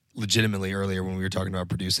legitimately earlier when we were talking about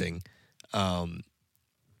producing,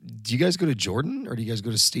 do you guys go to Jordan or do you guys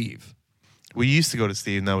go to Steve? We used to go to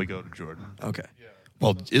Steve. Now we go to Jordan. Okay.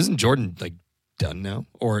 Well, isn't Jordan like done now,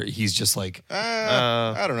 or he's just like?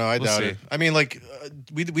 I don't know. I we'll doubt see. it. I mean, like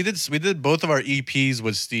we did both of our EPs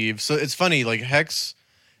with Steve. So it's funny. Like Hex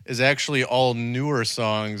is actually all newer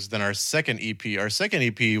songs than our second EP. Our second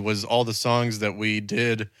EP was all the songs that we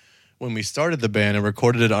did when we started the band and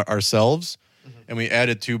recorded it ourselves, and we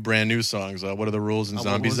added 2 brand new songs. What Are the Rules and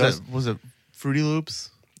Zombies? Was it Fruity Loops?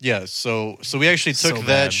 Yeah, so we actually took So that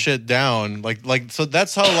bad. shit down. Like so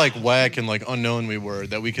that's how like whack and like unknown we were,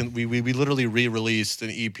 that we literally re-released an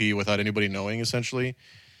EP without anybody knowing, essentially.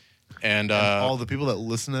 And All the people that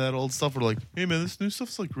listen to that old stuff were like, "Hey man, this new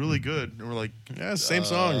stuff's like really good," and we're like, yeah, same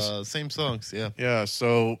songs. same songs." Yeah. Yeah,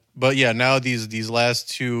 so but yeah, now these last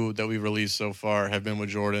 2 that we've released so far have been with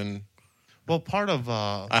Jordan. Well, part of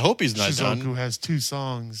I hope he's not Shizuku done. has 2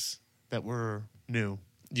 songs that were new.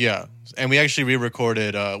 Yeah, and we actually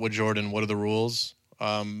re-recorded with Jordan What Are the Rules?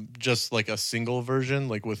 Just like a single version,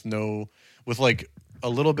 like with like a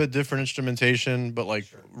little bit different instrumentation, but like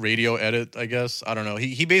radio edit, I guess. I don't know.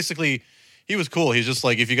 He basically, he was cool. He's just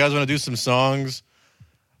like, if you guys want to do some songs,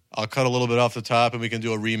 I'll cut a little bit off the top and we can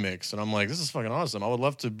do a remix. And I'm like, this is fucking awesome. I would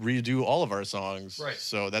love to redo all of our songs. Right.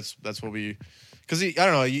 So that's what we, because I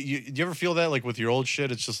don't know. Do you ever feel that like with your old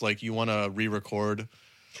shit? It's just like you want to re-record.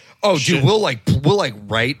 Oh, Shit. dude, we'll like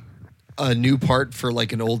write a new part for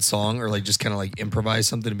like an old song, or like just kind of like improvise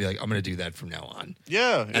something and be like, I'm gonna do that from now on.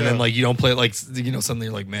 Yeah. And then like you don't play it like something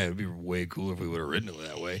you're like, man, it'd be way cool if we would have written it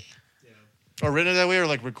that way. or written it that way, or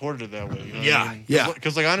like recorded it that way. You know what I mean? Yeah.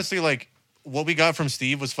 Because like honestly, like what we got from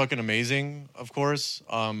Steve was fucking amazing, of course.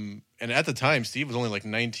 And at the time, Steve was only like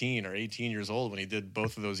 19 or 18 years old when he did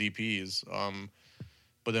both of those EPs.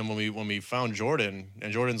 But then when we found Jordan,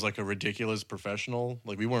 and Jordan's like a ridiculous professional,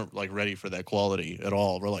 like we weren't like ready for that quality at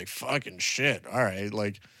all. We're like, fucking shit. All right.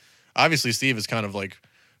 Like obviously Steve is kind of like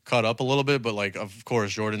caught up a little bit, but like of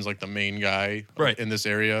course Jordan's like the main guy Right. in this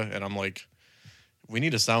area. And I'm like, we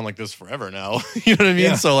need to sound like this forever now. You know what I mean?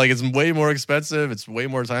 Yeah. So like it's way more expensive, it's way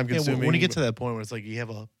more time Yeah, consuming. when you get to that point where it's like you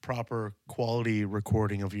have a proper quality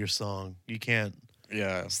recording of your song, you can't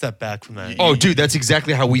yeah. step back from that. Oh, dude, that's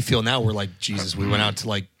exactly how we feel now. We're like, Jesus, we went out to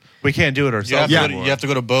like. We can't do it You ourselves. have, anymore. you have to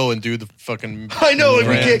go to Bo and do the fucking I know, and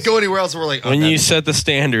we brands. can't go anywhere else. We're like, oh, When you that's- set the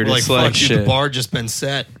standard, we're it's like, like fuck, dude, shit. the bar just been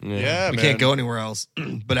set. Yeah, we man. can't go anywhere else.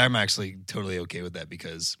 But I'm actually totally okay with that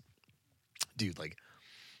because, dude, like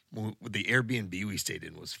the Airbnb we stayed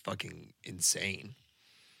in was fucking insane.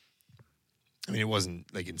 I mean, it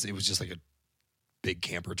wasn't like it was just like a big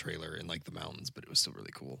camper trailer in like the mountains, but it was still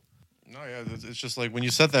really cool. No, yeah, it's just like when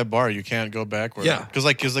you set that bar, you can't go backward. Yeah.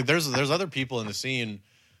 because there's other people in the scene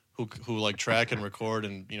who like track and record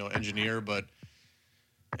and engineer,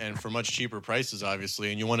 and for much cheaper prices,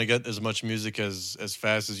 obviously. And you want to get as much music as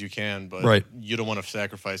fast as you can, but Right. you don't want to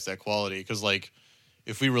sacrifice that quality because like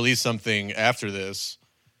if we release something after this,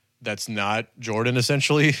 that's not Jordan.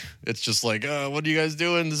 Essentially, it's just like, what are you guys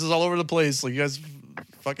doing? This is all over the place. Like, you guys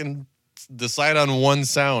fucking decide on one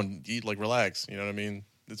sound. Like, relax. You know what I mean?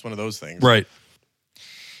 It's one of those things, Right.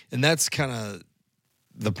 And that's kind of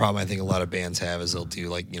the problem I think a lot of bands have is they'll do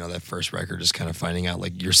like, that first record, just kind of finding out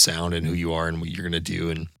like your sound and who you are and what you're going to do.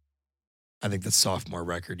 And I think the sophomore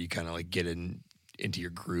record, you kind of like get into your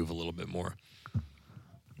groove a little bit more.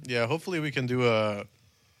 Yeah, hopefully we can do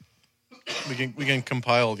we can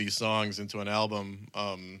compile these songs into an album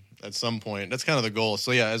at some point. That's kind of the goal.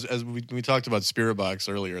 So yeah, as we talked about Spirit Box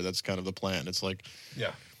earlier, that's kind of the plan. It's like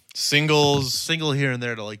singles, Single here and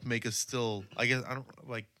there to like make us still. I guess I don't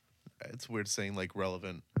like. It's weird saying like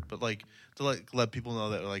relevant, but like to like let people know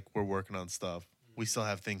that like we're working on stuff. We still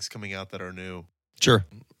have things coming out that are new. Sure.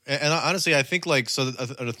 and honestly, I think like so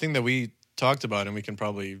the thing that we talked about, and we can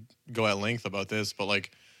probably go at length about this, but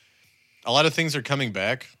like a lot of things are coming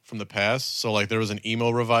back from the past. So like there was an emo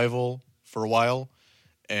revival for a while,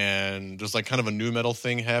 and there's like kind of a new metal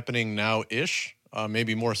thing happening now-ish,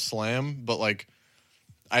 maybe more slam, but like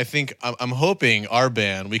I think I'm hoping our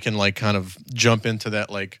band we can like kind of jump into that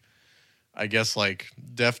like. I guess like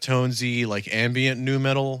Deftonesy, like ambient new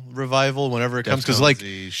metal revival whenever it comes, because like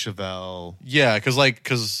Chevelle, yeah, because like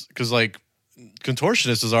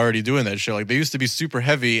Contortionist is already doing that shit. Like they used to be super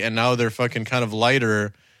heavy, and now they're fucking kind of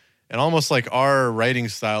lighter, and almost like our writing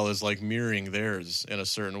style is like mirroring theirs in a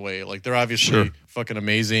certain way. Like they're obviously fucking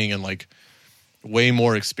amazing and like way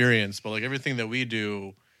more experienced, but like everything that we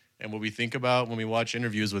do and what we think about when we watch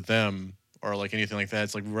interviews with them or like anything like that,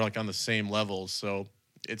 it's like we're like on the same level. So.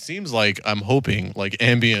 It seems like I'm hoping like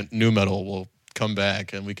ambient new metal will come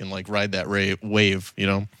back and we can like ride that wave, you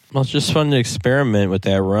know? Well, it's just fun to experiment with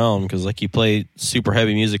that realm because like you play super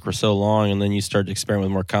heavy music for so long and then you start to experiment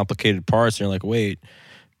with more complicated parts and you're like, wait,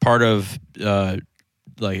 part of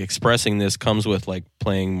like expressing this comes with like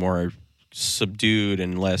playing more subdued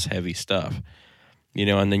and less heavy stuff,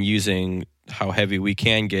 and then using how heavy we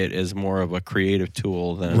can get as more of a creative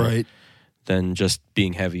tool than just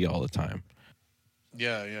being heavy all the time.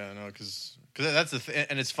 Yeah, no, because that's the thing,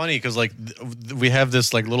 and it's funny because like we have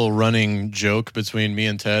this like little running joke between me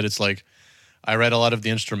and Ted. It's like I write a lot of the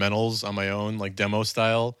instrumentals on my own, like demo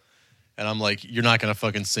style, and I'm like, you're not gonna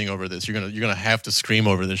fucking sing over this. You're gonna have to scream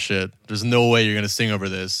over this shit. There's no way you're gonna sing over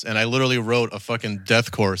this. And I literally wrote a fucking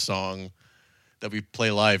deathcore song that we play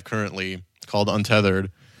live currently called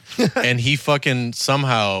Untethered. And he fucking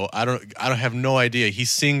somehow I don't have no idea. He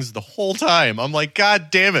sings the whole time. I'm like, God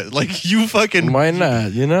damn it! Like you fucking why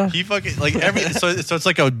not? He fucking like so it's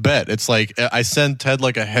like a bet. It's like I send Ted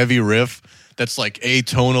like a heavy riff that's like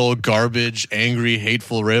atonal, garbage, angry,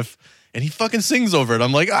 hateful riff, and he fucking sings over it.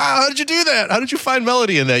 I'm like, how did you do that? How did you find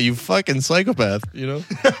melody in that? You fucking psychopath.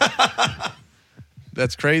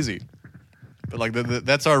 That's crazy. But like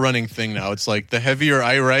that's our running thing now. It's like the heavier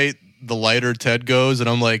I write, the lighter Ted goes, and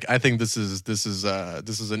I'm like, I think this is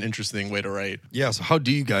an interesting way to write. Yeah. So how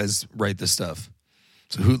do you guys write this stuff?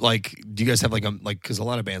 So who do you guys have because a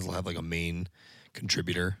lot of bands will have like a main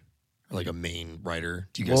contributor or like a main writer.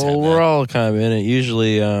 Do you guys have that? We're all kind of in it.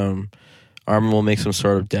 Usually, Armin will make some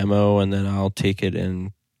sort of demo, and then I'll take it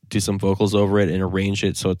and do some vocals over it and arrange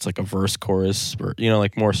it so it's like a verse, chorus, or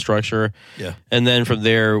like more structure. Yeah. And then from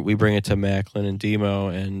there, we bring it to Macklin and Demo,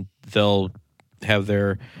 and they'll have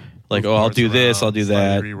their. Like, I'll do this, I'll do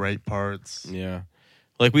that. Rewrite parts. Yeah.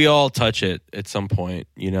 Like, we all touch it at some point,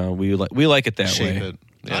 We like it that Shape way. it.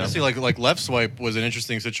 Yeah. Honestly, like Left Swipe was an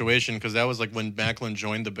interesting situation because that was like when Macklin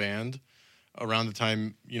joined the band around the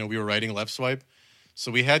time, we were writing Left Swipe. So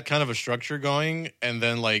we had kind of a structure going, and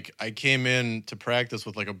then like I came in to practice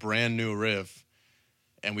with like a brand new riff,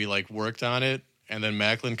 and we like worked on it, and then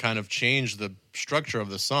Macklin kind of changed the structure of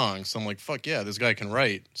the song. So I'm like, fuck yeah, this guy can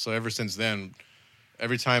write. So ever since then,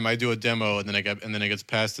 every time I do a demo and then it gets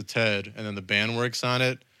passed to Ted and then the band works on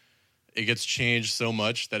it, it gets changed so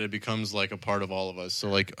much that it becomes like a part of all of us. So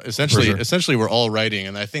like essentially we're all writing,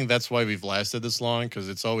 and I think that's why we've lasted this long because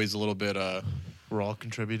it's always a little bit we're all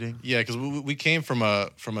contributing. Yeah, because we came from a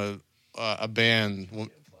band.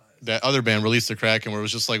 That other band released the Kraken, where it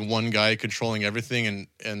was just like one guy controlling everything,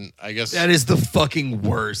 and I guess that is the fucking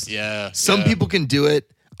worst. Yeah, some people can do it.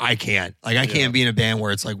 I can't. Like I can't be in a band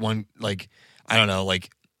where it's like one like. I don't know, like,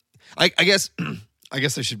 I guess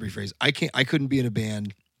I should rephrase. I couldn't be in a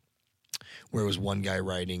band where it was one guy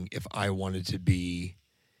writing if I wanted to be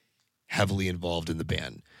heavily involved in the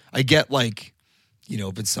band. I get like,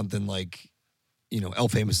 if it's something like, El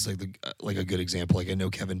Famous is like a good example. Like I know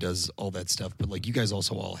Kevin does all that stuff, but like you guys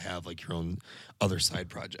also all have like your own other side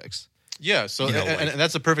projects. Yeah, so You know, and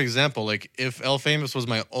that's a perfect example. Like, if El Famous was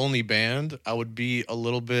my only band, I would be a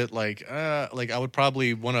little bit like I would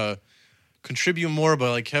probably want to contribute more,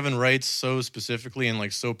 but like Kevin writes so specifically and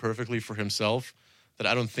like so perfectly for himself that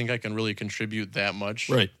I don't think I can really contribute that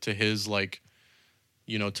much to his like,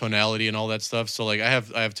 tonality and all that stuff. So like I have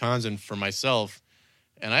Tanzen for myself,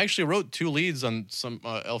 and I actually wrote 2 leads on some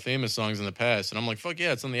El Famous songs in the past, and I'm like, fuck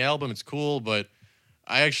yeah, it's on the album, it's cool, but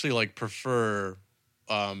I actually like prefer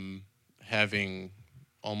having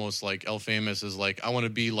almost like El Famous is like, I want to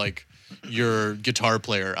be like your guitar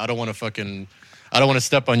player. I don't want to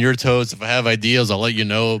step on your toes. If I have ideas, I'll let you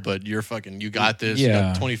know, but you got this. You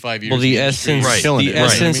got 25 years. Well, the essence, the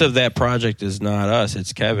essence of that project is not us.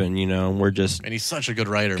 It's Kevin, and we're just... And he's such a good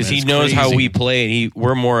writer. Because he knows how we play, and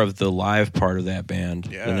we're more of the live part of that band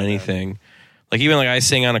than anything. Man. Like, even like I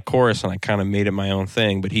sing on a chorus, and I kind of made it my own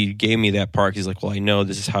thing, but he gave me that part. He's like, well, I know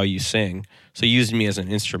this is how you sing. So he used me as an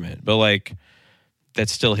instrument. But like,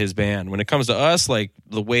 that's still his band. When it comes to us, like,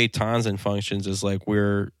 the way Tanzen functions is like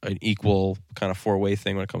we're an equal kind of 4-way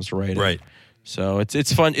thing when it comes to writing. Right. So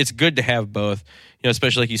it's fun. It's good to have both.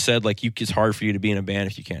 Especially like you said, like it's hard for you to be in a band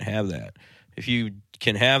if you can't have that. If you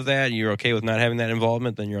can have that, and you're okay with not having that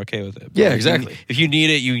involvement, then you're okay with it. But yeah, exactly. If you need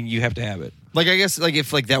it, you have to have it. Like, I guess, like,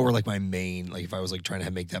 if like that were like my main, like if I was like trying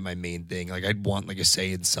to make that my main thing, like I'd want like a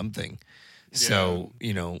say in something. Yeah. So,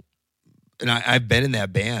 and I've been in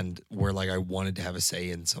that band where like I wanted to have a say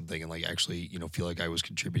in something and like actually, feel like I was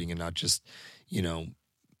contributing and not just, the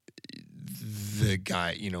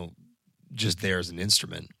guy, just there as an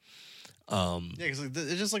instrument. Because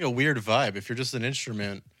it's just like a weird vibe. If you're just an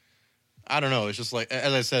instrument, I don't know. It's just like,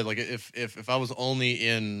 as I said, like if I was only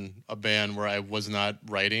in a band where I was not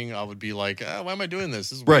writing, I would be like, why am I doing this?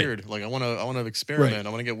 This is weird. Like I want to experiment. Right. I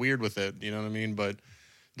want to get weird with it. You know what I mean? But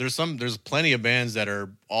there's plenty of bands that are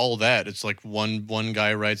all that. It's like one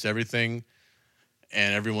guy writes everything,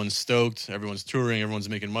 and everyone's stoked. Everyone's touring. Everyone's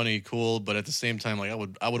making money. Cool. But at the same time, like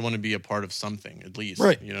I would want to be a part of something at least.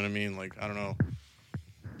 Right. You know what I mean? Like I don't know.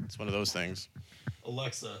 It's one of those things.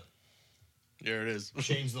 Alexa. There it is.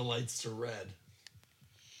 Change the lights to red.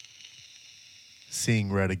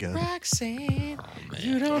 Seeing red again. Roxanne,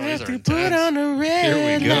 you don't have to put on the red.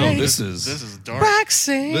 Here we go. light. This is dark.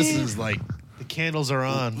 Roxanne. This is like the candles are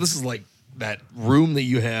on. This is like that room that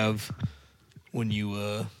you have when you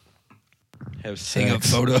have hang up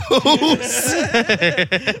photos.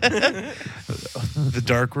 The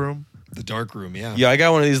dark room. The dark room, yeah. Yeah, I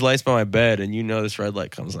got one of these lights by my bed, and this red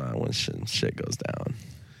light comes on when shit goes down.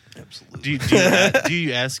 Absolutely. Do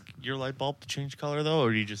you ask your light bulb to change color though,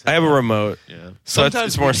 or do you just? I have a remote. Yeah. So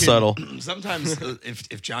it's more subtle. Sometimes,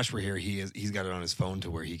 if Josh were here, he's got it on his phone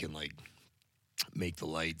to where he can like make the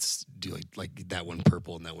lights do like that one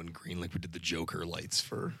purple and that one green, like we did the Joker lights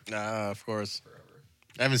for. Of course.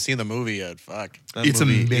 I haven't seen the movie yet. Fuck. It's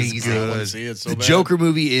amazing. I want to see it so the bad. Joker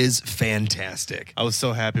movie is fantastic. I was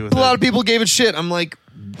so happy with it. A lot of people gave it shit. I'm like,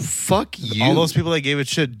 fuck you. All those people that gave it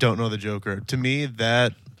shit don't know the Joker. To me,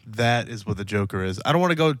 that is what the Joker is. I don't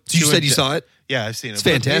want to go. You said you saw it? Yeah, I've seen it. It's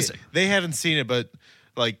fantastic. They haven't seen it, but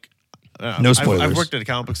like, no spoilers. I've worked at a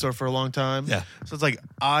comic book store for a long time. Yeah. So it's like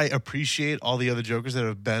I appreciate all the other Jokers that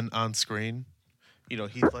have been on screen.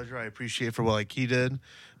 Heath Ledger, I appreciate for what like he did,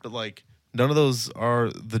 but like none of those are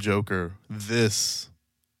the Joker. This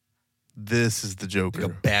is the Joker.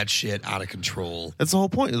 Like a bad shit, out of control. That's the whole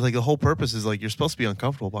point. Like the whole purpose is like you're supposed to be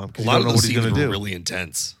uncomfortable by him because you A lot don't know of what those he's scenes going to were do. really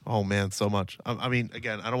intense. Oh man, so much. I mean,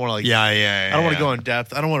 again, I don't want to like. Yeah. I don't want to go in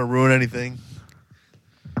depth. I don't want to ruin anything.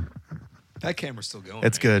 That camera's still going.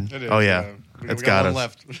 It's right? good. It is, Oh yeah, It's got one us.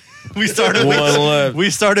 left. We started One left. We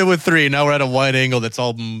started with 3. Now we're at a wide angle that's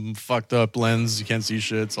all fucked up lens. You can't see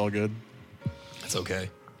shit. It's all good. That's okay.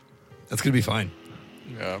 That's gonna be fine.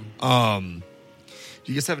 Yeah.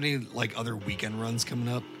 Do you guys have any like other weekend runs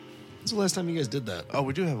coming up? When's the last time you guys did that? Oh,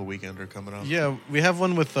 we do have a weekender coming up. Yeah, we have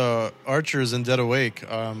one with Archers in Dead Awake,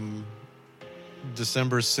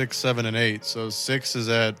 December 6, 7, and 8. So 6 is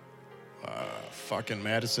at fucking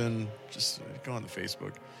Madison. Just go on the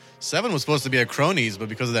Facebook. 7 was supposed to be at Cronies, but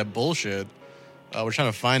because of that bullshit, we're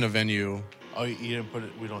trying to find a venue. Oh, you didn't put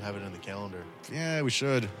it. We don't have it in the calendar. Yeah, we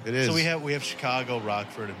should. It is. So we have Chicago,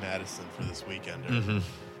 Rockford, and Madison for this weekender. Mm-hmm.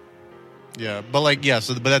 Yeah, but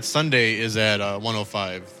but that Sunday is at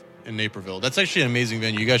 105 in Naperville. That's actually an amazing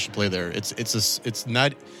venue. You guys should play there. It's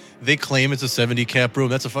not. They claim it's a 70 cap room.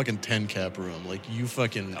 That's a fucking 10 cap room. Like it's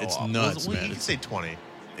nuts, man. You can say 20.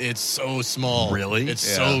 It's so small. Really? It's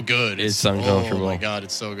so good. It's uncomfortable. Oh my god,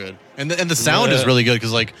 it's so good. And the sound is really good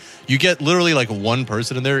because like you get literally like one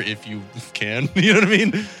person in there if you can. You know what I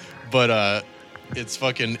mean? But It's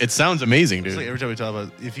fucking. It sounds amazing, It's dude. like every time we talk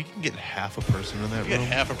about, if you can get half a person in that You get room,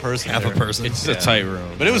 half a person. Half there. a person. It's a tight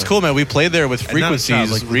room. But it was cool, man. We played there with And not- it's not,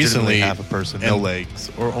 Frequencies like, legitimately recently. half a person, no and-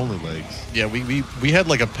 legs or only legs. Yeah, we had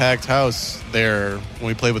like a packed house there when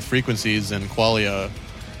we played with Frequencies and Qualia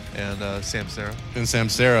And Sam Sarah, and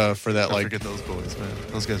Samsara for that don't like forget those boys, man.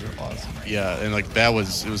 Those guys are awesome. yeah, and like it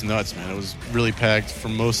was nuts, man. It was really packed for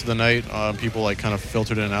most of the night. People like kind of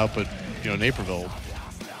filtered in and out, but Naperville,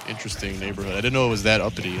 interesting neighborhood. I didn't know it was that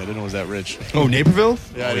uppity. I didn't know it was that rich. Oh, Naperville?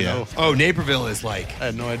 Yeah, I didn't know. Oh, Naperville is like I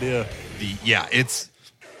had no idea. it's.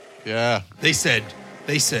 Yeah, They said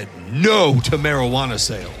no to marijuana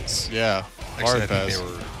sales. yeah. Actually, Hard I think pass. they were.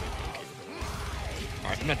 All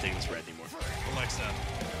right, I'm not taking this red anymore. Alexa.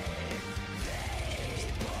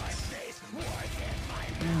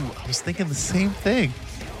 Ooh, I was thinking the same thing.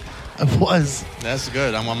 I was. That's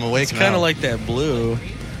good. I'm awake It's now. kind of like that blue.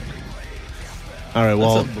 All right,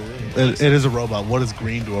 well, unbelievable. it is a robot. What is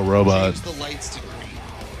green to a robot? Change the lights to green.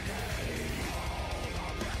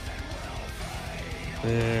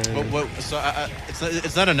 So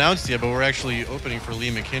it's not announced yet, but we're actually opening for Lee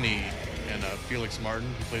McKinney and Felix Martin,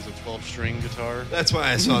 who plays a 12-string guitar. That's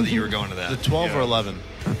why I saw that you were going to The that. 12 or Yeah. 11?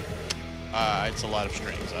 It's a lot of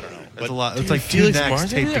strings. I don't know. That's a lot. It's Dude, like two Felix necks Martin?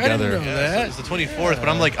 taped I didn't together. know Yeah, that. it's the 24th, but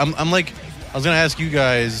I'm like, I was gonna ask you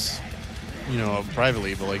guys,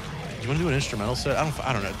 privately, but like, do you want to do an instrumental set?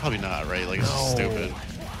 I don't know. Probably not, right? Like, it's just stupid.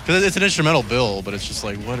 Because it's an instrumental bill, but it's just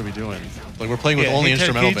like, what are we doing? Like, we're playing with Yeah, only hey, Ted,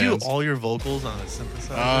 instrumental can you bands. do all your vocals on a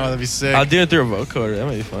synthesizer? Oh, that'd be sick. I'll do it through a vocoder. That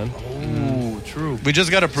might be fun. Ooh, true. We just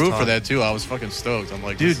got approved for talk. that too. I was fucking stoked. I'm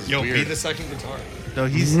like, Dude, this is Yo, weird. be the second guitar. No,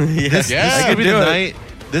 he's Yeah. this Yeah, could be do the it. night.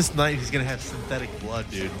 This night he's gonna have synthetic blood,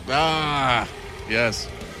 dude. Yes.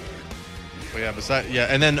 But yeah,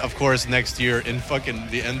 and then of course next year in fucking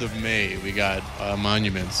the end of May we got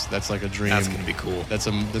Monuments. That's like a dream. That's gonna be cool. That's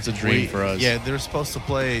a dream for us. Yeah, they're supposed to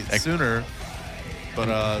play sooner,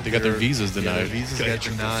 but They got their visas Yeah, their denied. visas got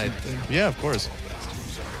denied. Yeah, of course.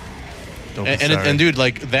 Don't be And sorry. dude,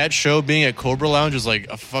 like that show being at Cobra Lounge is like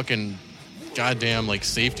a fucking goddamn like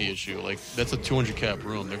safety issue. Like that's a 200 cap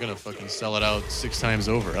room. They're gonna fucking sell it out 6 times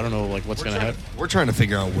over. I don't know like what's gonna happen. We're trying to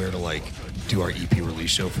figure out where to like do our EP release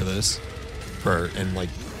show for this.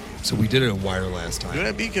 So we did it in Wire last time. Do it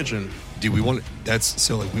at B Kitchen. Dude, we want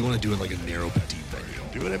we want to do it like a narrow but deep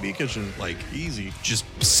venue. Do it at B Kitchen. Like Easy. just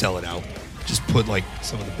sell it out. Just put like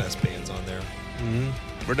some of the best bands on there.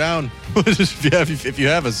 We're down. if you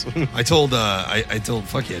have us. I told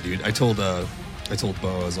fuck yeah, dude. I told Bo,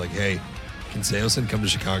 I was like, hey, can Seosin come to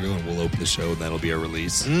Chicago and we'll open the show and that'll be our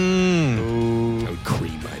release. I would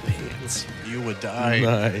cream my pants. You would die.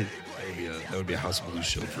 Nice. That would be a House of Blues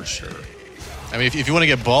show for sure. I mean, if you want to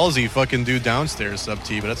get ballsy, fucking do downstairs sub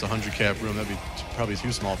T, but that's a 100 cap room. That'd be probably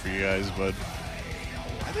too small for you guys, but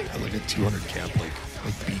I think I like a 200 cap, like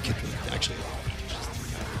B Kitchen. Actually,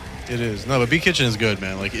 it is. No, but B Kitchen is good,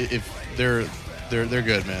 man. Like if they're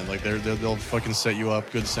good, man. Like they'll fucking set you up,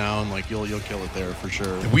 good sound. Like you'll kill it there for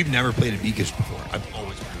sure. we've never played at B Kitchen before. I've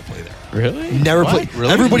always wanted to play there. Really? Never What? played.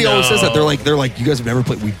 Really? Everybody always says that. No. They're like, you guys have never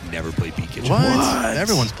played. We've never played B Kitchen.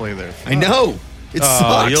 Everyone's played there. I know. It Oh,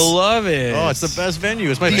 sucks. you'll love it. Oh, it's the best venue.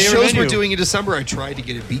 It's my These favorite shows venue. we're doing in December, I tried to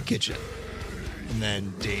get a Beat Kitchen, and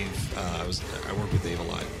then Dave, I work with Dave a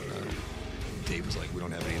lot. Dave was like, we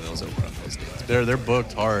don't have any of those open on those days. They're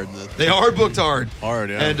booked hard. They are booked hard. Hard,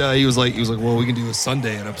 yeah. And he was like, well, we can do a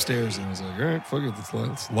Sunday and upstairs, and I was like, all right, fuck it,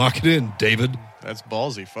 let's lock it in, David. That's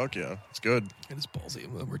ballsy. Fuck yeah, it's good. It is ballsy.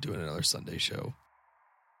 And we're doing another Sunday show,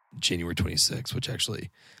 January 26th, which actually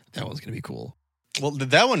that one's gonna be cool. Well,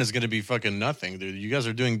 that one is going to be fucking nothing, dude. You guys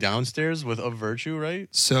are doing downstairs with Of Virtue, right?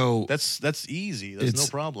 So That's easy. That's no it's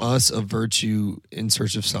problem. Us, Of Virtue, In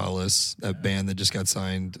Search of Solace, that band that just got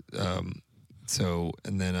signed. And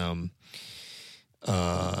then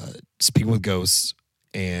Speaking with Ghosts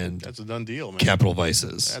and That's a done deal, man. Capital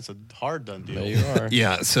Vices. That's a hard done deal. There you are.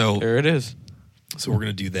 Yeah, so There it is. we're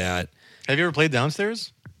gonna do that. Have you ever played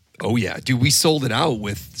downstairs? Oh yeah, dude, we sold it out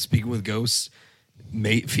with Speaking with Ghosts,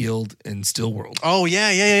 Matefield, and Stillworld. Oh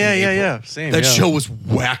yeah. Same. That yeah. show was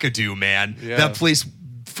wackadoo, man. Yeah. That place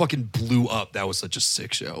fucking blew up. That was such a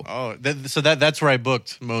sick show. Oh, that's where I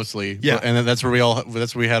booked mostly. Yeah. and then that's where we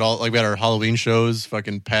had all like we had our Halloween shows,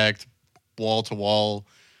 fucking packed, wall to wall,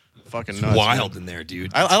 fucking It's nuts, wild man. in there,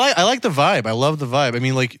 dude. I like the vibe. I love the vibe. I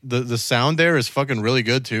mean, like the sound there is fucking really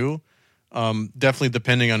good too. Definitely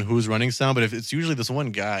depending on who's running sound, but if it's usually this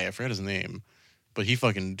one guy, I forgot his name, but he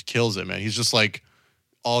fucking kills it, man. He's just like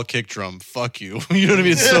all kick drum. Fuck you. You know what I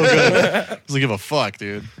mean? It's so good. Doesn't give a fuck,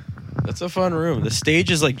 dude. That's a fun room. The stage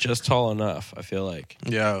is like just tall enough, I feel like.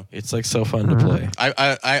 Yeah. It's like so fun to play.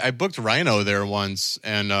 I booked Rhino there once,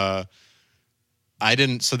 and I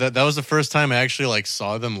didn't. So that was the first time I actually like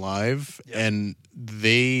saw them live, and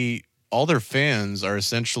all their fans are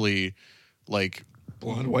essentially like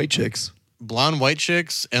Blonde white chicks. blonde white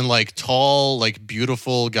chicks and like tall, like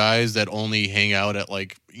beautiful guys that only hang out at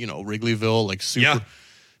like Wrigleyville, like super. Yeah.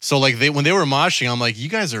 So like when they were moshing, I'm like, you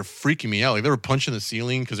guys are freaking me out. Like they were punching the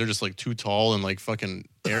ceiling because they're just like too tall and like fucking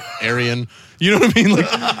Aryan. You know what I mean?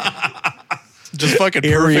 Like just fucking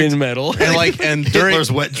Aryan perfect metal. and during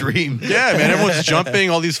Hitler's wet dream. yeah, man, everyone's jumping,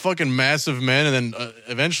 all these fucking massive men, and then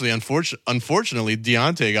eventually, unfortunately,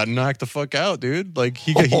 Deontay got knocked the fuck out, dude. Like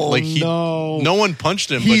no one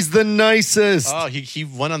punched him. He's the nicest. Oh, he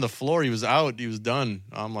went on the floor. He was out. He was done.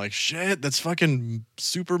 I'm like, shit, that's fucking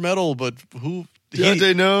super metal. But who?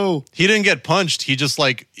 Deontay, no. He didn't get punched. He just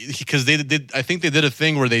like because they did. I think they did a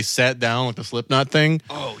thing where they sat down like the Slipknot thing.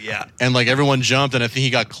 Oh yeah. And like everyone jumped, and I think he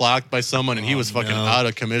got clocked by someone, and he was fucking out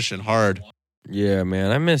of commission hard. Yeah,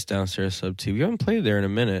 man, I miss Downstairs Sub T. We haven't played there in a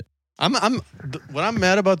minute. What I'm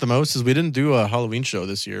mad about the most is we didn't do a Halloween show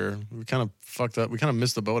this year. We kind of fucked up. We kind of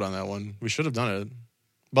missed the boat on that one. We should have done it.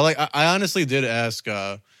 But like I honestly did ask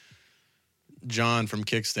John from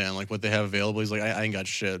Kickstand like what they have available. He's like, I ain't got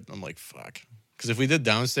shit. I'm like, fuck. Because if we did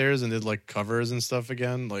Downstairs and did like covers and stuff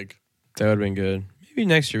again, like That would have been good. Maybe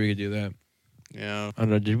next year we could do that. yeah, I don't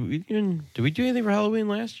know. Did we do anything for Halloween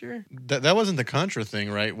last year? that wasn't the Contra thing,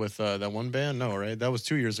 right? With that one band, no, right? That was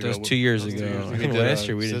 2 years ago. That was 2 years That was ago. 2 years ago. I think We did, last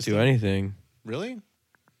year we didn't System. do anything. Really?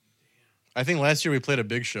 I think last year we played a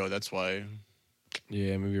big show. That's why.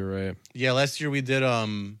 Yeah, maybe you're right. Yeah, last year we did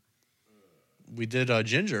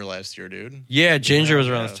Ginger last year, dude. Yeah, Ginger was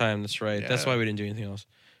around yeah. this time. That's right. That's Yeah. why we didn't do anything else.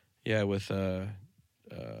 Yeah, with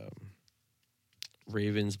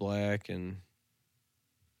Ravens Black and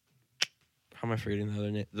how am I forgetting the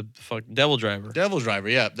other name? The fuck Devil Driver. Devil Driver,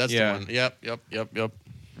 yeah, that's Yeah. the one. Yep.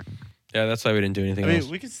 Yeah, that's why we didn't do anything I mean, else.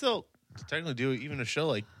 we could still technically do even a show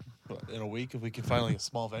like in a week if we can find like a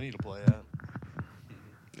small venue to play at.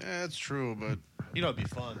 Yeah, that's true, but You know, it'd be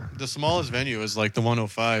fun. the smallest venue is like the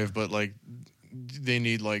 105, but like they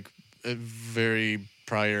need like a very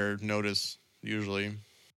prior notice usually.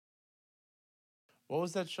 What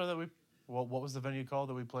was that show that we? What was the venue called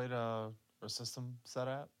that we played our system set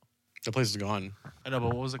at? The place is gone. I know, but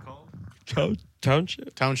what was it called?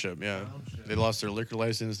 Township. Township, yeah. They lost their liquor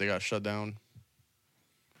license. They got shut down.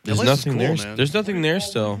 There's place is nothing cool, there. man. There's nothing there What do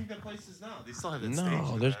still. you think that place is now? They still have that stage.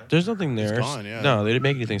 No, in there's there. there's nothing there. gone, yeah. No, they didn't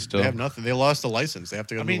make anything still. They have nothing. They lost the license. They have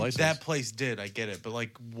to get I a new mean, license. that place did. I get it, but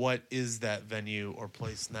like, what is that venue or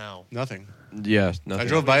place now? Nothing. Yeah, nothing. I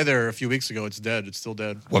drove by there a few weeks ago. It's dead. It's still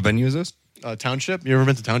dead. What venue is this? Township. You ever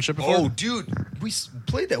been to Township before? Oh, dude, we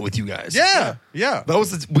played that with you guys. yeah. That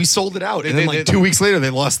was we sold it out, and then they- like 2 weeks later, they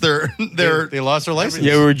lost their. They lost their license.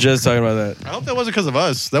 Yeah, we were just talking about that. I hope that wasn't because of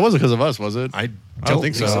us. That wasn't because of us, was it? I don't don't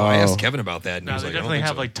think think so. so. I Oh. asked Kevin about that, and he No, was they like, I don't definitely think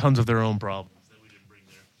have so. like tons of their own problems that we didn't bring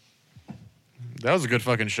there. That was a good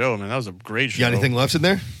fucking show, man. That was a great show. You got anything left in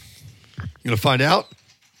there? You gonna find out?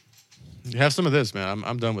 You have some of this, man.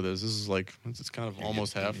 I'm done with this. This is like it's kind of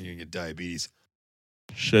almost half. You're gonna get diabetes.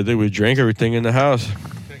 Shit, I think we drank everything in the house.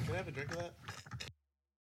 Can I have a drink of that?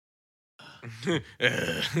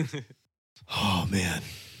 Oh man,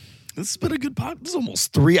 this has been a good pod. This is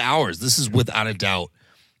almost 3 hours. This is without a doubt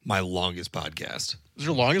my longest podcast. Is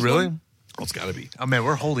your longest Really? one? Oh, it's got to be, Oh man,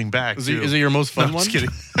 we're holding back. Is too. it your most fun No, one? I'm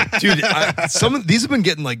just kidding. dude. Some of these have been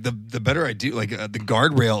getting like the better I do. Like the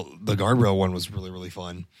guardrail. The guardrail one was really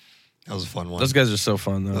fun. That was a fun one. Those guys are so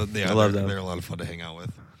fun though. Yeah, I love they're them. a lot of fun to hang out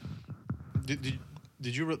with.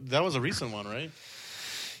 Did you? That was a recent one, right?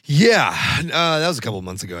 Yeah, that was a couple of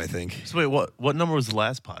months ago, I think. So wait, what number was the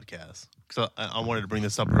last podcast? Because I wanted to bring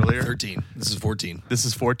this up earlier. 13. This is 14. This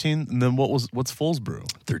is 14, and then what's Fool's Brew?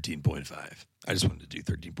 13.5. I just wanted to do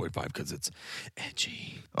 13.5 because it's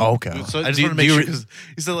edgy. Oh, okay. So I just do- want to do make you sure re- because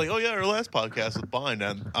he said like, oh yeah, our last podcast was Bind,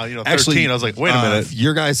 and 13. Actually, I was like, wait a minute.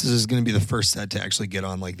 Your guys is going to be the first set to actually get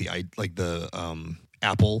on like the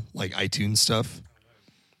Apple like iTunes stuff.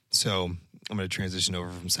 So I'm going to transition over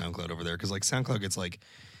from SoundCloud over there because like SoundCloud gets like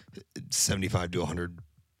 75 to 100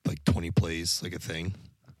 like 20 plays like a thing,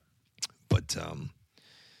 but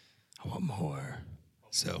I want more.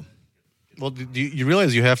 So Well, do you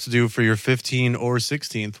realize you have to do for your 15 or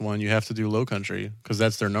 16th one? You have to do Low Country because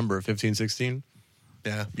that's their number, 15, 16.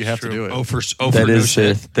 Yeah, You have to do it. that That is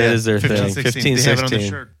is that is their 15, thing. 16. 15, They have it on their 16.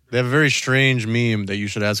 shirt. They have a very strange meme that you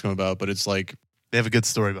should ask them about, but it's like They have a good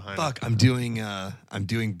story behind it. Fuck, I'm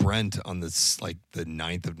doing Brent on this like the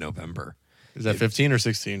 9th of November. is that 15 or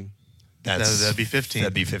 16? That'd be 15.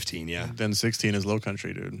 That'd be 15, yeah. Then 16 is low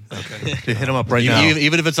country, dude. Okay. Dude, hit him up right now.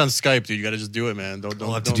 Even if it's on Skype, dude, you got to just do it, man.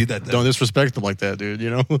 I'll have to do that then. Don't disrespect them like that, dude.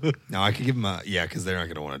 You know. No, I could give them because they're not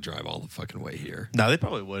going to want to drive all the fucking way here. No, they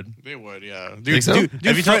probably would. They would, yeah. Think Dude, so?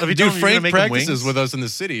 Have you told him you're Frank gonna make him practices wings? with us in the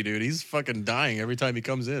city, dude. He's fucking dying every time he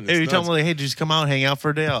comes in. Hey, you It's tell nuts. them, like, hey, just come out, hang out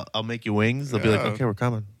for a day. I'll make you wings. They'll be like, Yeah. okay, we're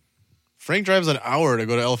coming. Frank drives an hour to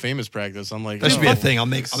go to El Famous practice. I'm like, That should oh. be a thing. I'll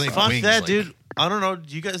make Fuck wings, that, like- dude. I don't know.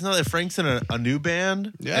 Do you guys know that Frank's in a new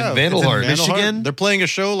band? Yeah, And Vandalheart. it's in Michigan? They're playing a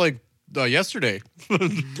show like yesterday.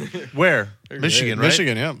 Where? Michigan, right?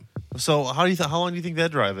 Michigan, yeah. So how long do you think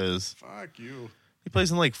that drive is? Fuck you. He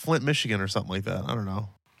plays in like Flint, Michigan or something like that. I don't know.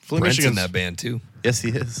 Flint, Brent's in Michigan's. that band too. Yes, he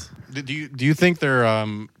is. Do you think their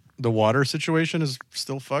the water situation is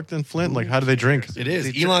still fucked in Flint? Like, how do they drink? It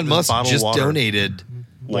is. They Elon drink this Musk bottled just water. donated.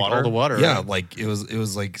 Like all the water. Yeah, right? like it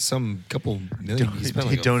was like some couple million. He, spent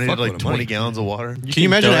He like a donated fuckload like of 20 money. gallons of water. Can you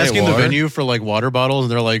imagine donate asking the water? venue for like water bottles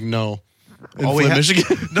and they're like, no. In All we Flint, have-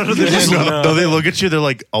 Michigan. No, they just, no, they look at you. They're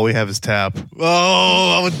like, all we have is tap.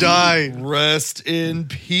 Oh, I would die. Rest in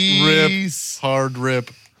peace. Hard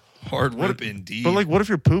rip. Hard rip indeed. But like, what if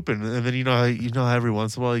you're pooping and then you know how every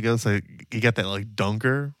once in a while you got that like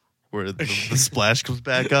dunker where the splash comes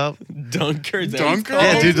back up. Dunker. Dunker?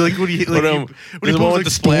 Yeah, dude. Like when you What, like, um, when the you one poop,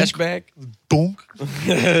 with the like, splashback? boom,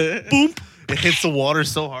 boom. It hits the water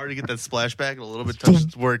so hard you get that splashback and a little bit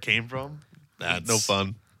touches where it came from. That's No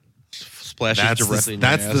fun. Splashes That's directly in your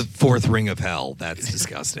that's ass. the fourth ring of hell. That's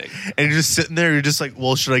disgusting. And you're just sitting there. You're just like,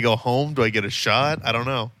 well, should I go home? Do I get a shot? I don't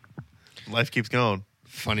know. Life keeps going.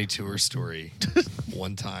 Funny tour story.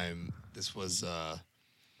 One time, this was, I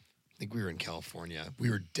think we were in California. We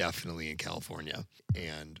were definitely in California.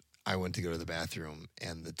 And I went to go to the bathroom,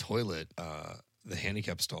 and the toilet, the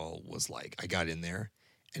handicap stall was like, I got in there,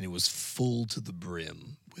 and it was full to the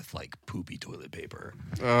brim with like poopy toilet paper.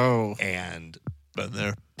 Oh. And Been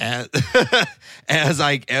there. as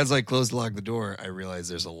I closed and locked the door, I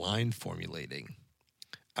realized there's a line formulating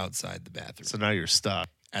outside the bathroom. So now you're stuck.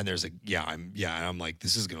 And there's and I'm like,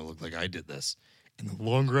 this is gonna look like I did this. And the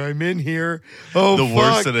longer I'm in here, The fuck,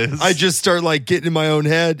 worse it is. I just start like getting in my own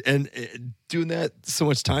head and doing that. So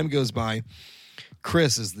much time goes by.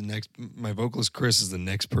 My vocalist Chris is the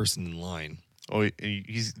next person in line. Oh,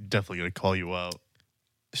 he's definitely gonna call you out.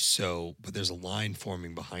 So, but there's a line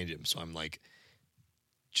forming behind him. So I'm like,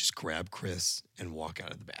 just grab Chris and walk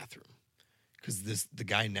out of the bathroom. Because the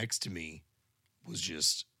guy next to me was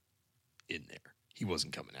just in there. He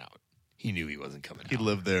wasn't coming out. He knew he wasn't coming He out.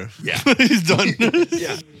 lived there. Yeah. He's done.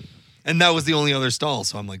 Yeah. And that was the only other stall.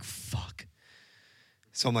 So I'm like, fuck.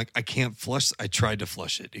 So I'm like, I can't flush. I tried to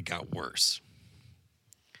flush it. It got worse.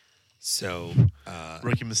 So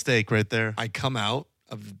Rookie mistake right there. I come out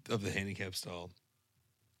of the handicap stall.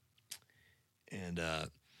 And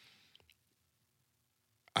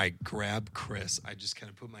I grab Chris. I just kind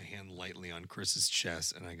of put my hand lightly on Chris's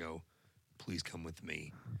chest. And I go, please come with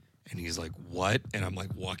me. And he's like, what? And I'm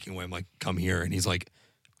like walking away. I'm like, come here. And he's like,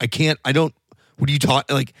 I can't, I don't, what are you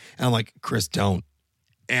talking? Like, and I'm like, Chris, don't.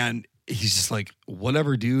 And he's just like,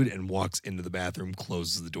 whatever, dude. And walks into the bathroom,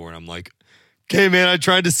 closes the door. And I'm like, okay, man, I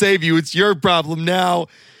tried to save you. It's your problem now.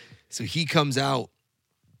 So he comes out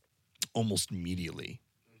almost immediately.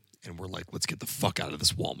 And we're like, let's get the fuck out of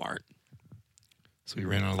this Walmart. So we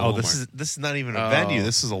ran out of the Walmart. This is not even a venue.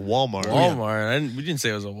 This is a Walmart. Walmart. We didn't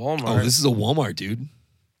say it was a Walmart. Oh, this is a Walmart, dude.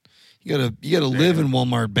 You gotta live in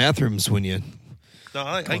Walmart bathrooms when you No,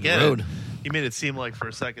 I on the get road. it. You made it seem like for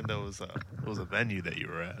a second that it was a venue that you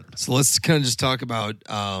were at. So let's kind of just talk about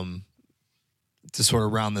to sort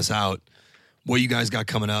of round this out, what you guys got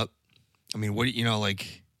coming up. I mean, what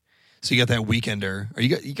like? So you got that Weekender. Are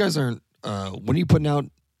you guys aren't? When are you putting out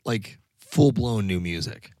like full blown new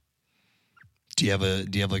music? Do you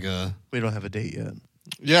have like a? We don't have a date yet.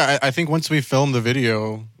 Yeah, I think once we film the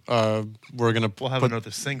video, we're gonna We'll have another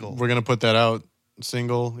single. We're gonna put that out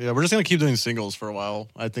single. Yeah, we're just gonna keep doing singles for a while.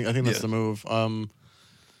 I think that's the move.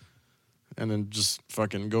 And then just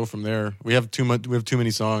fucking go from there. We have too much. We have too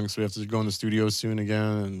many songs. So we have to go in the studio soon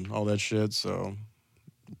again and all that shit. So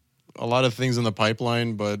a lot of things in the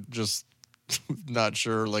pipeline, but just not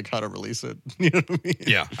sure like how to release it. You know what I mean?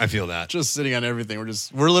 Yeah, I feel that. Just sitting on everything.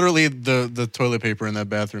 We're literally the toilet paper in that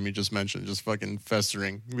bathroom you just mentioned, just fucking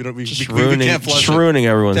festering. We can't flush it. ruining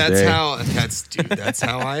everyone's That's day. that's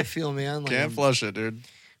how I feel, man. Like, Can't flush it, dude.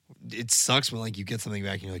 it sucks when like you get something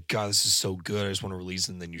back and you're like, God, this is so good. I just want to release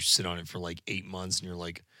it. And then you sit on it for like 8 months and you're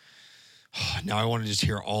like, oh, now I want to just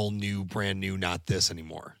hear all new, brand new, not this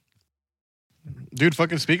anymore. Dude,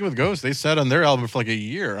 fucking Speaking with Ghosts, they sat on their album for like a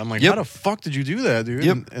year. I'm like, Yep. how the fuck did you do that, dude?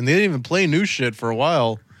 Yep. And they didn't even play new shit for a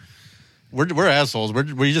while. We're assholes.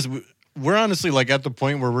 we're honestly like at the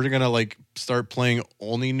point where we're gonna like start playing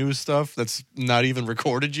only new stuff that's not even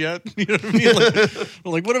recorded yet. You know what I mean? Like,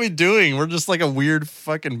 we're like, what are we doing? We're just like a weird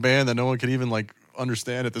fucking band that no one can even like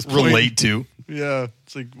understand at this point. Relate to. Yeah,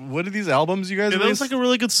 it's like, what are these albums you guys? Yeah, that was like a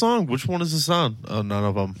really good song. Which one is this on? Oh, none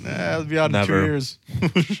of them. it'll be out in 2 Never. years.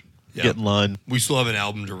 Yeah. Get in line. We still have an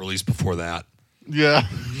album to release before that. Yeah.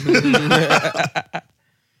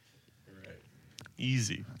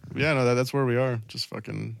 Easy. Yeah, no, that's where we are. Just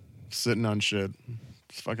fucking sitting on shit.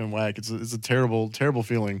 It's fucking whack. It's a terrible, terrible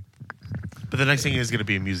feeling. But the next thing is going to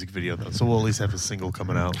be a music video, though. So we'll at least have a single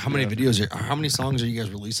coming out. How many videos how many songs are you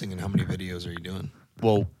guys releasing, and how many videos are you doing?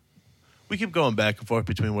 Well, we keep going back and forth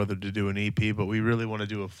between whether to do an EP, but we really want to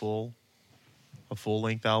do a full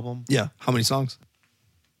length album. Yeah. How many songs?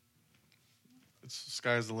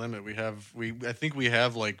 Sky's the limit. I think we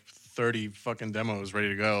have like 30 fucking demos ready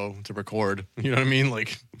to go to record. You know what I mean?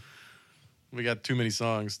 Like, we got too many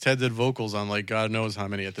songs. Ted did vocals on like God knows how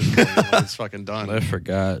many at this point. It's fucking done. I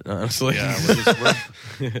forgot, honestly.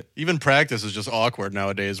 Yeah, even practice is just awkward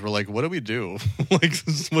nowadays. We're like, what do we do? Like,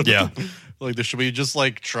 should we just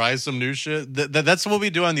like try some new shit? That's what we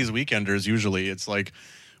do on these weekenders usually. It's like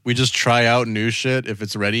we just try out new shit if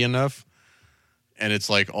it's ready enough. And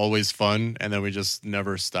it's like always fun, and then we just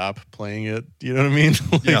never stop playing it. You know what I mean?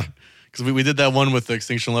 Like, Yeah. Because we did that one with the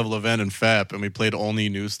Extinction Level event and FAP, and we played only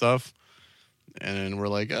new stuff. And we're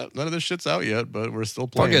like, none of this shit's out yet, but we're still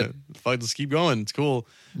playing it. Fuck, let's keep going. It's cool.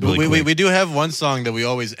 Really We do have one song that we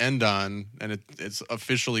always end on, and it's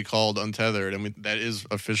officially called Untethered, and that is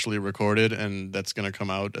officially recorded, and that's going to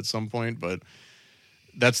come out at some point. But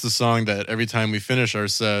that's the song that every time we finish our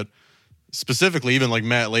set, specifically, even like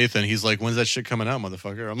Matt Lathan, he's like, "When's that shit coming out,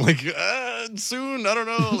 motherfucker?" I'm like, "Soon. I don't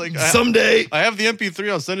know. Like Someday." I have the MP3.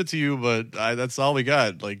 I'll send it to you, but that's all we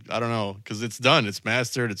got. Like, I don't know, because it's done. It's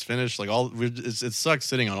mastered. It's finished. Like it sucks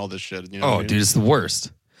sitting on all this shit. You know what I mean? Dude, it's the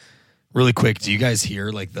worst. Really quick, do you guys hear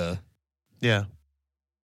like the? Yeah.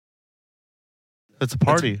 That's a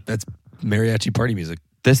party. That's mariachi party music.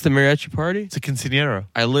 That's the mariachi party? It's a quinceañera.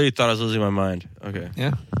 I literally thought I was losing my mind. Okay.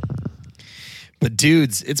 Yeah. But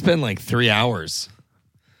dudes, it's been like 3 hours.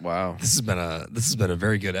 Wow. This has been a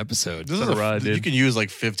very good episode. This is a ride, dude. You can use like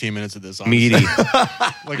 15 minutes of this. Honestly. Meaty.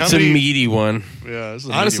 Like, It's a meaty one. Yeah. This is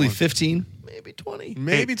a Honestly, meaty 15, maybe 20. one.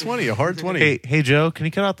 Maybe 20. A hard 20. Hey, Joe, can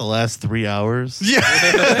you cut out the last 3 hours? Yeah.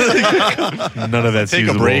 None of that's Take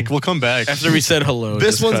usable. a break. We'll come back. After we said hello.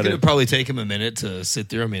 This just one's cut gonna it. probably take him a minute to sit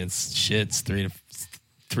through. I mean, it's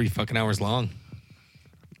 3 fucking hours long.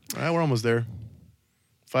 All right, we're almost there.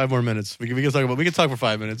 5 more minutes. We can talk for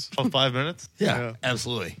 5 minutes. Oh, 5 minutes? Yeah,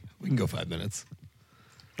 absolutely. We can go 5 minutes.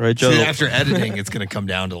 Right, Joe? See, after editing, it's going to come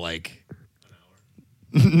down to like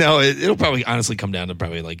an hour. No, it'll probably honestly come down to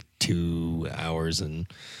probably like 2 hours, and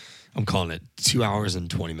I'm calling it 2 hours and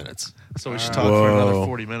 20 minutes. So we should talk for another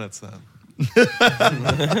 40 minutes then.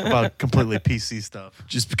 About completely PC stuff.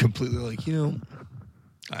 Just completely like, I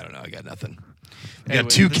don't know. I got nothing. We Anyway,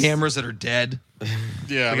 got 2 this- cameras that are dead.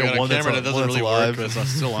 Yeah, we got got one a that's camera on- that one doesn't that's really alive. work, but it's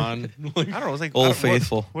still on. I don't know. It was like Old I don't-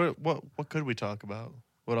 Faithful. What could we talk about?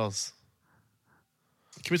 What else?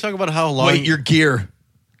 Can we talk about how long? Wait, your gear.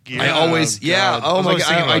 Gear? I always, God. yeah. I Oh was my always god,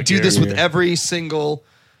 thinking I about do gear. this with Yeah. every single.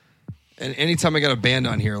 And anytime I got a band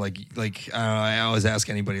on here, I always ask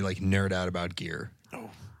anybody like nerd out about gear.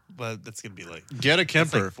 But that's gonna be like Get a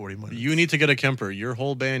Kemper. like 40 minutes. You need to get a Kemper. Your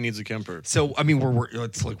whole band needs a Kemper. So I mean,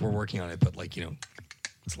 it's like we're working on it, but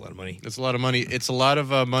it's a lot of money. It's a lot of money. It's a lot of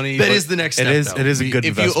money. That but is the next It step. is. though. It is a good.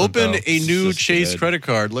 If you investment, open though. a new It's just Chase good. credit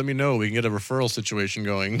card, let me know. We can get a referral situation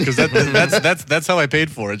going because that's how I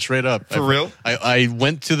paid for it, straight up. For real? I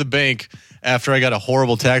went to the bank after I got a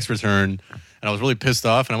horrible tax return, and I was really pissed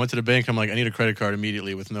off. And I went to the bank. I'm like, I need a credit card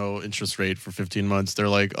immediately with no interest rate for 15 months. They're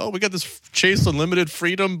like, oh, we got this Chase Unlimited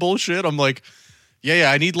Freedom bullshit. I'm like,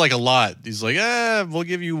 yeah, I need like a lot. He's like, we'll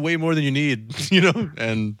give you way more than you need,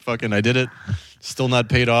 And fucking, I did it. Still not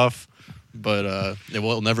paid off, but it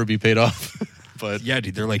will never be paid off. But Yeah,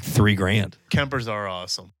 dude, they're like $3,000. Kempers are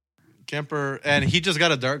awesome. Kemper, and he just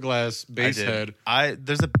got a dark glass bass I did. head.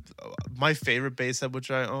 There's my favorite bass head which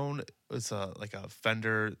I own. It's like a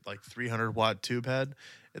Fender 300 watt tube head.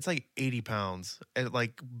 It's like 80 pounds and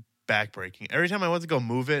like backbreaking. Every time I went to go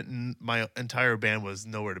move it, and my entire band was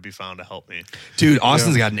nowhere to be found to help me. Dude,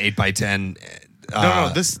 Austin's got an 8x10.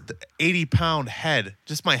 No, this 80-pound head,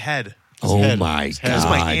 just my head. Oh head. my His god, head. Just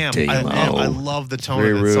my amp. I Damo. love the tone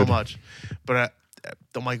Very of it so rude. much, but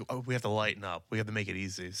I'm like, we have to lighten up. We have to make it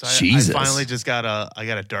easy. So I Jesus. finally just got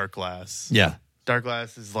a dark glass. Yeah. Dark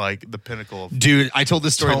glass is like the pinnacle of Dude, I told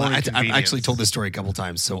this story. Tone and I've actually convenience. told this story a couple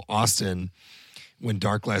times. So Austin, when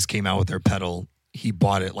Dark Glass came out with their pedal, he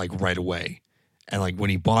bought it like right away. And like when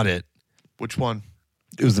he bought it, Which one?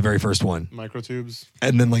 It was the very first one. Microtubes.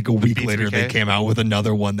 And then like a week later, B3K? they came out with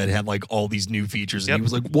another one that had like all these new features. Yep. And he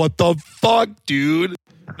was like, what the fuck, dude?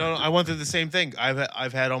 No, I went through the same thing.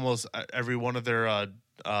 I've had almost every one of their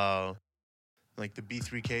like the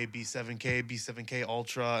B3K, B7K, B7K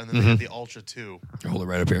Ultra, and then they had the Ultra 2. Hold it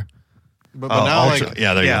right up here. But now, Ultra. like,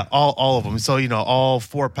 Yeah, there you go. all of them. So all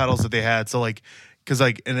 4 pedals that they had. So like, because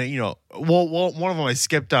like, and then, well, one of them I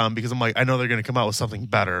skipped on because I'm like, I know they're going to come out with something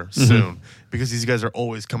better soon because these guys are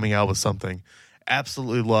always coming out with something.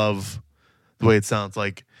 Absolutely love the way it sounds.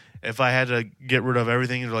 Like, if I had to get rid of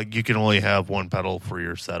everything, like you can only have one pedal for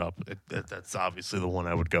your setup. That's obviously the one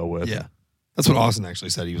I would go with. Yeah. That's what Austin actually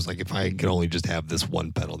said. He was like, if I could only just have this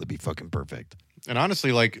one pedal, that'd be fucking perfect. and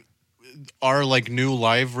honestly, like, our like new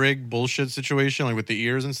live rig bullshit situation, like with the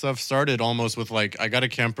ears and stuff, started almost with like I got a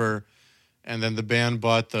Kemper, and then the band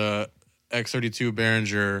bought the X32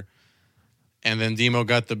 Behringer, and then Demo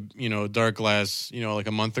got the Dark Glass like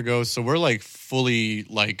a month ago. So we're like fully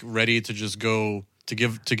like ready to just go to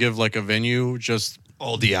give like a venue just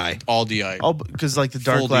All DI. all DI. Oh, because like the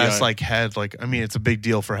Dark Full Glass DI. like head, like I mean it's a big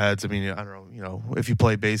deal for heads. I mean I don't know, if you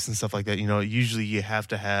play bass and stuff like that, usually you have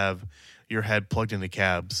to have your head plugged into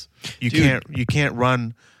cabs. You can't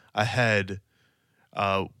run a head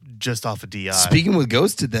just off of DI. Speaking with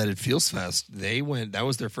Ghost did that at Feels Fest. That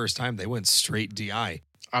was their first time. They went straight DI.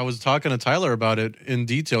 I was talking to Tyler about it in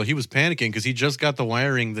detail. He was panicking because he just got the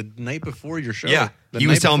wiring the night before your show. He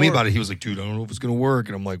was telling me about it. He was like, dude, I don't know if it's going to work.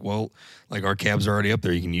 And I'm like, well, like our cabs are already up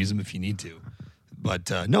there. You can use them if you need to. But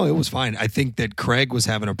no, it was fine. I think that Craig was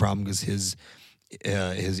having a problem because his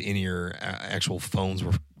in-ear actual phones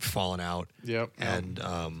were falling out. Yep. And,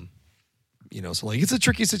 so like it's a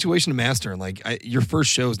tricky situation to master. And like your first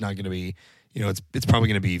show is not going to be, it's probably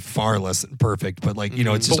going to be far less than perfect. But like,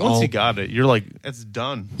 it's just but once all. you got it, you're like it's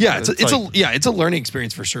done. Yeah, it's a learning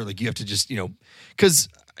experience for sure. Like you have to just, because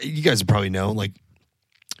you guys probably know, like,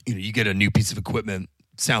 you get a new piece of equipment,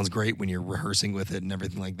 sounds great when you're rehearsing with it and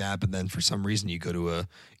everything like that, but then for some reason you go to a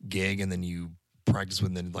gig and then you practice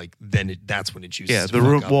with, and then that's when it chooses. Yeah, to the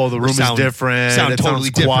room. fuck up. Well, the Or room sound, is different. Sound it totally sounds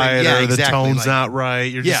different. quieter. Yeah, The exactly. tone's Like, not right.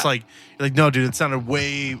 You're just Yeah. like, no, dude. It sounded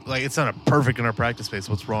way like it sounded perfect in our practice space.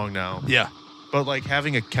 What's wrong now? Yeah. But like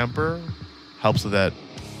having a Kemper helps with that,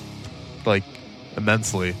 like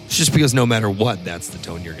immensely. It's just because no matter what, that's the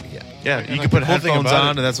tone you're going to get. Yeah, And you like can put the cool thing headphones about on,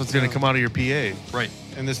 it- and that's what's going to come out of your PA. Right.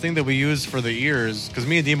 And this thing that we use for the ears, because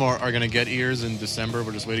me and Demo are going to get ears in December.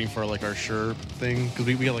 We're just waiting for like our Shure thing because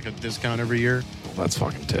we get like a discount every year. That's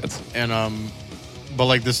fucking tits. And but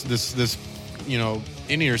like this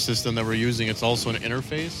in-ear system that we're using, it's also an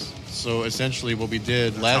interface. So essentially, what we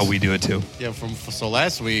did last How we do it too. so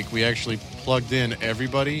last week we actually plugged in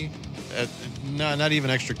everybody. Not even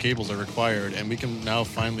extra cables are required, and we can now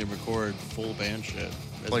finally record full band shit.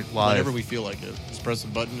 Like live. Whenever we feel like it. Just press a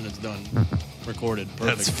button and it's done. Recorded.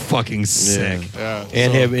 Perfect. That's fucking sick. yeah.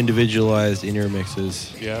 And so- have individualized in-ear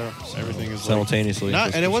mixes Yeah, everything is simultaneously.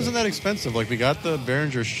 and it wasn't that expensive. Like we got the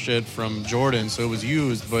Behringer shit from Jordan, so it was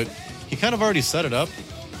used, but he kind of already set it up.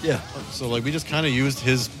 Yeah. So like we just kind of used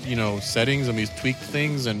his settings and we tweaked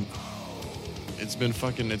things, and it's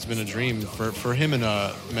been a dream for him and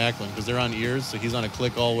Macklin because they're on ears, so he's on a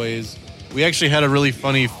click always. We actually had a really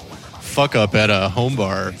funny fuck up at a home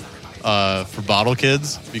bar for Bottle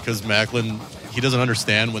Kids because Macklin, he doesn't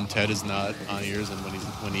understand when Ted is not on ears and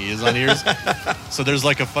when he is on ears. So there's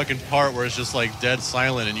like a fucking part where it's just like dead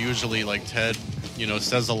silent, and usually like Ted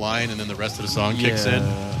says a line and then the rest of the song kicks in.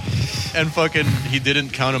 And fucking, he didn't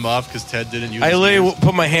count him off because Ted didn't use I his literally ears.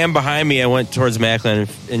 put my hand behind me. I went towards Macklin,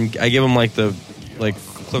 and I give him like the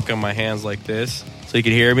click on my hands like this, so he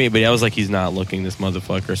could hear me. But I was like, he's not looking, this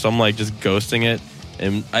motherfucker. So I'm like just ghosting it,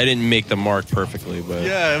 and I didn't make the mark perfectly, but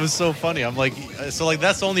Yeah, it was so funny. I'm like, so like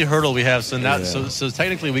that's the only hurdle we have. So now, Yeah. so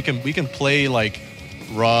technically we can play like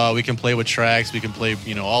raw. We can play with tracks. We can play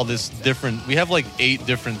all this different. We have like 8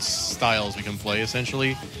 different styles we can play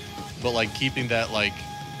essentially, but like keeping that like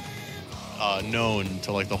known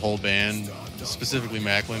to like the whole band, specifically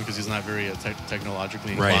Macklin because he's not very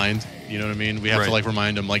technologically Right. inclined. You know what I mean? We have to Right. like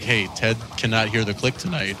remind him like, hey, Ted cannot hear the click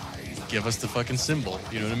tonight. Give us the fucking cymbal.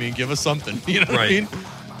 You know what I mean? Give us something. You know what I Right. mean?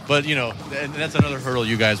 But and that's another hurdle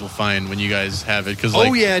you guys will find when you guys have it. Because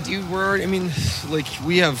Oh yeah, dude. We're already, like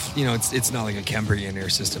we have, it's not like a Kemper in-ear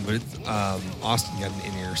system, but Austin got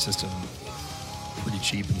an in-ear system pretty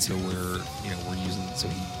cheap, and so we're using. So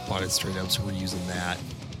he bought it straight up, so we're using that.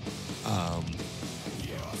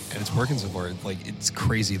 And it's working so far. Like it's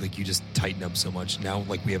crazy. Like you just tighten up so much now.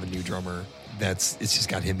 Like we have a new drummer, it's just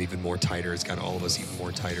got him even more tighter. It's got all of us even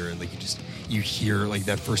more tighter, and like you hear like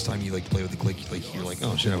that first time you like play with the click, you like hear like,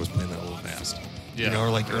 oh shit, I was playing that a little fast. Yeah. You know, or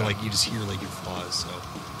like you just hear like your flaws. So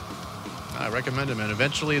I recommend it, man.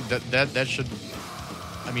 Eventually, that should.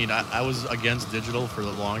 I mean, I was against digital for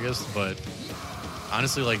the longest, but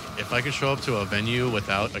honestly, like if I could show up to a venue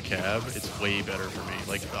without a cab, it's way better for me.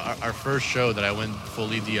 Like our first show that I went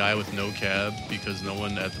fully DI with no cab because no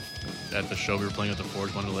one at the show we were playing at the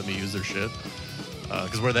Forge wanted to let me use their shit.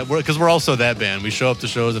 Because we're also that band. We show up to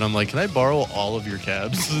shows and I'm like, can I borrow all of your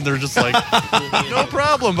cabs? And they're just like, no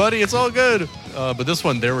problem, buddy. It's all good. But this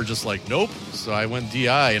one, they were just like, nope. So I went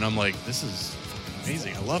DI and I'm like, this is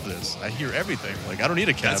amazing. I love this. I hear everything. Like, I don't need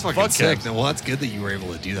a cab. that's fucking Fuck sick. cabs. Well, that's good that you were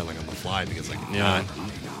able to do that like on the fly because like Yeah.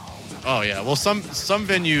 Oh yeah. Well, some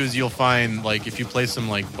venues you'll find like if you play some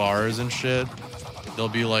like bars and shit, they'll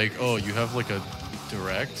be like, oh, you have like a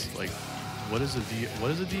direct like. What is a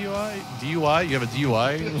DUI? DUI? You have a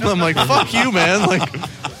DUI? I'm like, fuck you, man. Like,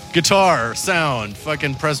 guitar, sound,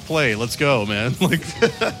 fucking press play. Let's go, man. Like,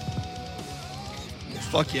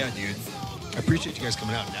 fuck yeah, dude. I appreciate you guys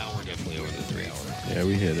coming out. Now we're definitely over the 3 hour. Yeah,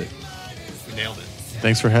 we hit it. We nailed it.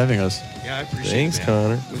 thanks for having us. Yeah, I appreciate Thanks, it.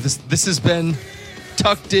 Thanks, Connor. This has been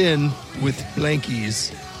Tucked In with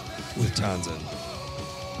Blankies with Tanzen.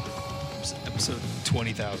 Episode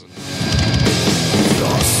 20,000.